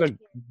Angie's Angie.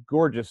 a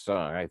gorgeous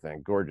song, I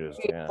think. Gorgeous,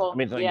 Beautiful, yeah. I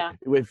mean, like, yeah.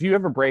 if you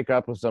ever break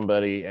up with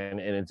somebody and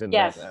it's in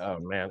Yes. that, oh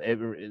man,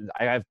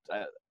 I have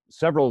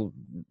several,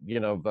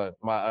 but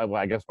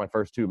I guess my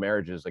first two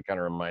marriages, they kind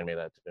of remind me of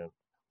that too.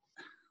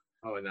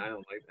 Oh, and I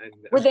don't like.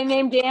 Were they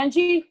named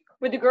Angie?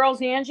 Were the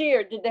girls Angie,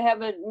 or did they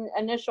have an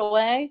initial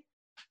A?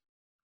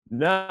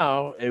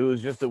 No, it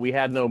was just that we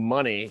had no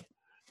money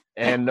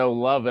and no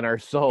love in our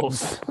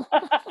souls.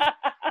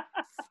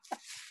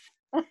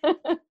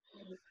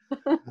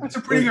 That's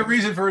a pretty good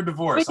reason for a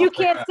divorce. But you I'll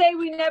take can't that. say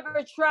we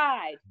never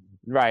tried.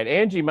 Right.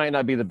 Angie might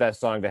not be the best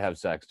song to have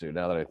sex to,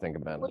 now that I think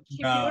about Was it.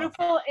 she No.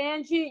 beautiful,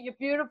 Angie? You're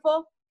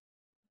beautiful.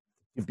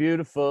 You're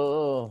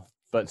beautiful,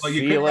 but Well, see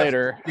could you have-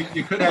 later.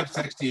 You could have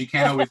sex to you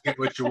can't always get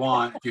what you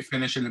want if you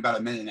finish in about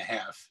a minute and a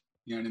half.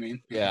 You know what I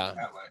mean? Yeah.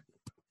 That way.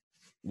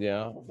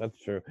 Yeah, that's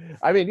true.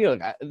 I mean,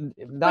 not But you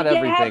have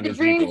everything the is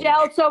dreams equal.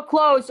 held so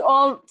close,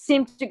 all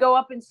seem to go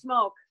up in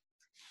smoke.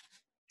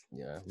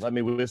 Yeah, let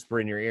me whisper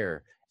in your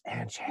ear,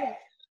 Angie.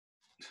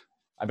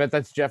 I bet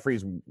that's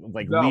Jeffrey's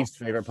No. least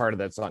favorite part of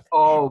that song.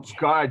 Oh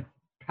God,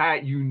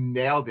 Pat, you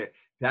nailed it.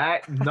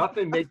 That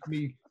nothing makes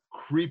me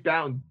creep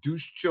out and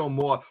douche chill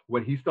more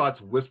when he starts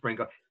whispering.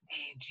 Go,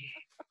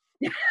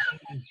 Angie.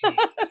 Angie.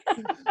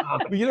 Oh,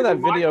 But you know that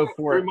video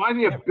for Remind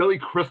me of Billy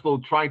Crystal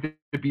trying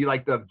to be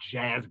like the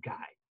jazz guy.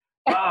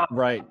 Oh,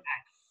 right?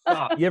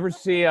 sucks. You ever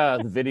see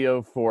the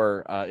video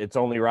for "It's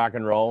Only Rock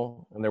and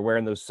Roll" and they're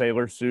wearing those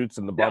sailor suits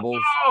and the bubbles?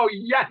 Oh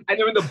yeah, and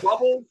they're in the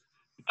bubbles.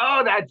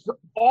 Oh, that's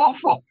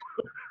awful.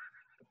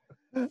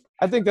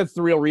 I think that's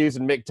the real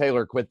reason Mick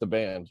Taylor quit the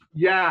band.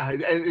 Yeah,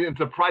 and I'm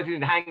surprised he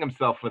didn't hang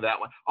himself for that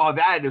one. Oh,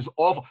 that is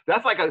awful.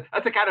 That's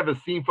a kind of a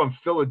scene from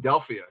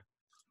Philadelphia.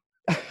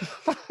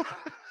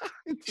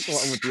 It's the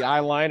one with the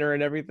eyeliner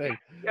and everything.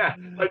 Yeah,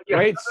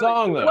 Great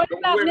song though. What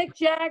about Where- Mick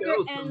Jagger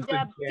Those and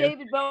some good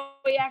David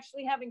Bowie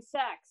actually having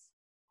sex?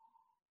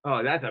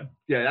 Oh,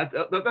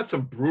 that's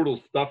some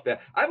brutal stuff. There,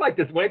 I like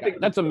this. When I think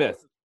That's a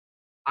myth.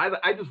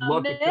 I just A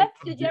love. myth?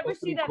 Did you ever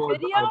see that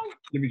video?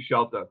 Give Me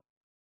Shelter.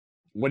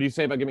 What do you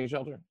say about "Give Me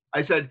Shelter"?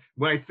 I said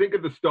when I think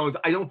of the Stones,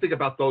 I don't think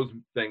about those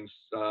things,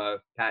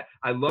 Pat.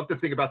 I love to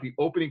think about the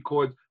opening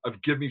chords of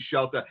 "Give Me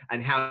Shelter"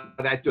 and how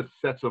that just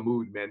sets a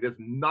mood, man. There's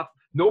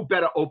no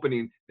better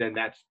opening than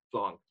that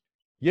song.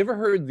 You ever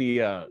heard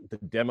the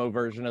demo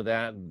version of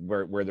that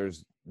where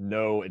there's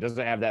it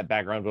doesn't have that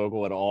background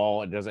vocal at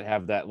all. It doesn't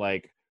have that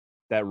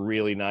that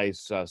really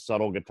nice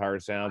subtle guitar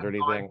sound or I've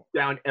gone anything.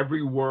 down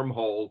every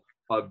wormhole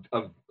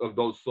of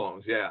those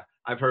songs. Yeah,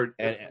 I've heard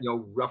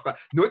rough.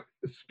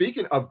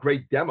 Speaking of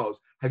great demos,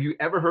 have you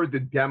ever heard the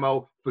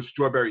demo for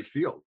Strawberry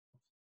Fields?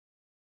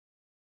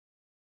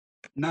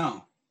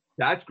 No,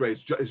 That's great.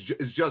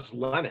 It's just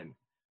Lennon.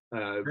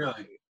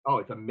 really. Oh,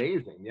 it's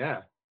amazing.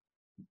 Yeah,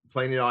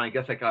 playing it on, I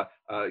guess, like a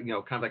kind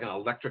of like an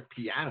electric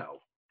piano.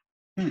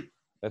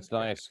 That's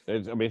nice.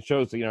 It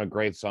shows that a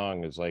great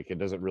song is it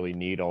doesn't really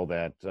need all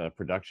that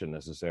production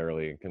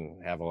necessarily. It can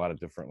have a lot of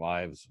different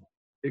lives.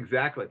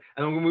 Exactly.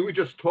 And when we were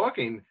just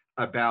talking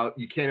about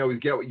you can't always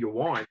get what you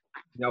want,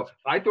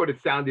 I thought it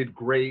sounded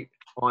great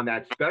on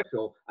that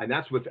special, and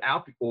that's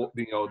without the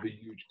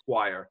huge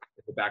choir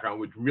in the background,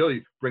 which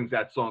really brings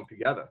that song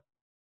together.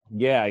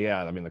 Yeah,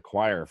 yeah. I mean, the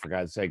choir, for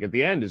God's sake, at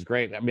the end is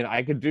great. I mean,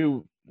 I could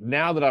do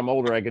now that I'm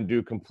older, I can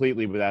do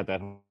completely without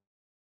that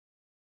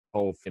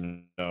whole,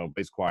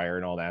 bass choir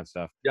and all that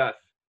stuff. Yes.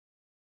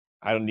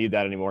 I don't need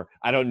that anymore.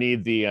 I don't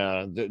need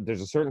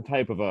there's a certain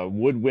type of a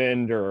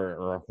woodwind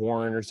or a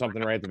horn or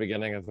something right at the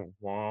beginning. It's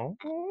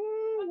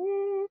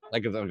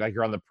like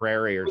you're on the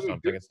prairie or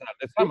something. It's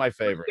not my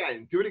favorite.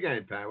 Do it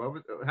again, Pat.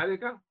 How did it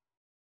go?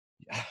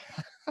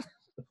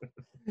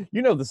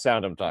 You know the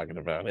sound I'm talking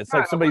about. It's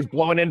like somebody's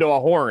blowing into a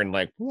horn,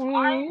 like.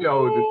 I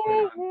know the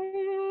sound.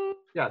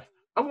 Yes,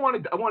 I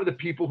wanted the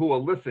people who are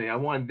listening. I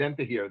wanted them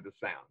to hear the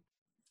sound.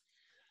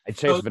 I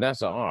chased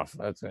Vanessa off.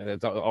 That's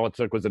all it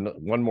took was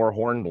one more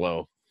horn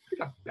blow.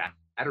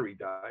 Battery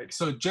died.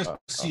 So just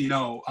so you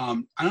know,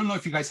 I don't know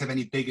if you guys have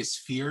any biggest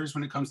fears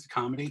when it comes to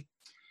comedy.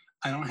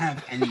 I don't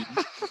have any,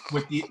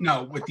 with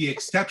the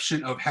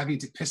exception of having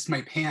to piss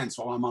my pants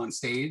while I'm on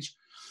stage.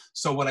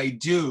 So what I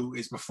do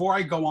is before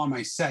I go on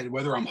my set,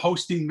 whether I'm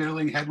hosting,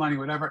 middling, headlining,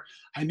 whatever,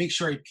 I make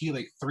sure I pee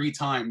like 3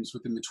 times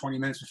within the 20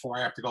 minutes before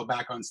I have to go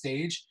back on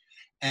stage.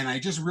 And I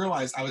just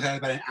realized I was at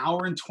about 1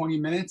 hour and 20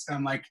 minutes, and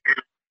I'm like,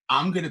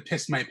 I'm gonna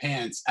piss my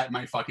pants at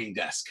my fucking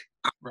desk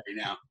right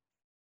now.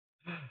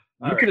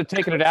 You could have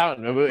taken it out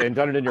and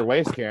done it in your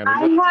waist can.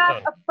 I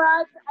gotta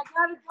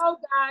go,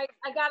 guys.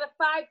 I got a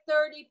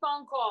 5:30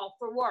 phone call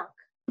for work.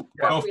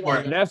 Go for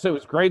it. Vanessa, it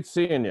was great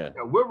seeing you.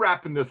 Yeah, we're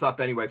wrapping this up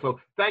anyway, so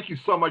thank you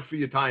so much for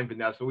your time,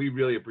 Vanessa. We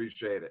really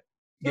appreciate it.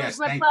 It was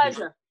my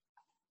pleasure.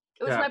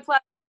 It was my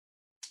pleasure.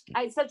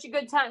 I had such a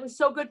good time. It was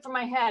so good for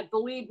my head.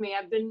 Believe me,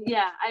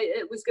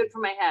 it was good for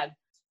my head.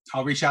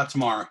 I'll reach out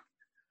tomorrow.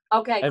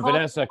 Okay. And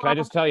Vanessa, can I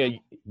just tell you,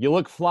 you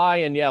look fly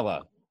in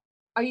yellow.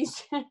 Are you?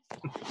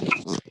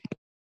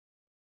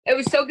 It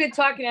was so good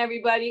talking to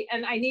everybody,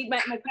 and I need my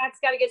cat's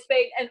got to get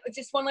spayed. And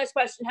just one last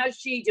question: how's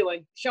she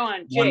doing,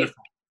 Sean? Jay?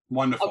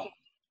 Wonderful.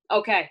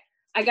 Okay.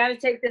 I got to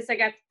take this. I've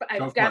got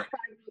 5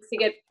 minutes to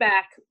get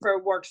back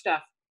for work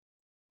stuff.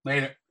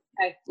 Later.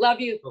 Okay. Love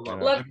you.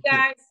 Love you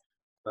guys.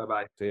 Bye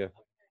bye. See you.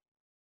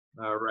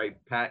 All right,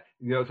 Pat.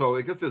 So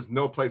I guess there's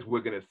no place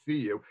we're gonna see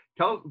you.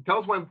 Tell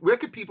us where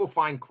could people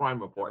find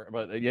Crime Report?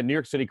 But New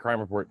York City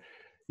Crime Report.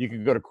 You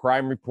can go to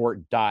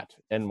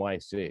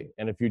crimereport.nyc,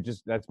 and if you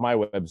that's my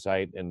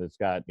website, and it's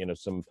got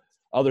some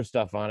other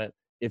stuff on it.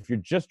 If you're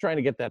just trying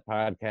to get that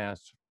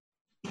podcast,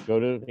 go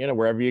to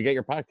wherever you get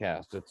your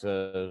podcast. It's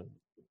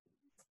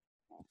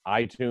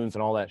iTunes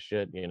and all that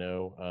shit.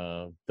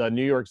 The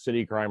New York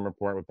City Crime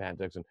Report with Pat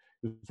Dixon.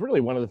 It's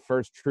really one of the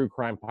first true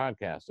crime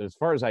podcasts. As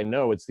far as I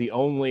know, it's the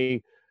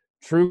only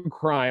true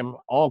crime,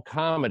 all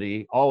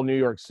comedy, all New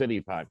York City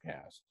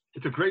podcast.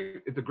 It's a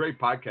great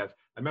podcast.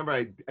 I remember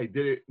I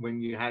did it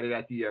when you had it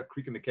at the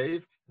Creek in the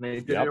Cave, and I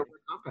did it over the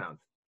compound.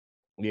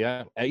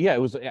 Yeah,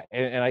 it was,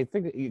 and I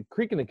think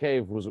Creek in the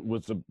Cave was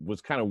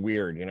kind of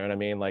weird. You know what I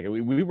mean? Like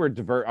we were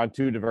on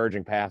 2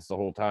 diverging paths the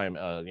whole time.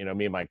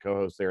 Me and my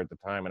co-host there at the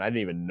time, and I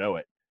didn't even know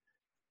it.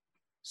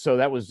 So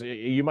that was,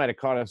 you might have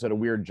caught us at a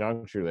weird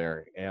juncture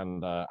there,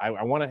 and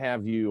I want to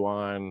have you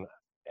on.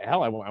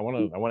 Hell, I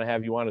want to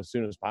have you on as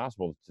soon as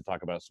possible to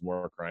talk about some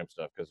more crime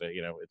stuff, because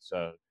it's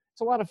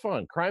a lot of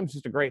fun. Crime's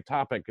just a great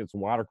topic. It's a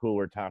water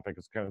cooler topic.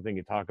 It's the kind of thing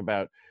you talk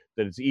about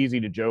that it's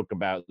easy to joke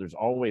about. There's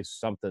always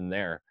something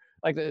there.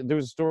 Like there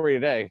was a story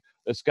today.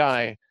 This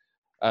guy,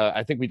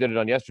 I think we did it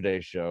on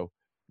yesterday's show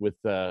with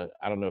I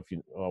don't know if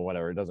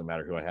whatever. It doesn't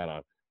matter who I had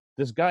on.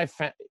 This guy,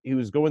 he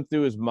was going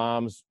through his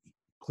mom's,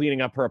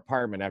 cleaning up her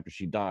apartment after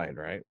she died,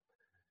 right?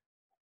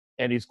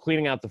 And he's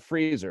cleaning out the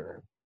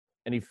freezer,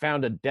 and he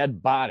found a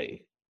dead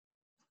body.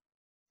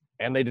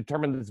 And they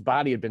determined this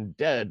body had been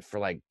dead for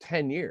like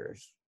 10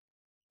 years.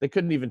 They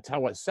couldn't even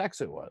tell what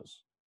sex it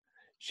was.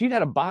 She'd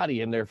had a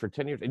body in there for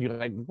 10 years. And you're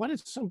like, what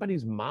is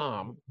somebody's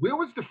mom? Where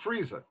was the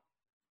freezer?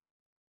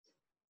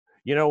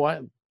 You know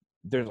what?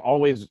 There's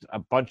always a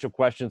bunch of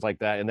questions like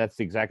that. And that's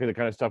exactly the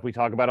kind of stuff we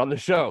talk about on the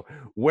show.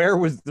 Where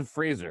was the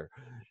freezer?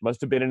 Must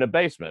have been in a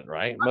basement,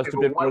 right? Must have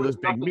been one of those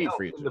big meat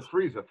freezers. In the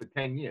freezer for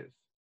 10 years.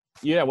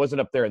 Yeah, it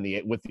wasn't up there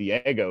with the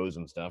Eggos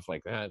and stuff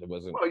like that. It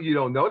wasn't. Well, you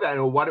don't know that.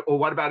 Or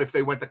what about if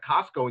they went to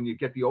Costco and you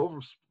get the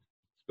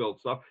overspilled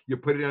stuff, you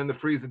put it in the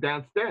freezer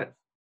downstairs?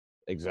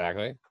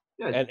 Exactly.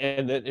 Yeah.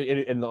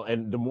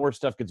 And the more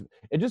stuff gets,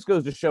 it just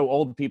goes to show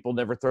old people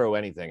never throw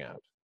anything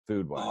out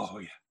food wise. Oh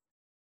yeah.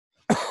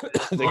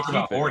 They Talk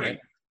about hoarding.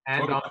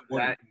 And on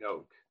that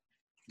note,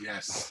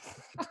 yes.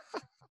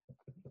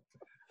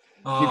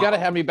 You got to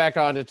have me back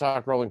on to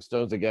talk Rolling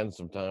Stones again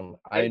sometime.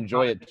 I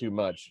enjoy it too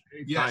much.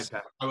 Yes,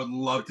 I would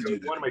love to do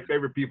that. One of my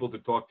favorite people to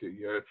talk to.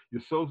 You're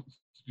so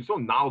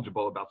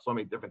knowledgeable about so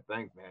many different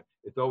things, man.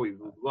 It's always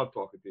love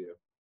talking to you.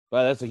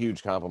 Well, that's a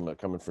huge compliment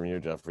coming from you,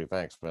 Jeffrey.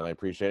 Thanks, man. I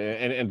appreciate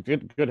it. And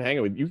good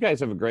hanging with you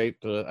guys. Have a great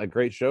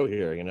show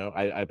here.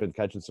 I've been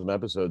catching some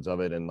episodes of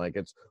it, and like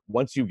it's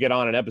once you get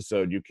on an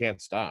episode, you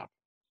can't stop.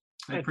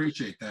 I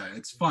appreciate that.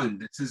 It's fun.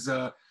 This is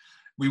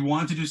we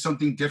want to do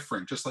something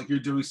different, just like you're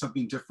doing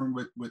something different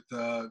with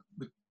I'm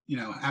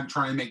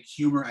trying to make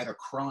humor out of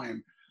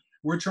crime.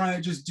 we're trying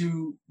to just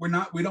do. We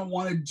don't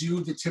want to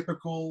do the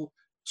typical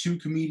two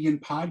comedian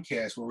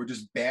podcast where we're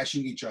just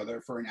bashing each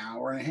other for an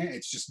hour and a half.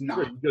 It's just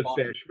not Just fun.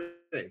 bash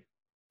me.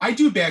 I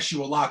do bash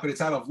you a lot, but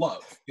it's out of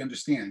love. You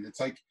understand? It's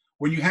like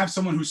when you have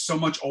someone who's so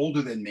much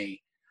older than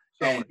me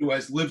and who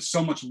has lived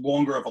so much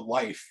longer of a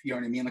life. You know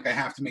what I mean? Like I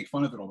have to make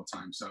fun of it all the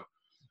time. So,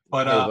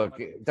 but Hey,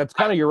 look, that's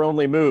kind of your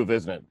only move,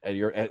 isn't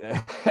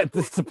it? At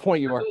this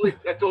point you are.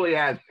 That's all he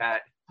has,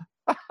 Pat.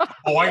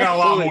 Oh, I got a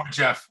lot more,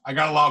 Jeff. I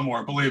got a lot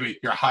more. Believe me.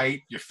 Your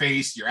height, your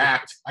face, your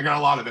act. I got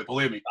a lot of it.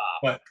 Believe me.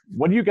 But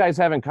what do you guys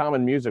have in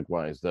common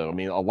music-wise, though? I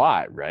mean, a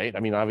lot, right? I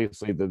mean,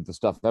 obviously the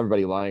stuff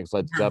everybody likes,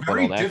 Led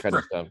Zeppelin, all that kind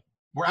of stuff.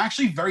 We're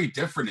actually very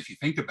different if you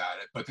think about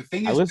it. But the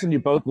thing is, I listen. You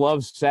both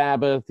love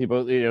Sabbath. You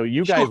both,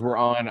 you guys were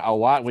on a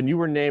lot when you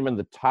were naming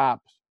the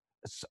top.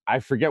 I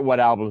forget what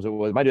albums it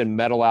was. It might have been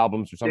metal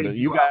albums or something.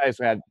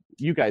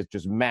 You guys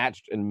just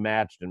matched and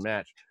matched and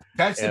matched.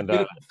 That's the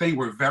beautiful thing.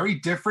 We're very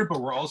different,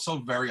 but we're also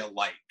very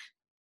alike.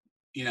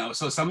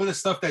 So some of the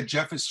stuff that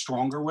Jeff is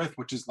stronger with,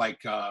 which is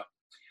like,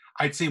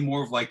 I'd say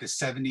more of like the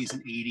 70s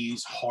and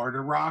 80s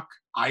harder rock.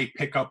 I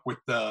pick up with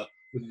the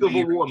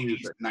Civil War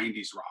music,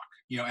 90s rock.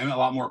 And a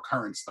lot more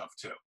current stuff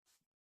too.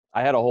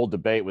 I had a whole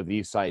debate with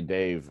Eastside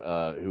Dave,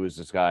 who is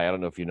this guy. I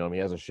don't know if you know him. He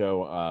has a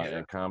show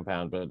at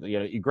Compound, but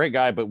a great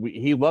guy. But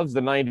he loves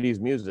the '90s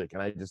music,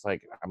 and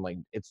I'm like,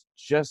 it's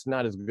just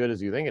not as good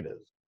as you think it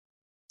is.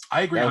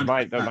 I agree.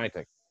 That was my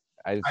take.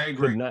 I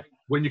agree.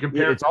 When you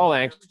compare it's all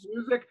angst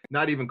music,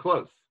 not even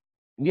close.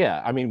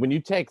 Yeah, I mean, when you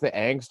take the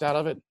angst out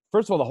of it,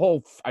 first of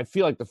all, I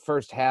feel like the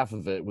first half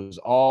of it was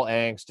all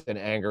angst and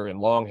anger and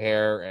long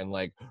hair and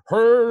like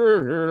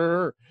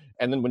her,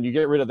 and then when you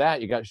get rid of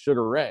that, you got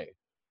Sugar Ray.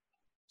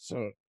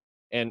 So,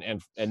 and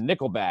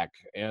Nickelback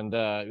and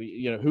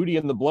Hootie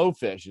and the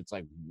Blowfish. It's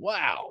like,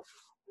 wow,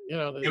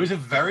 it was a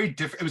very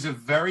different. It was a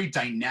very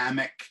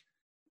dynamic,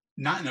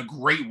 not in a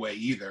great way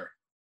either.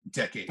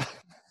 Decade.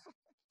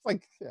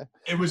 Like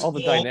it was all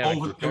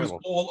over. It was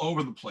all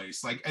over the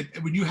place. Like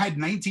when you had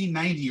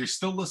 1990, you're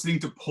still listening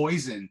to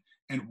Poison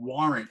and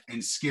Warrant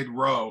and Skid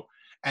Row,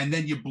 and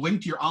then you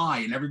blinked your eye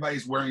and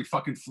everybody's wearing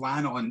fucking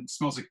flannel and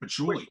smells like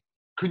patchouli. Wait,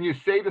 can you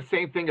say the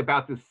same thing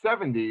about the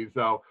 70s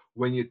though?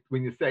 When you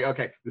say,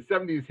 okay, the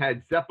 70s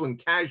had Zeppelin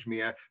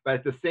Cashmere, but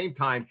at the same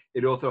time,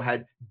 it also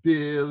had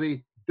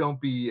Billy, Don't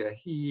Be a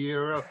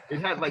Hero. It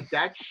had like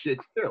that shit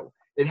too.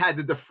 It had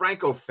the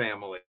DeFranco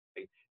family.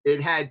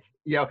 It had,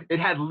 it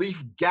had Leif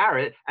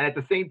Garrett, and at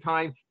the same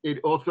time, it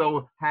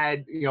also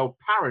had,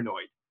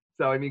 Paranoid.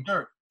 So I mean,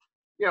 sure.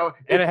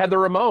 And it had the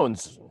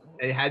Ramones.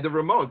 It had the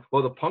Ramones.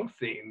 Well, the punk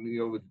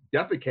scene,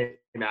 definitely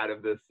came out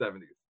of the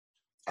 70s.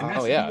 And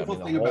that's the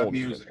beautiful thing about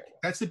music.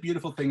 That's the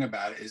beautiful thing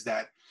about it is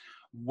that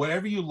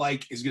whatever you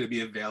like is going to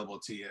be available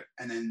to you.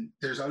 And then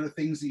there's other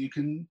things that you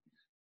can,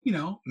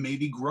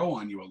 maybe grow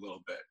on you a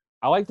little bit.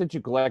 I like that you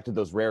collected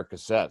those rare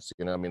cassettes.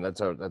 I mean, that's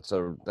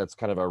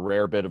kind of a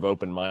rare bit of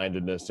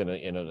open-mindedness in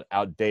an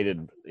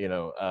outdated,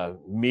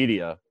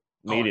 medium,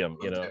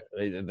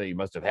 that you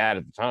must have had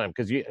at the time.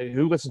 Because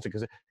who listens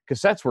to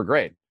cassettes were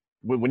great.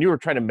 When you were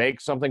trying to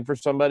make something for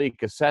somebody,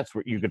 cassettes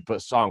you could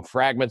put song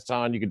fragments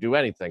on. You could do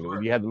anything.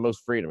 Sure. You had the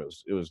most freedom.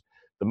 It was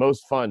the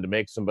most fun to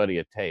make somebody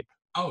a tape.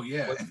 Oh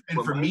yeah,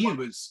 and for me it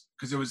was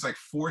because it was like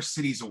 4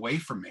 cities away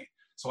from me,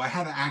 so I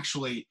had to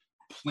actually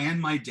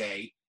plan my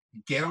day,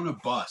 get on a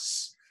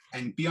bus,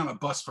 and be on a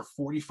bus for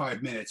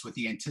 45 minutes with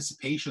the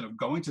anticipation of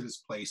going to this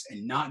place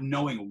and not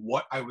knowing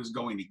what I was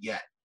going to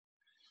get,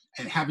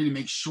 and having to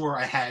make sure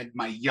I had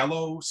my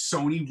yellow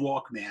Sony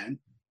Walkman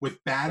with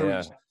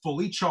batteries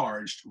fully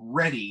charged,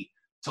 ready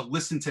to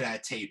listen to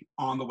that tape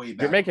on the way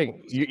back.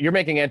 You're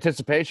making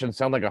anticipation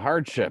sound like a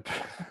hardship.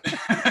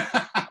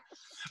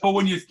 But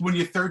when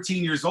you're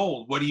 13 years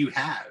old, what do you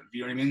have?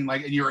 You know what I mean?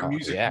 Like, and you're a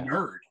music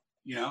nerd.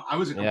 I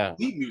was a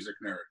complete music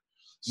nerd.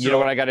 So,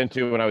 what I got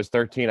into when I was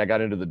 13? I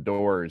got into the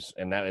Doors,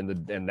 and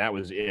that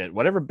was it.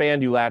 Whatever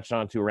band you latched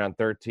onto around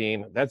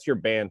 13, that's your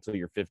band till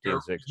you're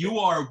 15, 16. You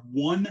are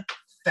 1,000%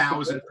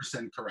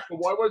 correct. But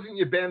why wasn't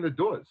your band the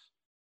Doors?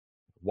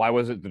 Why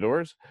was it the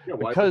Doors? Yeah,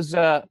 because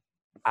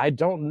I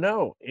don't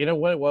know. You know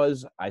what it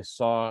was? I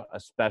saw a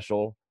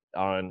special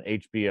on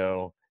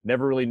HBO.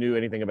 Never really knew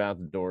anything about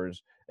the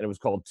Doors. And it was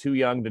called Too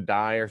Young to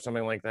Die or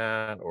something like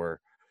that.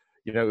 Or,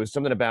 it was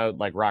something about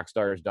like rock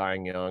stars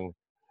dying young.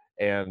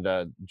 And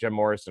Jim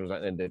Morrison was,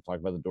 and they talked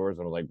about the Doors.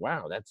 And I was like,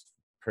 wow, that's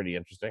pretty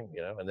interesting,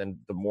 And then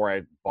the more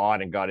I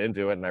bought and got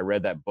into it, and I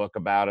read that book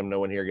about him,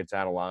 No One Here Gets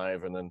Out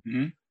Alive. And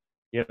then,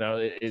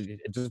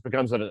 it just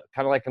becomes kind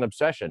of like an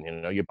obsession.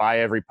 You buy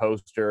every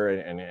poster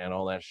and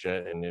all that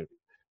shit. And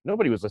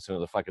nobody was listening to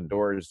the fucking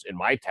Doors in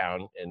my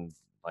town in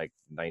like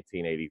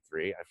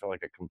 1983. I felt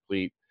like a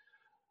complete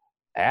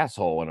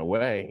asshole in a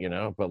way,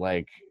 but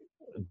like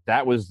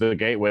that was the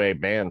gateway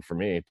band for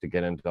me to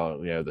get into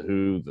the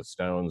Who, the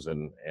Stones,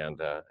 and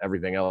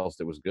everything else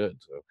that was good.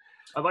 So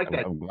I like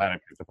that. I'm glad I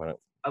picked up on it.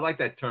 I like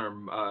that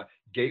term,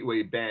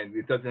 gateway band.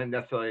 It doesn't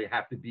necessarily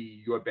have to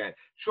be your band.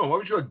 Sean, what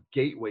was your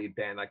gateway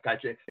band? Like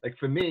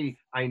for me,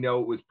 I know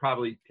it was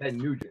probably Ted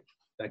Nugent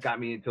that got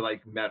me into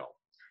like metal.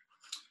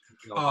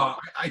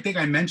 I think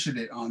I mentioned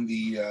it on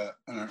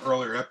an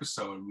earlier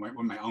episode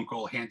when my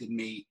uncle handed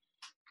me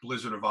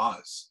Blizzard of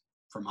Oz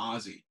from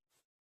Ozzy,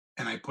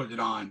 and I put it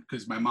on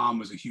because my mom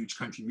was a huge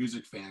country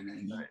music fan,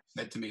 and he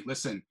said to me,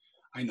 "Listen,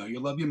 I know you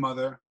love your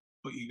mother,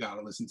 but you got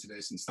to listen to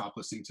this and stop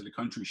listening to the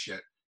country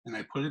shit." And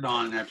I put it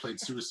on and I played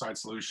Suicide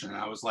Solution, and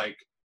I was like,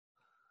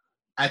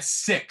 at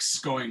 6,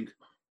 going,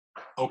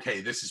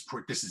 "Okay, this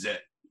is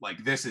it.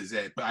 Like, this is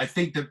it." But I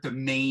think that the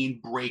main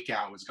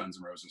breakout was Guns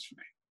N' Roses for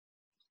me.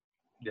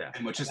 Yeah,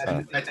 and which is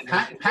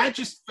Pat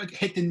just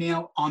hit the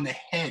nail on the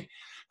head,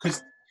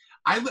 because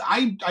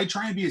I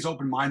try and be as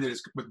open-minded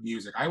as with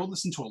music. I will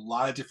listen to a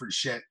lot of different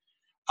shit.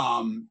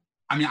 I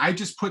mean, I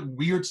just put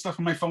weird stuff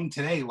on my phone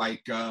today,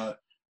 like I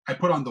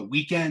put on The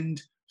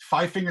Weeknd,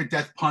 Five Finger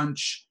Death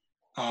Punch.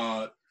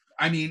 I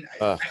mean,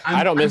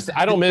 I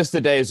don't miss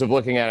the days of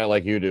looking at it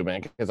like you do, man,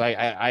 because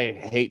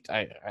I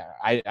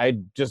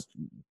just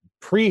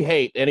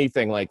pre-hate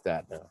anything like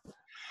that now.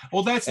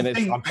 Well, that's the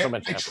thing. I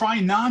try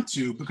not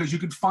to, because you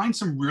could find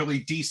some really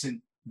decent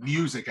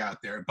music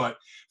out there. But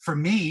for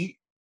me,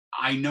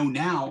 I know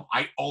now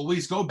I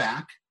always go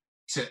back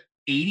to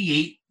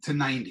 88 to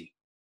 90.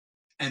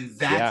 And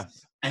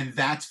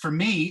that's for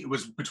me, it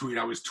was between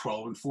I was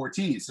 12 and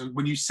 14. So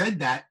when you said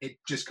that, it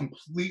just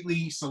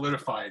completely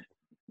solidified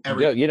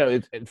everything. Yeah, you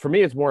know, for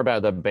me, it's more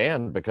about the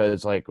band,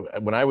 because like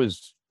when I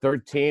was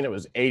 13, it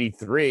was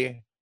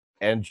 83,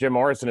 and Jim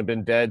Morrison had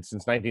been dead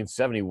since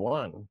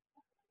 1971.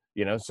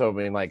 You know, so I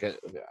mean, like,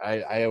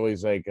 I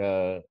always like,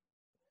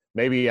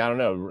 maybe, I don't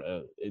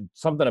know,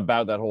 something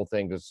about that whole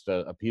thing just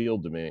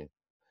appealed to me.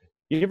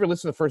 You ever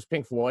listen to the first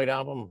Pink Floyd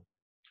album?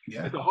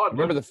 Yeah.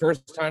 Remember the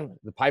first time,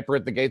 The Piper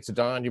at the Gates of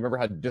Dawn? You remember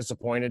how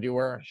disappointed you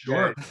were?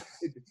 Sure. Yeah,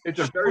 it's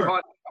a very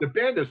hard. The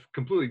band is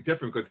completely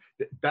different, because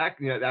back,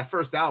 that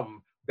first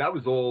album, that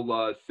was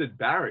all Syd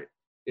Barrett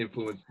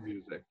influenced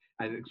music,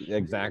 and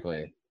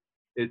Exactly.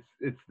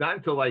 It's not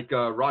until like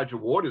Roger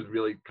Waters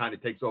really kind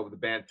of takes over the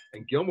band,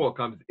 and Gilmour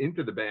comes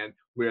into the band,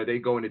 where they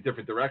go in a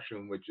different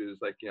direction, which is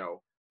like,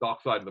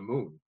 Dark Side of the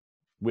Moon.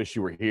 Wish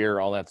You Were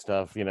Here, all that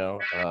stuff, you know.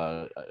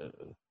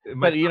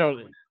 But you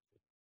know,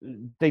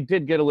 they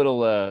did get a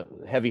little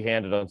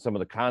heavy-handed on some of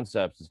the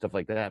concepts and stuff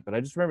like that. But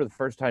I just remember the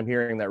first time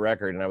hearing that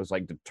record, and I was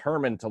like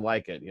determined to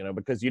like it, you know,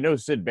 because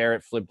Syd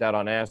Barrett flipped out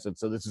on acid,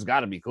 so this has got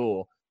to be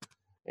cool.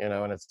 You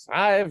know, and it's,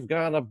 I've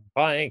got a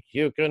bike,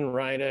 you can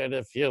ride it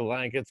if you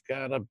like, it's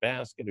got a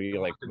basket. Or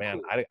you're like, man,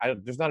 I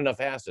there's not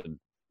enough acid.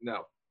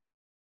 No.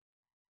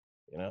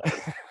 You know?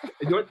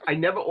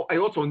 I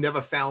also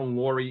never found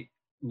Laurie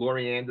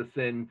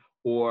Anderson,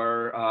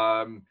 or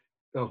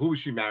who was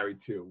she married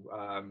to?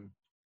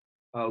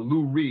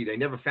 Lou Reed. I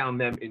never found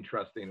them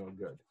interesting or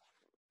good.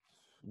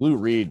 Lou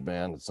Reed,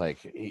 man, it's like,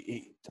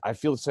 I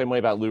feel the same way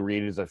about Lou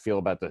Reed as I feel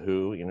about The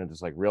Who, you know,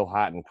 just like real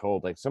hot and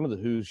cold. Like, some of The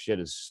Who's shit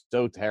is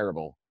so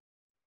terrible.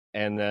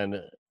 And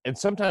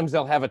sometimes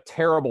they'll have a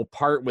terrible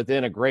part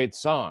within a great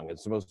song.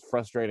 It's the most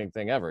frustrating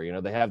thing ever. You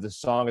know, they have this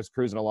song that's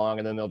cruising along,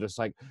 and then they'll just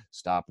like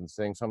stop and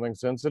sing something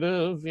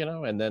sensitive, you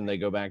know, and then they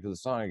go back to the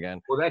song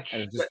again. Well,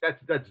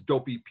 that's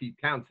dopey Pete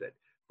Townsend.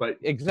 But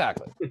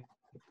exactly.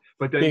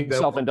 But then being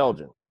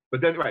self-indulgent.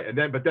 But then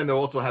they'll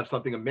also have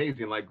something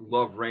amazing like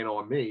Love Rain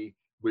on Me,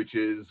 which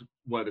is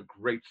one of the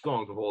great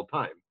songs of all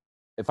time.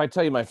 If I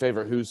tell you my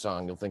favorite Who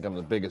song, you'll think I'm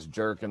the biggest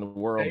jerk in the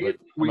world. Hey,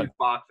 it's Squeeze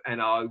Box,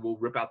 and I will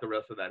rip out the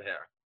rest of that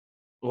hair.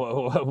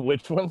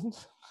 Which one?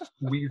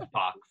 Squeeze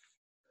Box.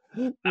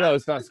 No,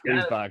 it's not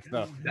Squeeze Box.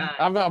 No,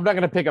 I'm not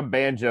going to pick a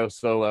banjo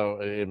solo.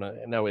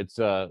 No, it's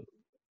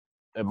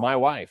My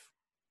Wife.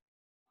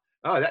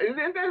 Oh,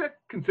 isn't that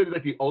considered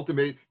like the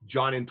ultimate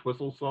John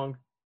Entwistle song?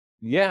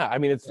 Yeah, I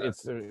mean,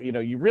 it's you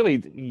know, you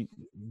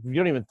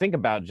don't even think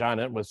about John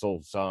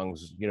Entwistle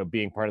songs, you know,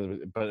 being part of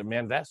it, but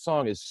man, that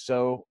song is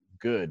so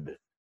good.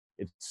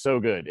 It's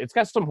so good. It's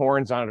got some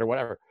horns on it or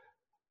whatever,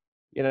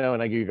 you know,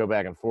 and you go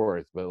back and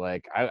forth. But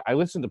like, I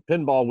listened to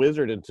Pinball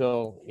Wizard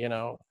until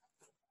I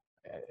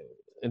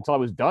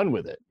was done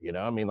with it. You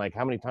know, I mean, like,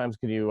 how many times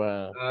can you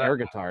air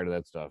guitar to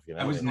that stuff? You know,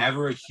 I was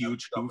never a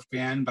huge Who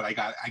fan, but I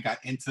got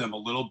into them a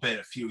little bit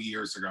a few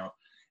years ago.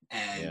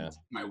 And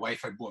my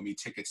wife had bought me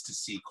tickets to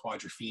see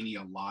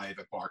Quadrophenia live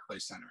at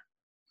Barclays Center.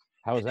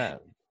 How was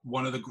that?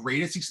 One of the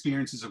greatest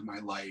experiences of my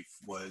life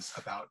was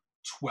about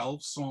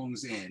 12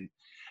 songs in.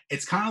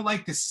 It's kind of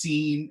like the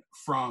scene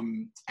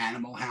from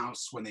Animal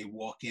House when they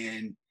walk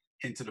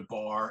into the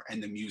bar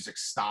and the music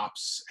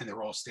stops and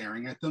they're all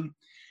staring at them.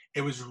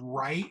 It was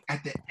right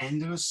at the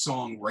end of the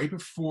song, right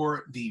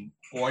before the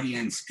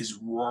audience is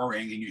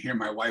roaring, and you hear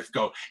my wife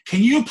go,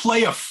 "Can you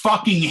play a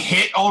fucking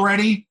hit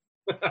already?"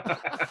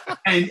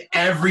 And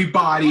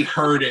everybody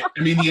heard it. I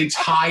mean, the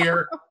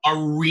entire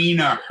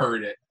arena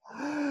heard it.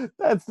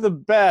 That's the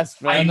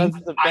best, man.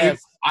 That's the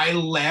best. I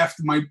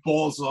laughed my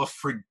balls off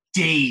for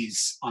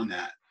days on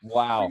that.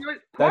 Wow.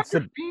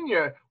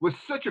 Quadrophenia was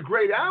such a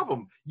great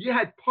album. You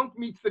had Punk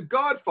Meets the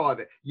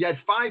Godfather. You had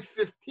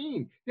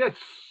 515. You had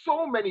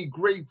so many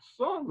great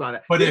songs on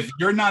it. But if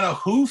you're not a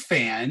Who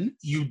fan,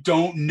 you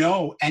don't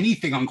know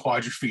anything on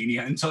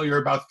Quadrophenia until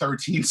you're about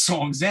 13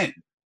 songs in.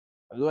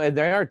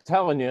 They are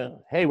telling you,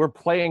 hey, we're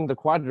playing the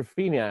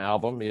Quadrophenia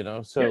album, you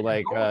know, so Yeah,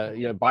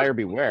 like, buyer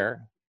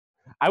beware.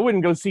 I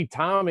wouldn't go see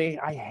Tommy.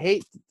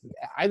 I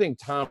think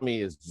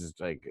Tommy is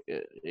just like,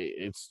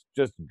 it's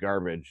just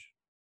garbage.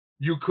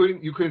 You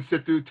couldn't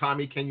sit through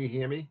Tommy, Can You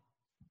Hear Me?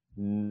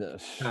 No,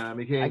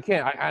 Tommy, I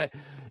Can can't.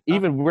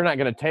 Even we're not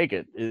going to take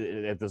it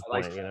at this I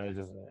like point. You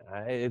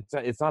know,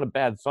 it's not a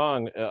bad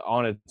song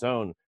on its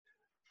own,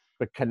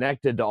 but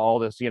connected to all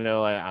this, you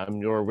know, I'm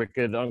your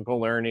wicked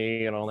Uncle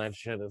Ernie and all that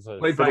shit. It's a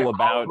played by fiddle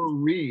about. Oliver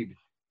Reed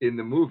in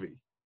the movie.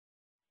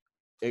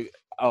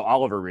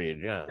 Oliver Reed,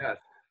 yeah. Yes.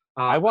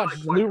 I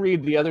watched Lou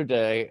Reed the other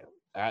day.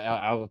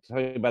 I'll tell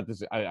you about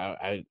this.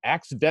 I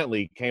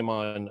accidentally came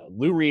on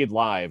Lou Reed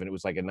live, and it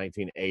was like in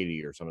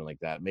 1980 or something like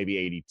that, maybe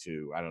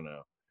 82. I don't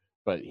know.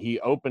 But he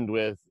opened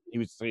with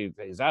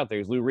he's out there.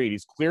 He's Lou Reed.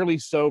 He's clearly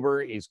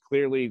sober. He's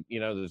clearly, you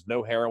know, there's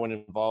no heroin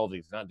involved.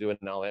 He's not doing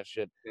all that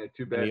shit. Yeah,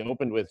 too And bad. he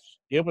opened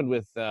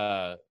with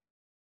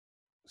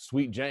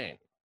Sweet Jane.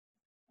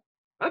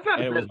 That's not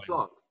and a it bad was like,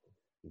 song.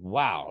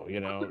 wow,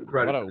 you know,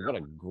 Incredible. what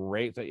a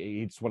great thing.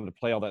 He just wanted to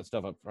play all that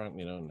stuff up front,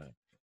 you know. And,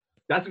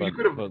 That's what you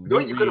could have. but No,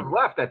 Lou you could have Reed-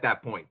 left at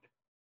that point.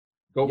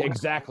 Go Yeah,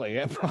 exactly.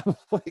 Yeah,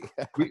 probably.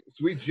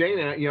 Sweet Jane,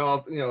 and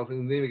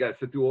then you got to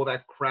sit through all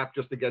that crap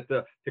just to get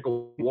to take a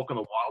walk on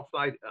the wild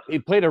side. Ugh. He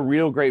played a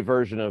real great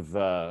version of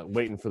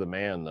 "Waiting for the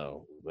Man,"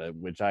 though,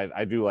 which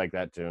I do like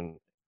that tune.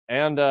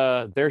 And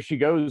 "There She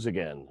Goes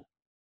Again."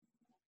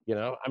 You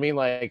know, I mean,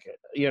 like,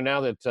 you know,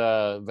 now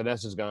that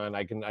Vanessa's gone,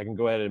 I can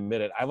go ahead and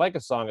admit it. I like a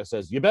song that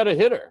says, "You better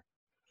hit her."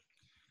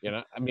 You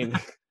know, I mean,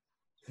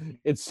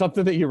 it's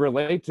something that you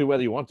relate to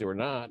whether you want to or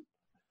not.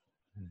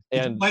 Did you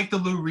And like the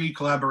Lou Reed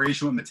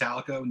collaboration with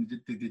Metallica when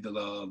they did the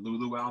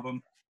Lulu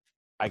album?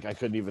 I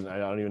don't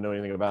even know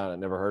anything about it.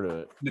 Never heard of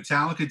it.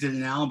 Metallica did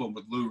an album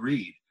with Lou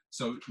Reed.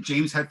 So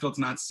James Hetfield's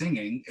not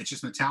singing. It's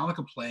just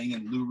Metallica playing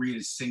and Lou Reed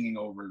is singing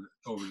over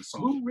the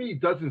song. Lou Reed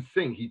doesn't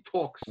sing; he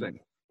talks sing.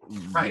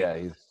 Right.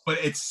 Yeah, But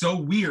it's so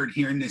weird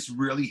hearing this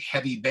really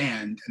heavy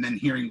band and then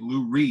hearing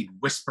Lou Reed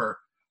whisper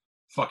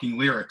fucking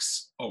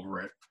lyrics over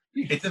it.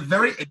 It's a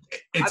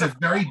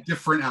very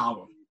different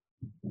album.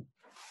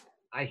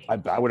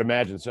 I would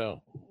imagine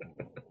so.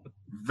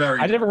 Very.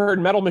 I never heard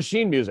Metal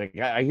Machine music.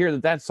 I hear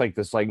that's like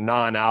this like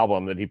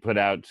non-album that he put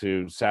out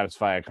to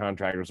satisfy a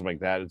contract or something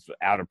like that. It's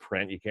out of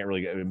print. You can't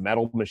really get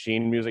Metal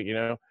Machine music, you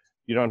know?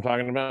 You know what I'm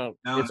talking about?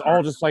 No, it's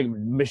all just like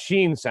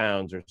machine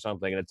sounds or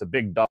something, and it's a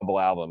big double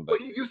album. But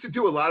Well, he used to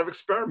do a lot of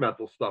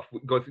experimental stuff.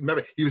 Because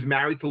remember, he was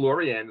married to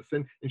Laurie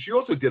Anderson, and she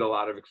also did a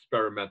lot of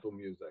experimental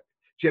music.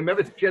 She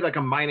had like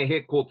a minor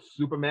hit called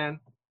Superman.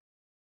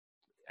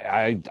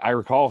 I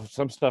recall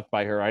some stuff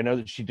by her. I know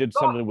that she did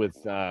something with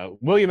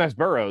William S.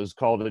 Burroughs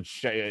called it's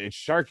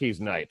Sharky's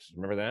Night.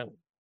 Remember that?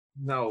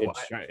 No,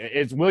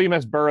 It's William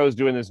S. Burroughs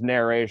doing this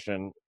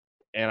narration,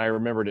 and I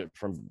remembered it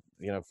from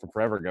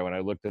forever ago, and I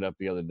looked it up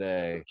the other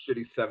day.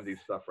 shitty 70s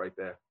stuff right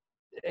there.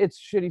 It's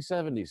shitty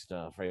 70s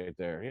stuff right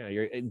there.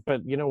 Yeah,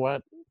 but you know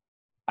what?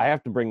 I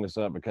have to bring this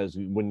up because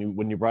when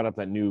you brought up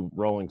that new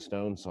Rolling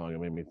Stones song, it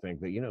made me think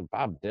that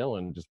Bob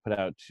Dylan just put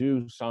out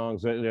 2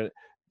 songs.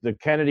 The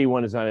Kennedy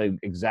one is not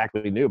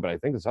exactly new, but I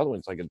think this other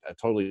one's like a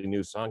totally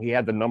new song. He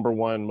had the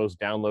 #1 most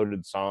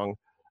downloaded song.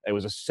 It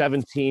was a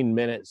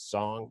 17-minute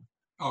song.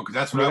 Oh, because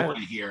that's what I want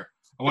to hear.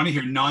 I want to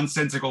hear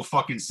nonsensical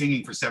fucking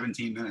singing for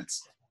 17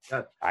 minutes.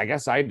 I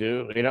guess I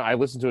do. I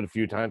listened to it a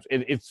few times.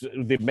 It's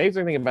the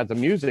amazing thing about the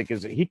music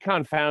is that he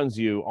confounds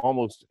you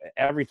almost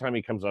every time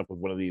he comes up with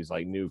one of these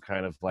like new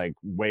kind of like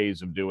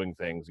ways of doing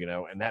things,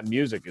 and that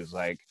music is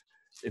like,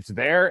 it's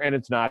there and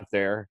it's not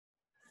there.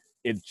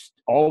 It's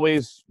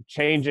always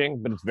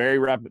changing, but it's very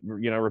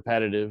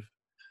repetitive.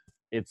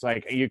 It's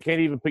like you can't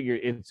even put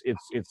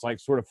it's like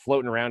sort of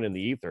floating around in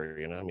the ether,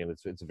 I mean,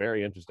 it's a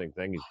very interesting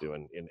thing he's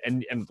doing.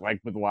 And like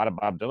with a lot of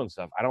Bob Dylan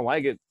stuff, I don't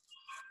like it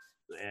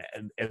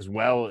as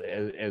well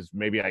as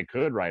maybe I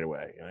could right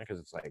away, because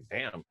it's like,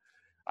 damn,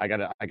 I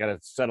gotta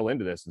settle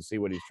into this and see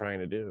what he's trying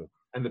to do.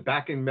 And the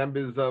backing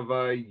members of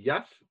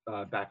Yes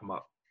back him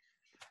up.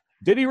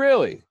 Did he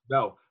really?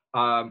 No,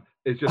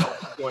 it's just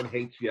everyone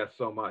hates Yes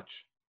so much.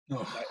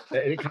 Oh.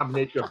 Any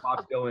combination of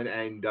Bob Dylan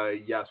and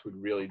Yes would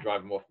really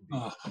drive him off the beat.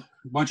 Oh.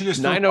 Why don't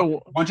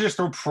you just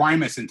throw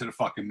Primus into the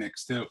fucking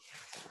mix too?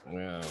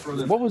 Yeah.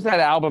 What was that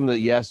album that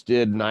Yes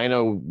did?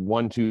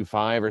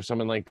 90125 or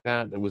something like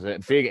that. It was a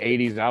big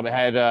 80s album. It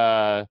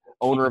had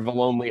Owner of a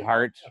Lonely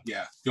Heart.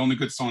 Yeah, the only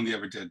good song they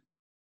ever did.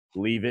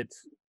 Leave It.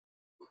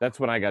 That's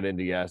when I got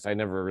into Yes. I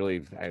never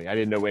really, I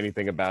didn't know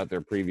anything about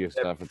their previous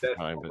stuff at the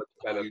time.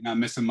 But You're not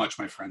missing much,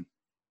 my friend.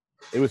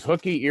 It was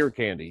Hooky Ear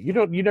Candy. You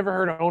never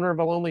heard Owner of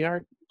a Lonely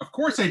Heart? Of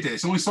course I did.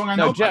 It's the only song I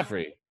know. No,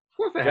 Jeffrey. Of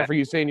course I Jeffrey,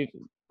 you saying you?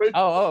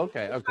 Oh,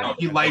 okay. No,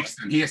 he likes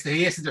them. He has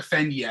to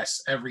defend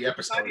Yes every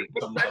episode.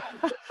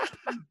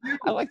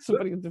 I like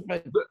somebody to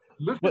defend.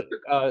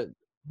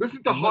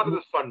 Listen to Heart of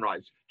the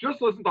Sunrise. Just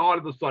listen to Heart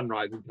of the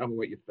Sunrise and tell me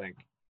what you think.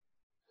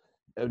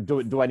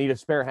 Do I need a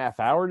spare half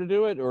hour to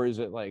do it, or is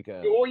it like?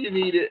 All you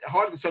need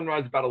Heart of the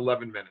Sunrise is about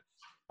 11 minutes.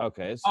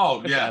 Okay.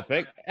 Oh, It's yeah.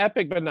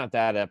 epic, but not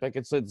that epic.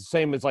 It's the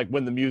same as like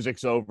when the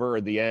music's over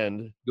or the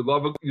end. You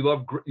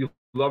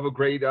love a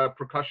great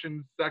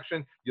percussion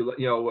section.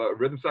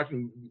 Rhythm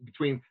section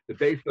between the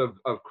bass of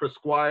Chris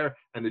Squire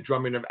and the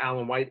drumming of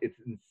Alan White. It's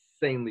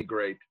insanely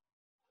great.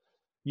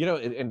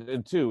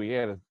 And two, we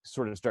had to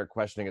sort of start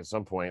questioning at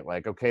some point,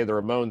 like, okay, the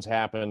Ramones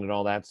happened and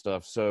all that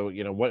stuff. So,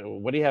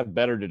 what do you have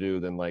better to do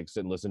than like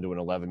sit and listen to an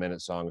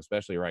 11-minute song,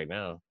 especially right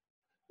now?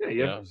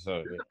 Yeah. So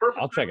It's the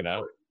perfect I'll check time it out.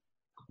 for it.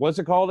 What's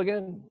it called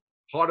again?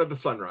 Heart of the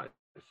Sunrise.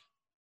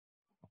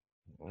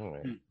 All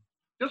right.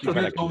 Just You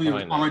bet I could can told me it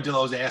was find that.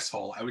 Armadillo's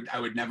asshole. I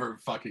would never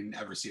fucking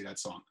ever see that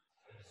song.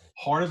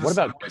 Heart of the What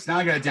about- Sunrise. Now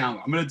I gotta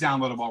download. I'm gonna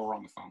download it while we're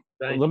on the phone.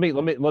 Thank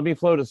Let me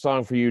float a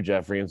song for you,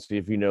 Jeffrey, and see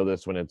if you know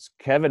this one. It's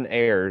Kevin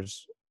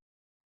Ayers,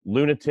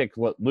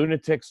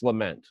 Lunatic's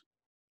Lament.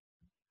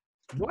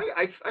 Why?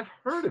 I've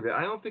heard of it.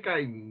 I don't think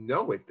I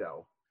know it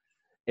though.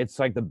 It's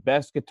like the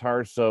best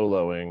guitar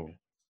soloing.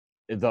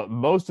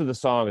 Most of the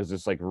song is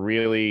just like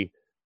really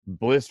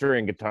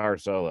blistering guitar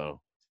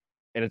solo,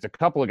 and it's a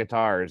couple of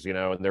guitars,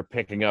 and they're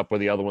picking up where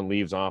the other one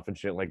leaves off and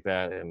shit like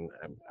that. And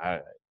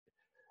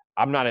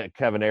I'm not a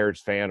Kevin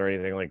Ayers fan or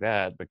anything like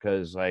that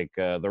because like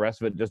the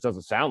rest of it just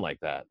doesn't sound like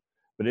that.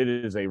 But it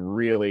is a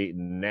really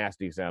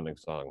nasty sounding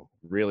song,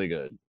 really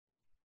good.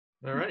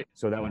 All right.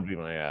 So that would be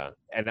my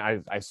and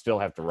I still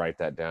have to write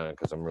that down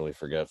because I'm really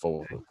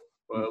forgetful.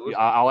 Well,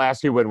 I'll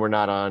ask you when we're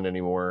not on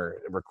anymore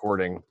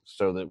recording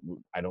so that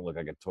I don't look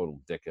like a total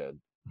dickhead.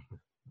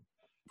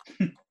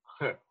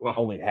 well,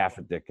 Only half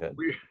a dickhead.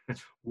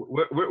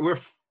 we're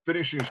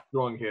finishing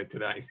strong here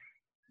tonight.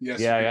 Yes.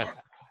 Yeah, we yeah. are.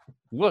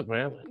 Look,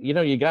 man,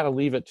 you got to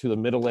leave it to the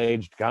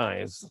middle-aged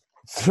guys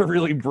to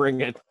really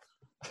bring it.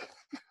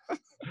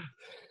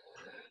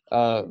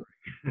 All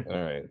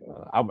right.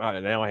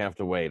 Now I have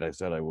to wait. I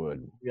said I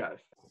would. Yes.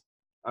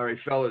 All right,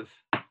 fellas.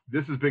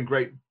 This has been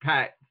great.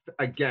 Pat,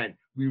 again,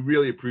 we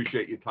really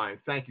appreciate your time.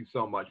 Thank you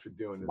so much for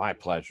doing this. My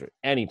pleasure.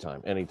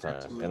 Anytime.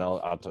 Absolutely. And I'll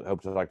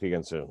hope to talk to you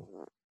again soon.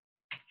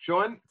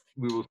 Sean,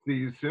 we will see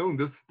you soon.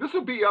 This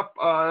will be up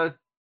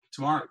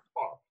Tomorrow.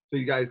 so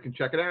you guys can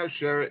check it out,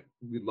 share it.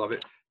 We'd love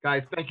it.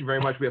 Guys, thank you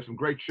very much. We have some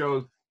great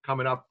shows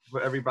coming up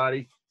for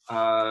everybody.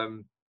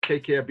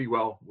 Take care. Be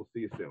well. We'll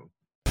see you soon.